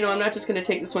 oh, you know, I'm not just going to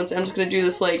take this once, I'm just going to do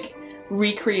this, like,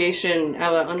 recreation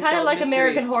a la Unsolved Kind of like Mysteries.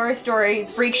 American Horror Story,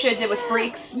 Freak Shit did with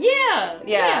Freaks. Yeah.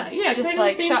 Just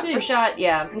like shot for shot,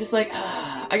 I'm just like,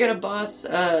 I got a boss,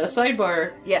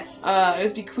 sidebar. Yes. I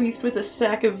was bequeathed with a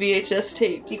sack of VHS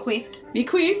tapes. Bequeathed?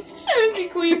 I was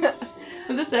bequeathed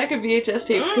with a sack of VHS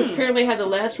tapes, because apparently I had the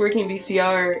last working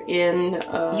VCR in...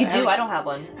 you do? I don't have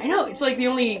one. I know, it's like the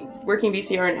only working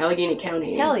VCR in Allegheny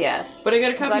County. Hell yes. But I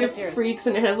got a copy of Freaks,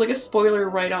 and it has like a spoiler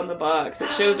right on the box that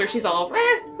shows her she's all...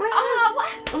 what?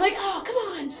 I'm like, oh, come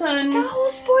on, son. The whole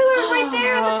spoiler right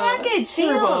there in the package.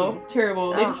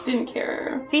 Terrible. They just didn't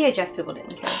care. VHS people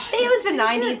didn't care. It was the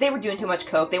 90s. They were doing too much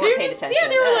coke. They weren't paying attention. Yeah,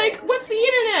 they were like, what's the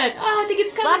internet? Oh, I think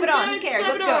it's coming. Slap it on. Who cares?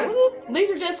 Let's go.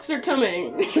 Laser discs are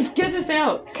coming. Just get this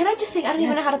out. Can I just say, I don't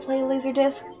even know how to play a laser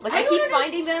disc. Like, I keep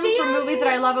finding them for movies that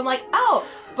I love. I'm like,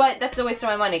 but but that's a waste of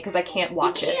my money because I can't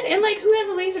watch it. And like, who has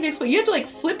a Laserdisc player? You have to like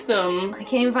flip them. I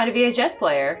can't even find a VHS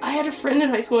player. I had a friend in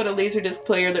high school who had a Laserdisc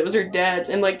player that was her dad's,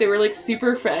 and like they were like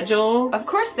super fragile. Of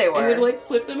course they were. And we'd like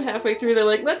flip them halfway through. They're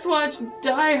like, let's watch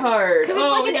Die Hard. Because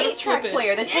it's like an 8-track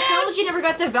player. The technology never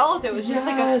got developed. It was just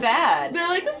like a fad. They're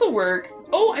like, this will work.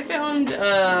 Oh, I found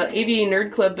AV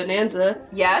Nerd Club Bonanza.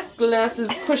 Yes. Glasses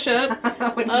push up.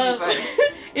 What did you find?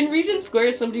 In Regent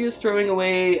Square, somebody was throwing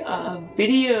away a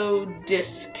video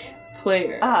disc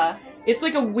player. It's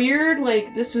like a weird,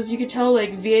 like, this was, you could tell,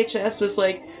 like, VHS was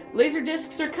like, laser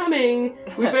discs are coming.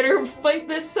 We better fight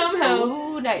this somehow.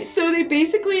 Ooh, nice. So they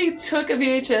basically took a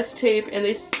VHS tape and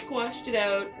they squashed it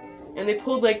out. And they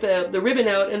pulled, like, the ribbon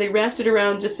out and they wrapped it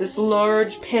around just this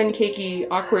large, pancakey,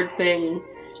 awkward thing.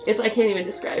 I can't even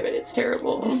describe it. It's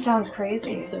terrible. This sounds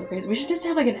crazy. It's so crazy. We should just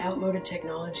have, like, an outmoded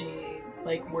technology,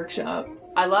 like, workshop.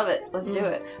 I love it. Let's do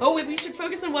it. Oh, wait, we should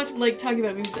focus on watching, like, talking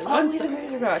about movies. Oh, the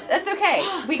movies we're gonna watch. That's okay.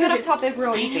 We got off topic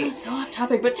real easy. So off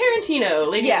topic, but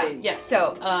Tarantino, Lady Yeah. Lady, yes.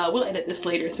 So, we'll edit this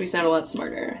later so we sound a lot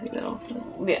smarter. I think that'll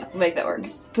make that work.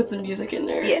 just put some music in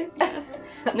there. Yeah. Yes.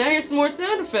 Now here's some more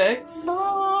sound effects.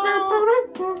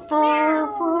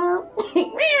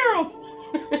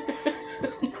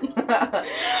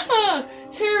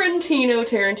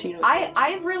 Tarantino.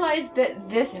 I've realized that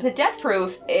the Death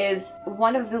Proof is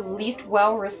one of the least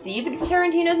well received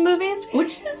Tarantino's movies.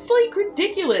 Which is like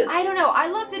ridiculous. I don't know. I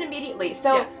loved it immediately.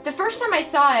 So the first time I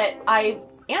saw it,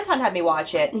 Anton had me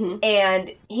watch it,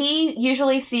 and he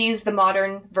usually sees the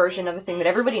modern version of the thing that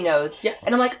everybody knows. Yes.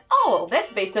 And I'm like, oh,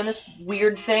 that's based on this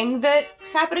weird thing that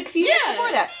happened a few years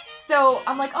before that. So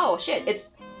I'm like, oh shit, it's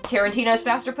Tarantino's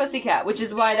Faster Pussycat, which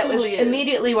is why that was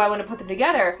immediately why I want to put them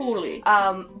together. Totally.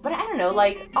 But I don't know,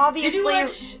 like, obviously... Did you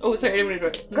watch... Oh, sorry, I didn't want to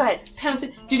interrupt. Go ahead. Pounce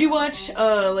it. Did you watch,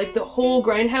 like, the whole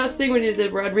Grindhouse thing when he did the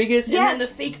Rodriguez and then the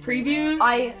fake previews?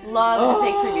 I love the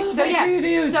fake previews. So, fake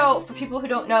previews. So, for people who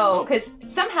don't know, because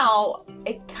somehow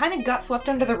it kind of got swept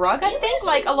under the rug, I think.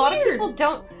 Like, a lot of people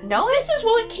don't know it.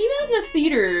 It came out in the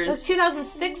theaters. It was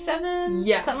 2006, 7?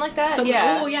 Yeah. Something like that? Oh,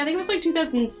 yeah, I think it was like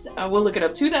 2000... we'll look it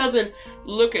up. 2000...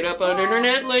 Look it up on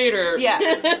internet later. Yeah.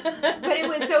 But it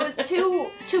was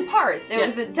two parts. It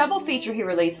was a double feature he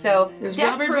released. So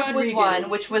Death Proof was one,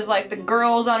 which was like the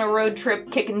girls on a road trip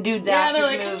kicking dudes' asses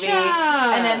movie.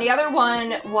 And then the other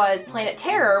one was Planet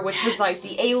Terror, which was like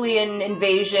the alien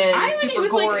invasion, super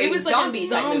gory zombie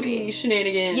type movie.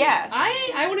 Shenanigans. Yes.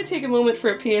 I want to take a moment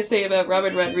for a PSA about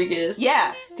Robert Rodriguez.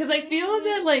 Yeah. Because I feel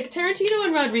that like Tarantino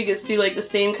and Rodriguez do like the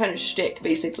same kind of shtick,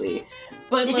 basically.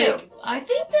 But They like, do. I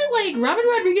think that like Robert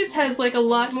Rodriguez has like a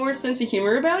lot more sense of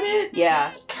humor about it.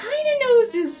 Yeah. Kind of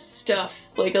knows his stuff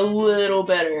like a little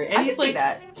better, and I he's can see like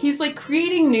that. he's like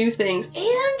creating new things, and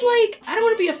like I don't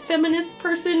want to be a feminist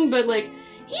person, but like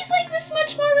he's like this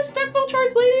much more respectful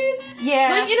towards ladies.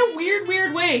 Yeah. Like in a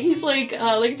weird way. He's like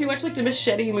if you watch like the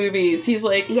Machete movies, he's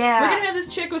like, we're gonna have this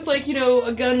chick with like, you know,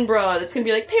 a gun bra that's gonna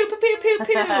be like pew pew pew pew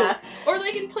pew. Or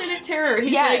like in Planet Terror,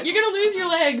 he's like, you're gonna lose your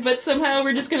leg, but somehow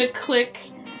we're just gonna click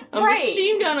a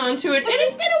machine gun onto it, and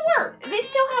it's gonna work. They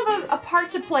still have a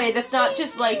part to play that's not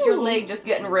just like your leg just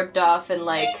getting ripped off and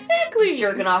like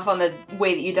jerking off on the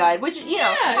way that you died, which you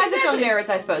know has its own merits,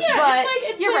 I suppose. Yeah, but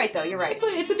it's you're like, right, though. You're right.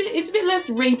 It's a bit less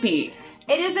rapey.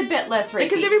 It is a bit less rapey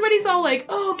because everybody's all like,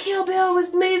 "Oh, Kill Bill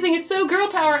was amazing. It's so girl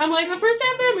power." I'm like, the first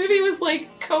half of that movie was like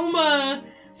coma.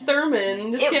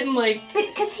 Thurman, just getting like... But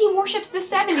because he worships the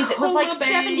 70s. It was like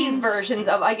 70s versions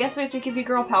of, I guess we have to give you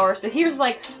girl power, so here's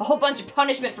like a whole bunch of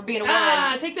punishment for being a woman.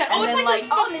 Ah, take that. And oh, then it's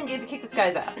like and then you have to kick this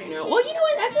guy's ass. I know. Well, you know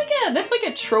what? That's like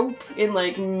a trope in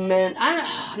like men...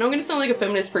 I know I'm gonna sound like a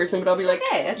feminist person, but I'll be like,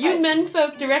 you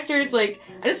menfolk directors, like,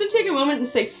 I just want to take a moment and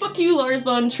say, fuck you, Lars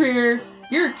von Trier.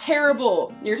 You're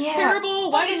terrible. You're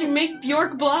terrible. Why did you make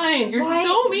Bjork blind? You're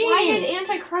so mean. Why did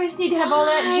Antichrist need to have all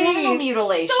that genital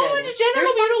mutilation? So much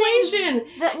genital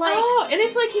mutilation. That like, and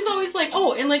it's like he's always like,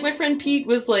 and like my friend Pete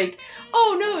was like,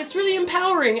 oh no, it's really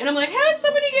empowering. And I'm like, how is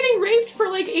somebody getting raped for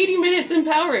like 80 minutes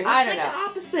empowering? That's I don't like know. the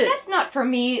opposite. That's not for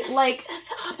me. Like, that's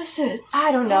the opposite.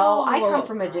 I don't know. I come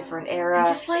from a different era.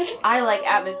 Just like I like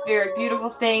atmospheric, beautiful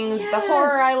things. The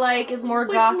horror I like is more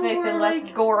gothic and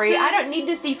less gory. I don't need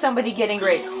to see somebody getting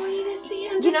raped.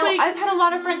 You know, I've had a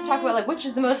lot of friends talk about, like, which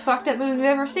is the most fucked up movie you've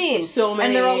ever seen. So many.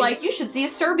 And they're all like, you should see a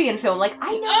Serbian film. Like,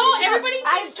 I know. Oh, everybody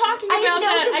keeps talking about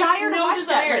that. I have no desire to watch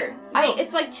that.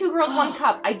 It's like Two Girls, One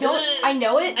Cup. I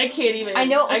know it. I can't even. I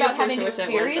know it I without having to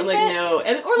experience I'm like, no.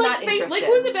 And, or like, like, what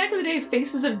was it back in the day?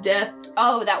 Faces of Death.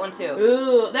 Oh, that one too.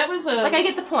 Ooh, that was a... Like, I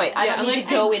get the point. I don't need to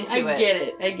go into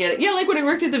it. I get it. Yeah, like when I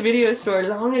worked at the video store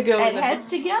long ago. And Heads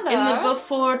Together. In the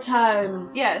before time.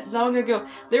 Yes. Long ago.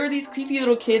 There were these creepy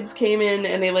little kids came in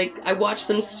and I watched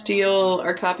them steal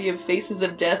our copy of Faces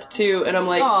of Death too, and I'm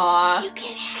like, Aw. you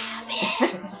can have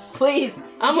it. Please,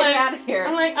 I'm get like, out of here.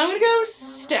 I'm gonna go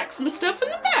stack some stuff in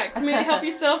the back. Maybe help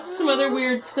yourself to some other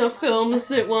weird snuff films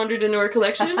that wandered into our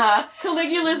collection.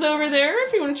 Caligula's over there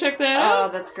if you want to check that out.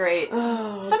 Oh, that's great.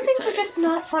 Oh, Some things are just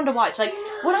not fun to watch. Like,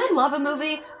 when I love a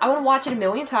movie, I want to watch it a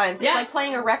million times. It's Yes. like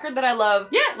playing a record that I love.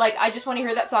 Yes. Like, I just want to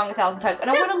hear that song 1,000 times.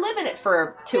 And I want to live in it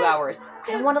for 2 hours.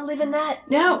 I don't want to live in that.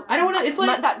 No, I don't want to. It's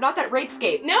like Not that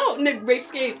rapescape. no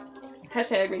rapescape.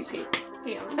 Hashtag rapescape.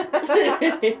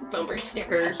 Bumper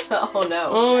stickers. Oh, no.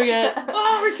 Oh my god.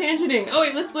 Oh, we're tangenting. Oh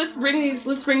wait, let's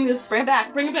bring this. Bring it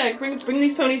back. Bring it back. Bring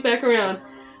these ponies back around.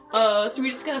 So we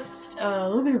discussed a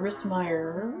little bit of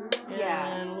Rissmeyer. Yeah.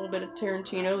 And a little bit of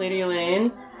Tarantino, Lady Elaine.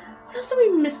 What else are we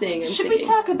missing? Should we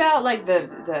talk about, like,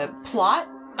 the plot?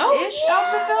 of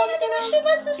the film?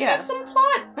 Let's discuss some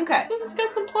plot. Okay. Let's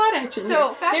discuss some plot action.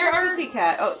 So, Faster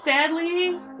Pussycat. Oh.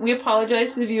 Sadly, we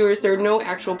apologize to the viewers. There are no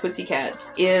actual pussycats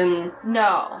in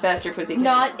No. Faster Pussycat.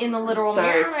 Not in the literal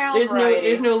Sorry. meow meow There's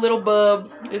variety. no little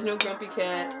bub. There's no grumpy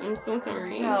cat. I'm so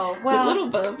sorry. No. The Well, little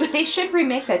bub. they should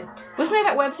remake that. Wasn't there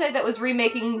that website that was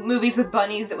remaking movies with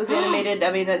bunnies that was animated?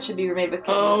 I mean, that should be remade with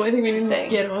kittens. Oh, I think we Just need to saying.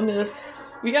 get on this.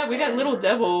 We got Little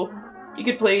Devil. We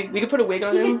could put a wig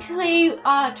on He him. could play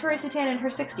Tori Satan in her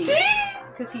 60s.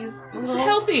 Because he's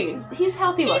Healthy. He's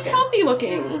healthy looking. He's healthy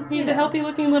looking. He's a healthy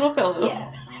looking little fellow.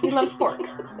 Yeah. He loves pork.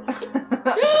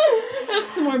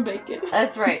 That's some more bacon.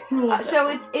 That's right.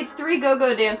 So it's three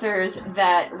go-go dancers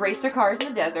that race their cars in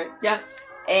the desert. Yes.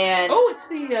 And it's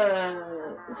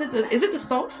the is it the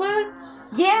Salt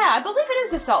Flats? yeah, I believe it is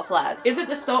the Salt Flats. Is it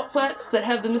the Salt Flats that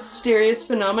have the mysterious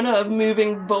phenomena of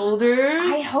moving boulders?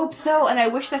 I hope so, and I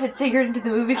wish that had figured into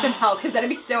the movie somehow, because that'd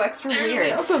be so extra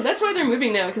weird. Also, that's why they're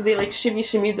moving now, because they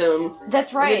shimmy them.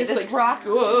 That's right. And they This just, rocks.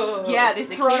 whoa. Yeah, they're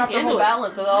They throwing can't off their handle whole it.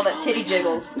 balance with all that titty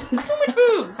jiggles. So much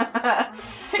boobs.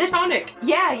 Tectonic.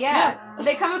 Yeah.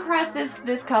 They come across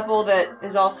this couple that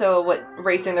is also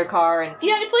racing their car, and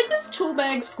Yeah, it's like this tool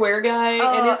bag square guy,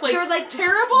 and it's they're like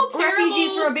terrible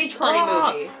refugees from a beach party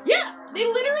movie. Yeah, they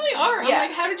literally are. Yeah. I'm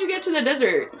like, how did you get to the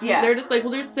desert? Yeah. They're just like,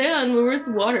 well, there's sand, well, where's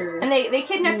the water? And they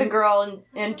kidnap the girl,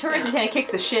 and Tori Satan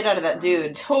kicks the shit out of that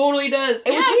dude. Totally does.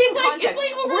 It was he's in context. It's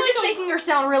like over We're just making her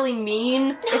sound really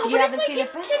mean if you haven't seen it.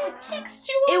 It's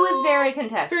contextual. It was very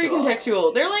contextual. Very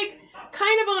contextual. They're like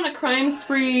kind of on a crime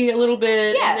spree a little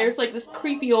bit. Yeah. And there's like this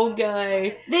creepy old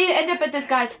guy. They end up at this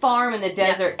guy's farm in the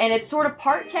desert, and it's sort of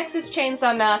part Texas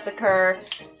Chainsaw Massacre,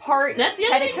 part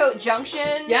Petticoat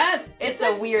Junction. Yes. It's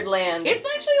a weird land. It's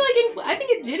actually like, I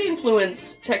think it did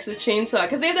influence Texas Chainsaw,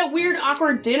 because they have that weird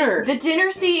awkward dinner. The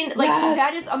dinner scene, like, Yes.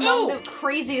 that is among the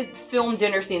craziest film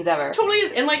dinner scenes ever. Totally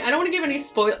is. And like, I don't want to give any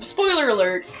spoiler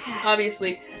alert,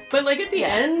 obviously. But like at the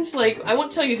end, like, I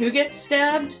won't tell you who gets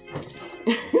stabbed.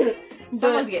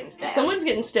 Someone's getting stabbed. Someone's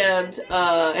getting stabbed,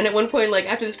 and at one point, like,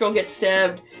 after this girl gets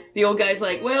stabbed, the old guy's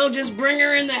like, well, just bring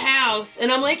her in the house.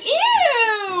 And I'm like,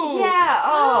 ew! Yeah,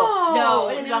 no,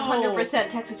 it is no. 100%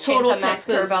 Texas Total Chainsaw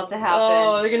Massacre Texas. about to happen.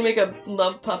 Oh, they're gonna make a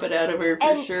love puppet out of her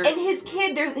for sure. And his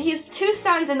kid, he's two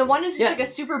sons, and the one is just like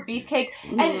a super beefcake,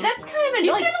 and that's kind of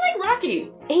He's kind of like Rocky.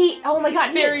 Oh my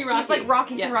god, very He's like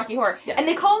Rocky from Rocky Horror. Yeah. And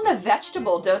they call him the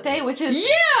vegetable, don't they? Which is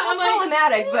I'm like,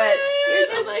 problematic, but you're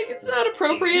just like, it's not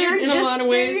appropriate you're in just, a lot of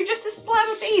ways. You're just a slab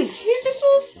of beef. He's just a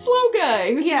little slow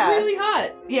guy who's Yeah. really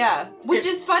hot. Yeah, which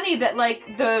is funny that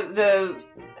like the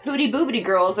hootie boobity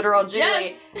girls that are all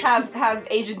jiggly have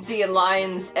agency and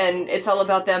lines, and it's all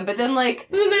about them. But then like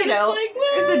you know,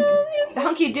 there's the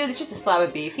hunky dude that's just a slab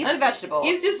of beef. He's a vegetable.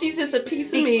 He's just a piece of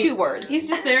Speaks meat. 2 words. He's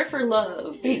just there for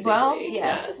love. Well, basically.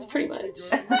 yeah. Yes, pretty much.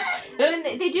 And then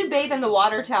they do bathe in the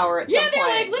water tower at some they're point.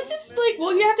 like, let's just like,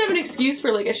 well, you have to have an excuse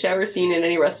for like a shower scene in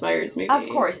any Russ Myers movie. Of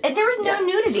course. And there was no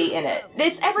nudity in it.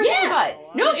 It's everything but.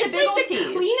 No, it's it's a big like old the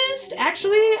tease. cleanest,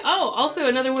 actually. Oh, also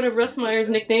another one of Russ Myers'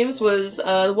 nicknames was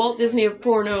the Walt Disney of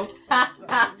porno.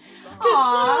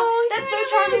 Aww, that's so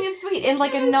charming and sweet in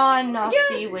like a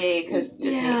non-Nazi way, because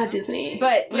Disney.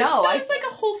 But no, it's like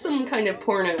a wholesome kind of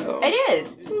porno. It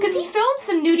is, because he filmed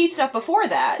some nudie stuff before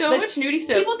that. So much nudie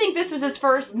stuff. People think this was his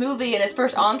first movie and his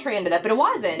first entree into that, but it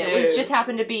wasn't. It was just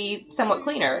happened to be somewhat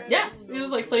cleaner. Yes, it was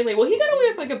like slightly. Well, he got away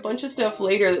with like a bunch of stuff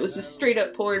later that was just straight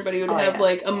up porn, but he would have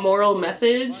like a moral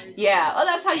message. Yeah, well,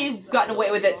 that's how you've gotten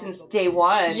away with it since day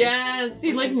one. Yes,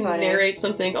 he'd like Which is funny. narrate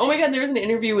something. Oh my god, there was an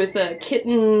interview with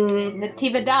Kitten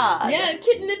Natividad. Yeah,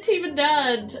 Kitten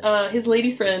Natividad, his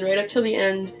lady friend, right up till the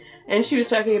end. And she was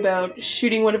talking about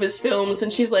shooting one of his films,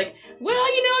 and she's like,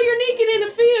 well, you know, you're naked in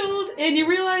a field, and you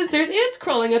realize there's ants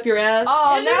crawling up your ass,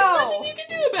 Oh, and no. there's nothing you can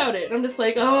do about about it. I'm just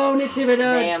like, oh, Nativita.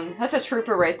 Damn, that's a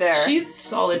trooper right there. She's a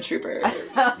solid trooper.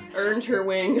 Earned her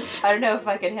wings. I don't know if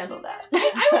I can handle that.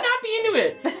 I would not be into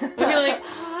it. I'd be like,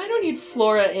 I don't need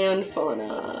flora and fauna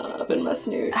up in my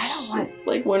snooch. I don't want... It's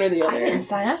like one or the other. I didn't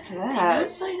sign up for that.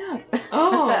 Let's sign up.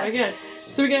 Oh, my God.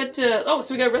 So we got,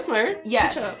 Russ Meyer.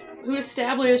 Yes. Who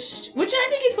established, which I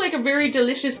think is like a very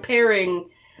delicious pairing.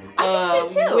 I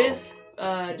think so, too.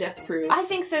 With Death Proof. I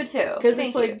think so, too. Because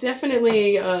it's like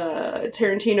definitely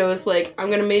Tarantino is like, I'm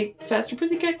going to make Faster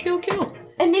Pussycat Kill Kill.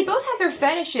 And they both have their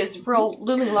fetishes real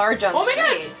looming large on screen. Oh my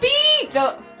God, feet!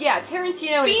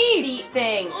 Tarantino and his feet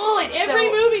thing. Oh, in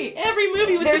every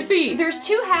movie with the feet. There's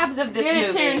two halves of this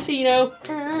movie. Get it,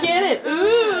 Tarantino. Get it.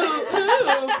 Ooh.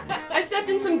 I stepped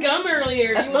in some gum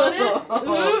earlier. You want it?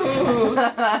 Ooh.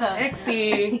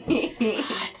 Sexy.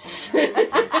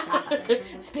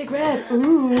 It's Big Red.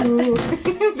 Ooh.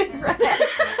 Big Red.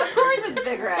 Of course it's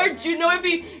Big Red. Or you know it'd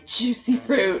be Juicy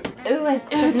Fruit. Ooh,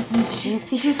 it's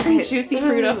juicy fruit. Juicy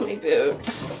fruit off my boot.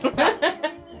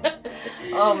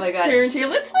 Oh my God. Tarantino.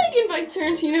 Let's like invite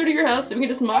Tarantino to your house so we can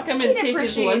just mock him and take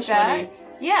his lunch money.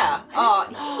 Yeah.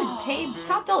 He would pay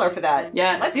top dollar for that.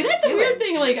 Yeah. See, that's a weird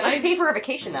thing. Like, Let's pay for a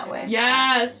vacation that way.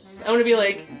 Yes. I want to be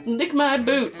like, lick my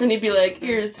boots. And he'd be like,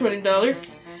 here's $20.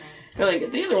 Or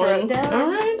like, the other one.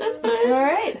 All right, that's fine. All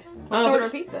right. Let's order a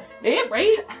pizza. Yeah,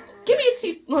 right? Give me a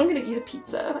pizza. Well, I'm going to eat a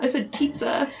pizza. I said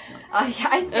pizza. I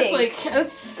think. That's like,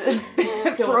 that's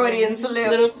Freudian salute.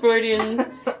 Little Freudian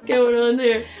going on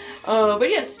there. But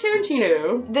yes,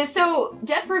 Tarantino. So,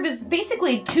 Death Proof is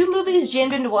basically two movies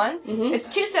jammed into one. Mm-hmm. It's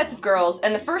two sets of girls,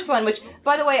 and the first one, which,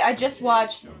 by the way, I just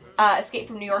watched Escape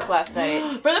from New York last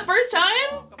night. For the first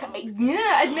time?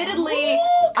 Yeah, admittedly,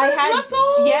 Kurt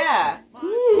Russell? Yeah.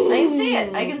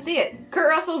 I can see it. Kurt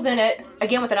Russell's in it,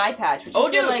 again with an eye patch, which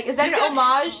I feel like, is that an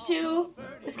homage to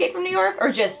Escape from New York,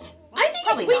 or just... I think,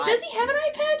 probably wait, not. Does he have an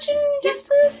eye patch in Death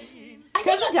Proof? I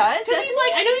think he does. Because he's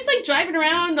like, I know he's like driving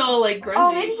around all like grungy.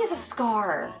 Oh, maybe he has a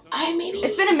scar. Maybe.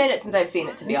 It's been a minute since I've seen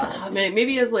it, to be honest. Maybe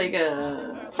he has like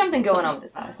a... Something going on with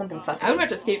his eye. Something fucking... I would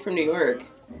watch Escape from New York.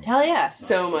 Hell yeah.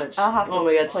 So much. I'll have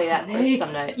to play that for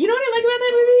some night. You know what I like about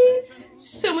that movie?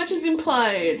 So much is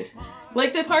implied.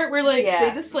 Like the part where like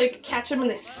they just like catch him and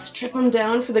they strip him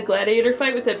down for the gladiator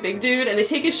fight with that big dude and they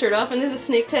take his shirt off and there's a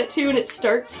snake tattoo and it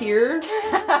starts here. And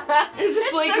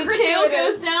just like so the tail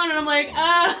goes down and I'm like,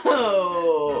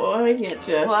 oh, I get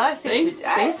you. Well, I see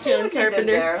thanks John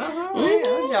Carpenter.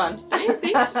 John.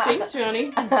 Thanks,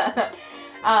 Johnny.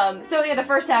 So yeah, the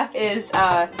first half is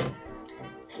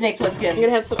Snake Plissken. I'm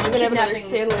gonna have another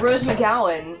sandwich. Rose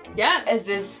McGowan. Yes. As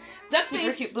this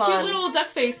duckface, cute blonde, cute little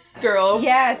duckface girl.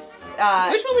 Yes.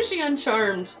 Which one was she on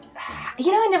Charmed?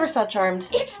 You know, I never saw Charmed.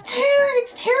 It's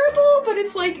terrible, but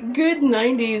it's like good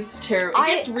 90s terrible. It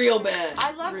gets real bad.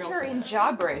 I loved her in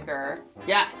Jawbreaker.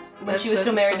 Yes. When she was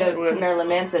still married to Marilyn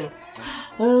Manson.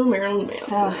 Oh, Marilyn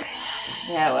Manson.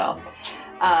 Yeah, well.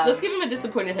 Let's give him a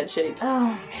disappointed head shake.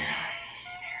 Oh,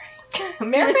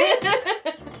 Mary.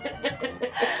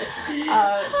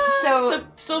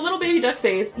 So little baby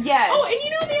duckface. Yes. Oh, and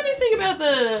you know the other thing about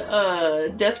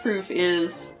the Death Proof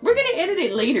is we're gonna edit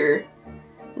it later.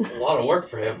 A lot of work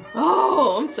for him.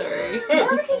 Oh, I'm sorry.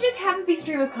 Or we can just have it be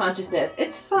stream of consciousness.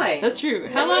 It's fine. That's true.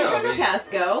 How long does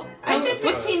Trundlecast go? I said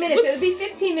 15 minutes. It would be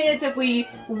 15 minutes if we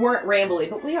weren't rambly,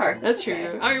 but we are. So that's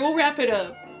true. All right, we'll wrap it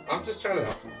up. I'm just trying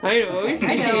to. I know. We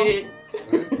appreciate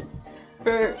it.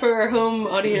 For our home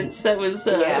audience, that was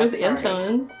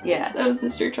Anton. Yeah. That was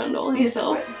Mr. Trundle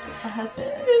himself. A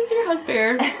husband. It's your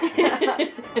husband.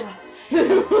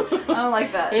 I don't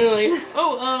like that.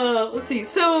 Let's see.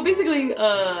 So basically,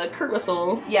 Kurt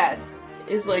Russell. Yes.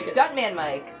 Is like Stuntman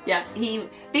Mike. Yes.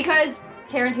 Because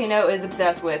Tarantino is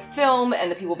obsessed with film and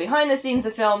the people behind the scenes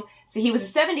of film, so he was a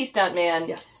 70s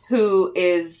stuntman who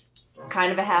is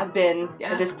kind of a has-been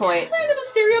at this point. Kind of a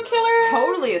serial killer.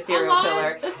 Totally a serial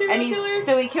killer. A serial killer.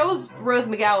 So he kills Rose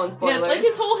McGowan, spoilers. Yes, like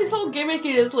his whole gimmick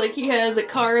is like he has a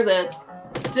car that's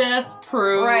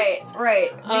death-proof. Right.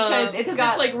 Because it's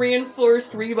like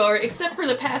reinforced rebar, except for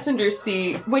the passenger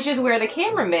seat. Which is where the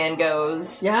cameraman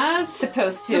goes. Yes.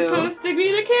 Supposed to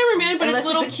be the cameraman, but unless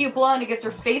it's a cute blonde who gets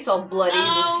her face all bloody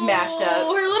and smashed up.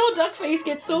 Oh, her little duck face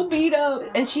gets so beat up.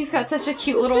 And she's got such a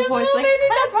cute little voice like,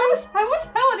 I promise I won't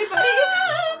tell anybody.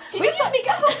 Please let me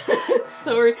go.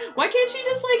 Sorry. Why can't she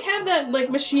just like have that like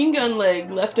machine gun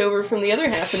leg left over from the other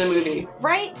half of the movie?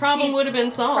 Right? Problem would have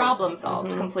been solved. Problem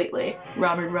solved completely.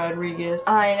 Robert Rodriguez.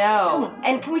 I know.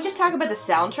 And can we just talk about the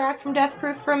soundtrack from Death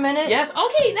Proof for a minute? Yes.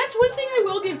 Okay, that's one thing I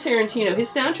will give Tarantino. His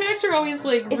soundtracks are always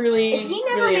like really. If he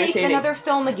never really makes entertaining. another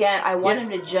film again, I want him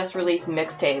to just release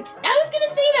mixtapes. I was gonna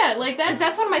say that. Like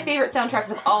that's one of my favorite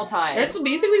soundtracks of all time. That's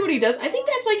basically what he does. I think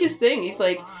that's like his thing. He's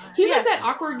like that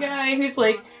awkward guy who's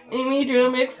like, "Let me do a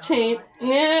mixtape,"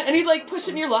 and he'd like push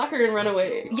it in your locker and run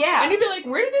away. Yeah, and he'd be like,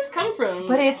 "Where did this come from?"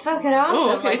 But it's fucking awesome.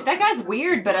 Oh, okay. Like that guy's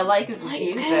weird, but I like his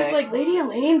music. It's like Lady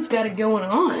Elaine's got it going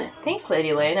on. Thanks, Lady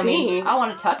Elaine. I mean, I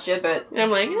want to touch it, but and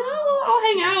I'm like, oh, I'll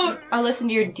hang out. I'll listen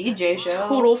to your DJ show.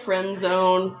 Total friend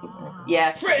zone.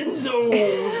 Yeah. Friend zone.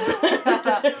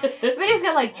 But he's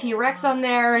got like T-Rex on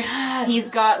there. Yes. He's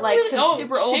got like some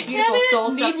super old Chick beautiful Habit?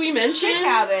 soul stuff. Need we mention? Chick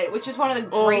Habit, which is one of the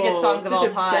greatest songs of all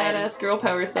time. Badass girl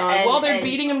power song. While they're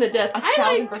beating him to death.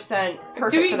 1,000% perfect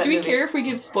for that Do we movie. care if we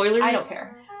give spoilers? I don't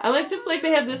care. I like just like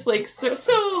they have this like so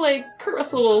like Kurt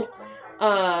Russell.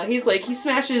 He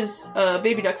smashes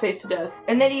Baby Duck Face to death,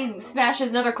 and then he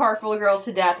smashes another car full of girls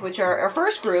to death, which are our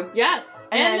first group. Yes.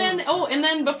 And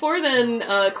then before then,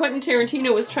 Quentin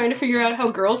Tarantino was trying to figure out how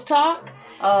girls talk.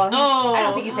 I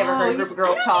don't think he's ever heard a group of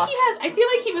girls talk. He has. I feel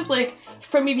like he was like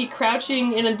from maybe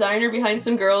crouching in a diner behind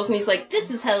some girls, and he's like, "This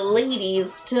is how ladies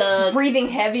talk." Breathing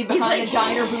heavy behind a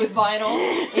diner booth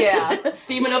vinyl. Yeah,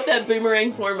 steaming up that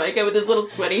boomerang formica with his little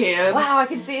sweaty hands. Wow, I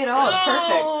can see it all. It's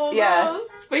perfect. Yeah. Gross.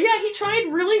 But yeah, he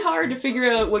tried really hard to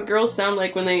figure out what girls sound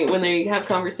like when they have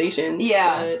conversations.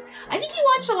 Yeah. But I think he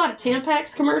watched a lot of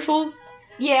Tampax commercials.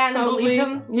 Yeah, and then believed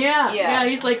them. Yeah.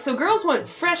 He's like, so girls want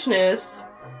freshness.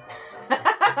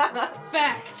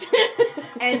 Fact.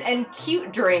 and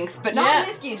cute drinks, but not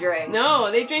whiskey drinks.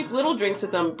 No, they drink little drinks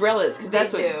with umbrellas because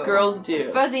that's what girls do.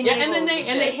 Fuzzy navels. And then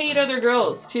they hate other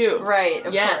girls too. Right,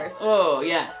 of course. Oh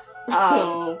yes.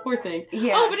 Oh, poor things.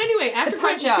 Yeah. Oh, but anyway, after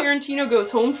Quentin Tarantino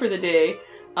goes home for the day,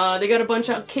 they got a bunch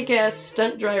of kick-ass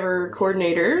stunt driver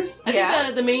coordinators. I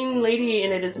think the main lady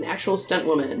in it is an actual stunt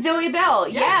woman. Zoe Bell,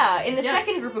 in the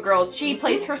second group of girls, she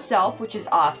plays herself, which is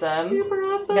awesome. Super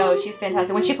awesome. No, she's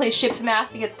fantastic. When she plays Ship's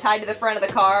Mast, it gets tied to the front of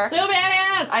the car. So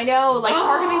badass! I know, like,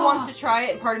 part of me wants to try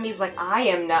it, and part of me is like, I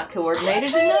am not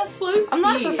coordinated enough. Slow speed. I'm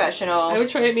not a professional. I would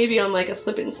try it maybe on, like, a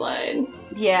slip and slide.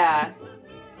 Yeah.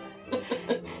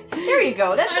 There you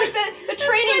go. That's like the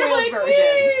training wheels version.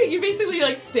 Wee! You basically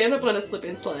like stand up on a slip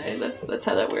and slide. That's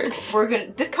how that works. We're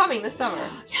gonna coming this summer.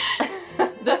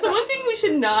 Yes. That's the one thing we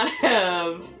should not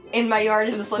have in my yard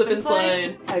is a slip and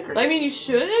slide. I agree. I mean, you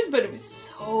should, but it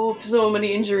was so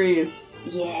many injuries.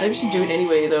 Yeah. I should do it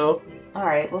anyway, though. All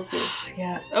right, we'll see.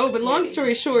 Yes. Oh, but long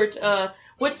story short,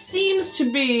 what seems to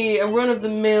be a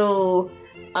run-of-the-mill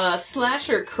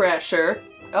slasher crasher.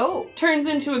 Oh. Turns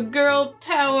into a girl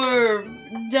power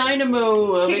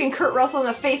dynamo. Kicking Kurt Russell in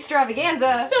the face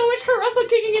extravaganza. So much Kurt Russell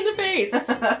kicking in the face.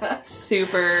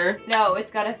 Super. No, it's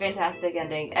got a fantastic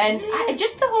ending. And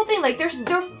just the whole thing, like, they're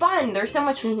fun. There's so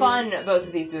much fun, both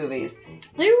of these movies.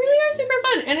 They really are super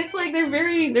fun. And it's like, they're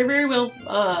very well,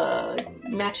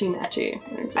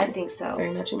 matchy-matchy. I think so.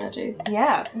 Very matchy-matchy.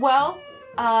 Yeah. Well,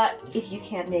 if you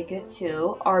can't make it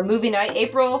to our movie night,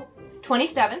 April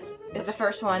 27th is the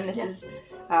first one. This is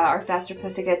our Faster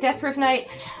Pussycat Death Proof night.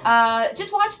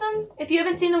 Just watch them. If you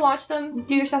haven't seen them, watch them.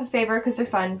 Do yourself a favor because they're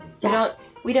fun. Yes.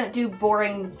 We don't do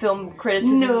boring film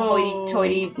criticism,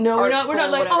 hoity-toity. No, we're not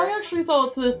like, whatever. I actually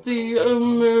thought that the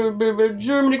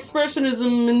German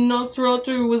Expressionism in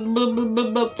Nosferatu was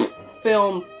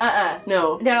film.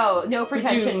 No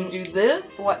pretension. Would you do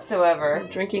this whatsoever. I'm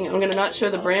drinking. I'm gonna not show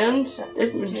the brand.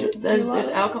 There's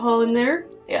alcohol in there.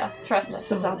 Yeah, trust us.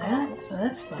 So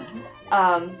that's fun.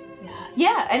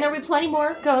 Yeah, and there'll be plenty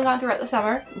more going on throughout the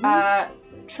summer.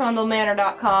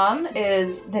 Trundlemanor.com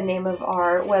is the name of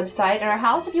our website and our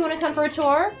house. If you want to come for a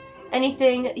tour,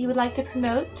 anything you would like to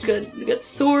promote? Good. We got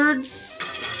swords.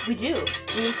 We do.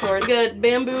 We have swords. We got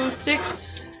bamboo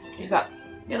sticks. We've got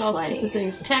all sorts of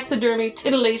things. Taxidermy,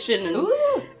 titillation, and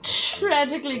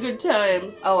tragically good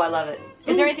times. Oh, I love it.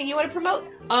 Is there anything you want to promote?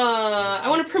 I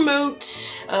want to promote.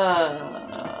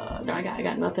 No, I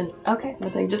got nothing. Okay.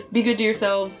 Nothing. Just be good to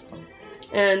yourselves.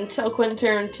 And tell Quentin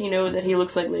Tarantino that he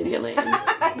looks like Lady Elaine.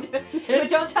 But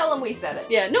don't tell him we said it.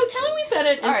 Yeah, no, tell him we said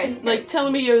it. All right. Like, tell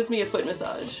him he owes me a foot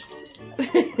massage.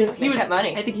 Make that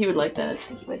money. I think he would like that. I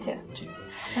think he would too.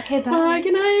 Okay, bye. Bye,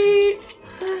 good night.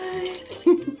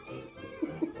 Bye.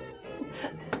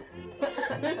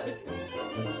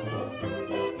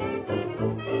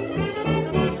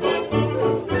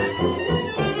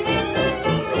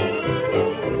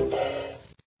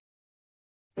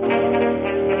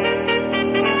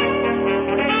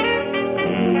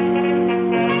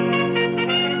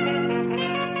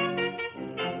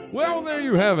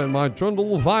 my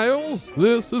Trundle Files,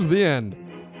 this is the end.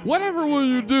 Whatever will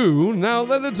you do now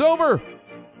that it's over?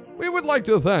 We would like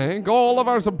to thank all of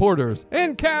our supporters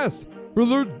and cast for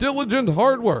their diligent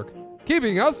hard work,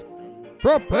 keeping us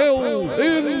propelled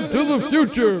into the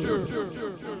future.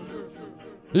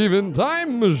 Even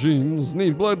time machines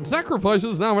need blood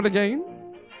sacrifices now and again.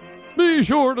 Be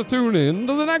sure to tune in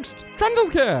to the next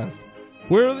Trundlecast,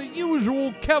 where the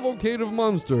usual cavalcade of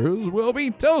monsters will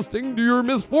be toasting to your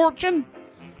misfortune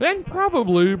and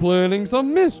probably planning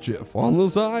some mischief on the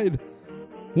side.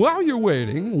 While you're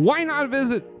waiting, why not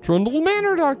visit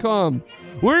trundlemanor.com,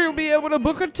 where you'll be able to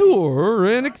book a tour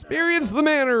and experience the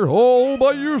manor all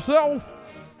by yourself.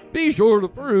 Be sure to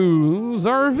peruse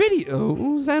our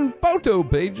videos and photo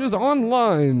pages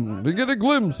online to get a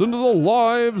glimpse into the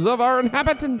lives of our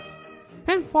inhabitants.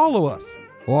 And follow us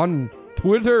on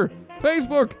Twitter,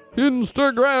 Facebook,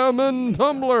 Instagram, and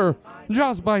Tumblr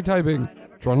just by typing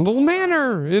Trundle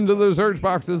Manor into the search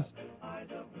boxes.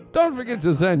 Don't forget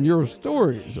to send your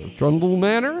stories of Trundle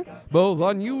Manor, both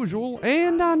unusual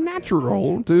and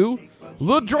unnatural, to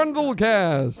the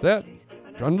Trundlecast at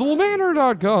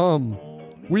trundlemanor.com.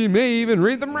 We may even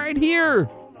read them right here.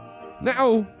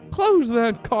 Now, close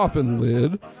that coffin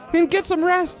lid and get some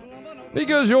rest,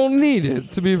 because you'll need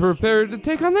it to be prepared to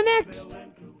take on the next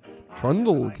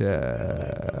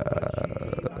Trundlecast.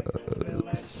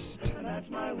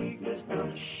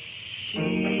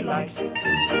 She likes it.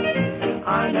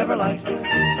 I never liked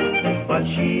it, but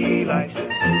she likes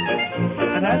it.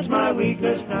 And that's my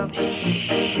weakness now.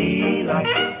 She likes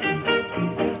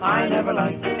it. I never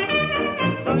liked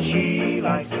it, but she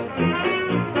likes it.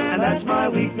 And that's my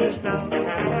weakness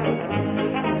now.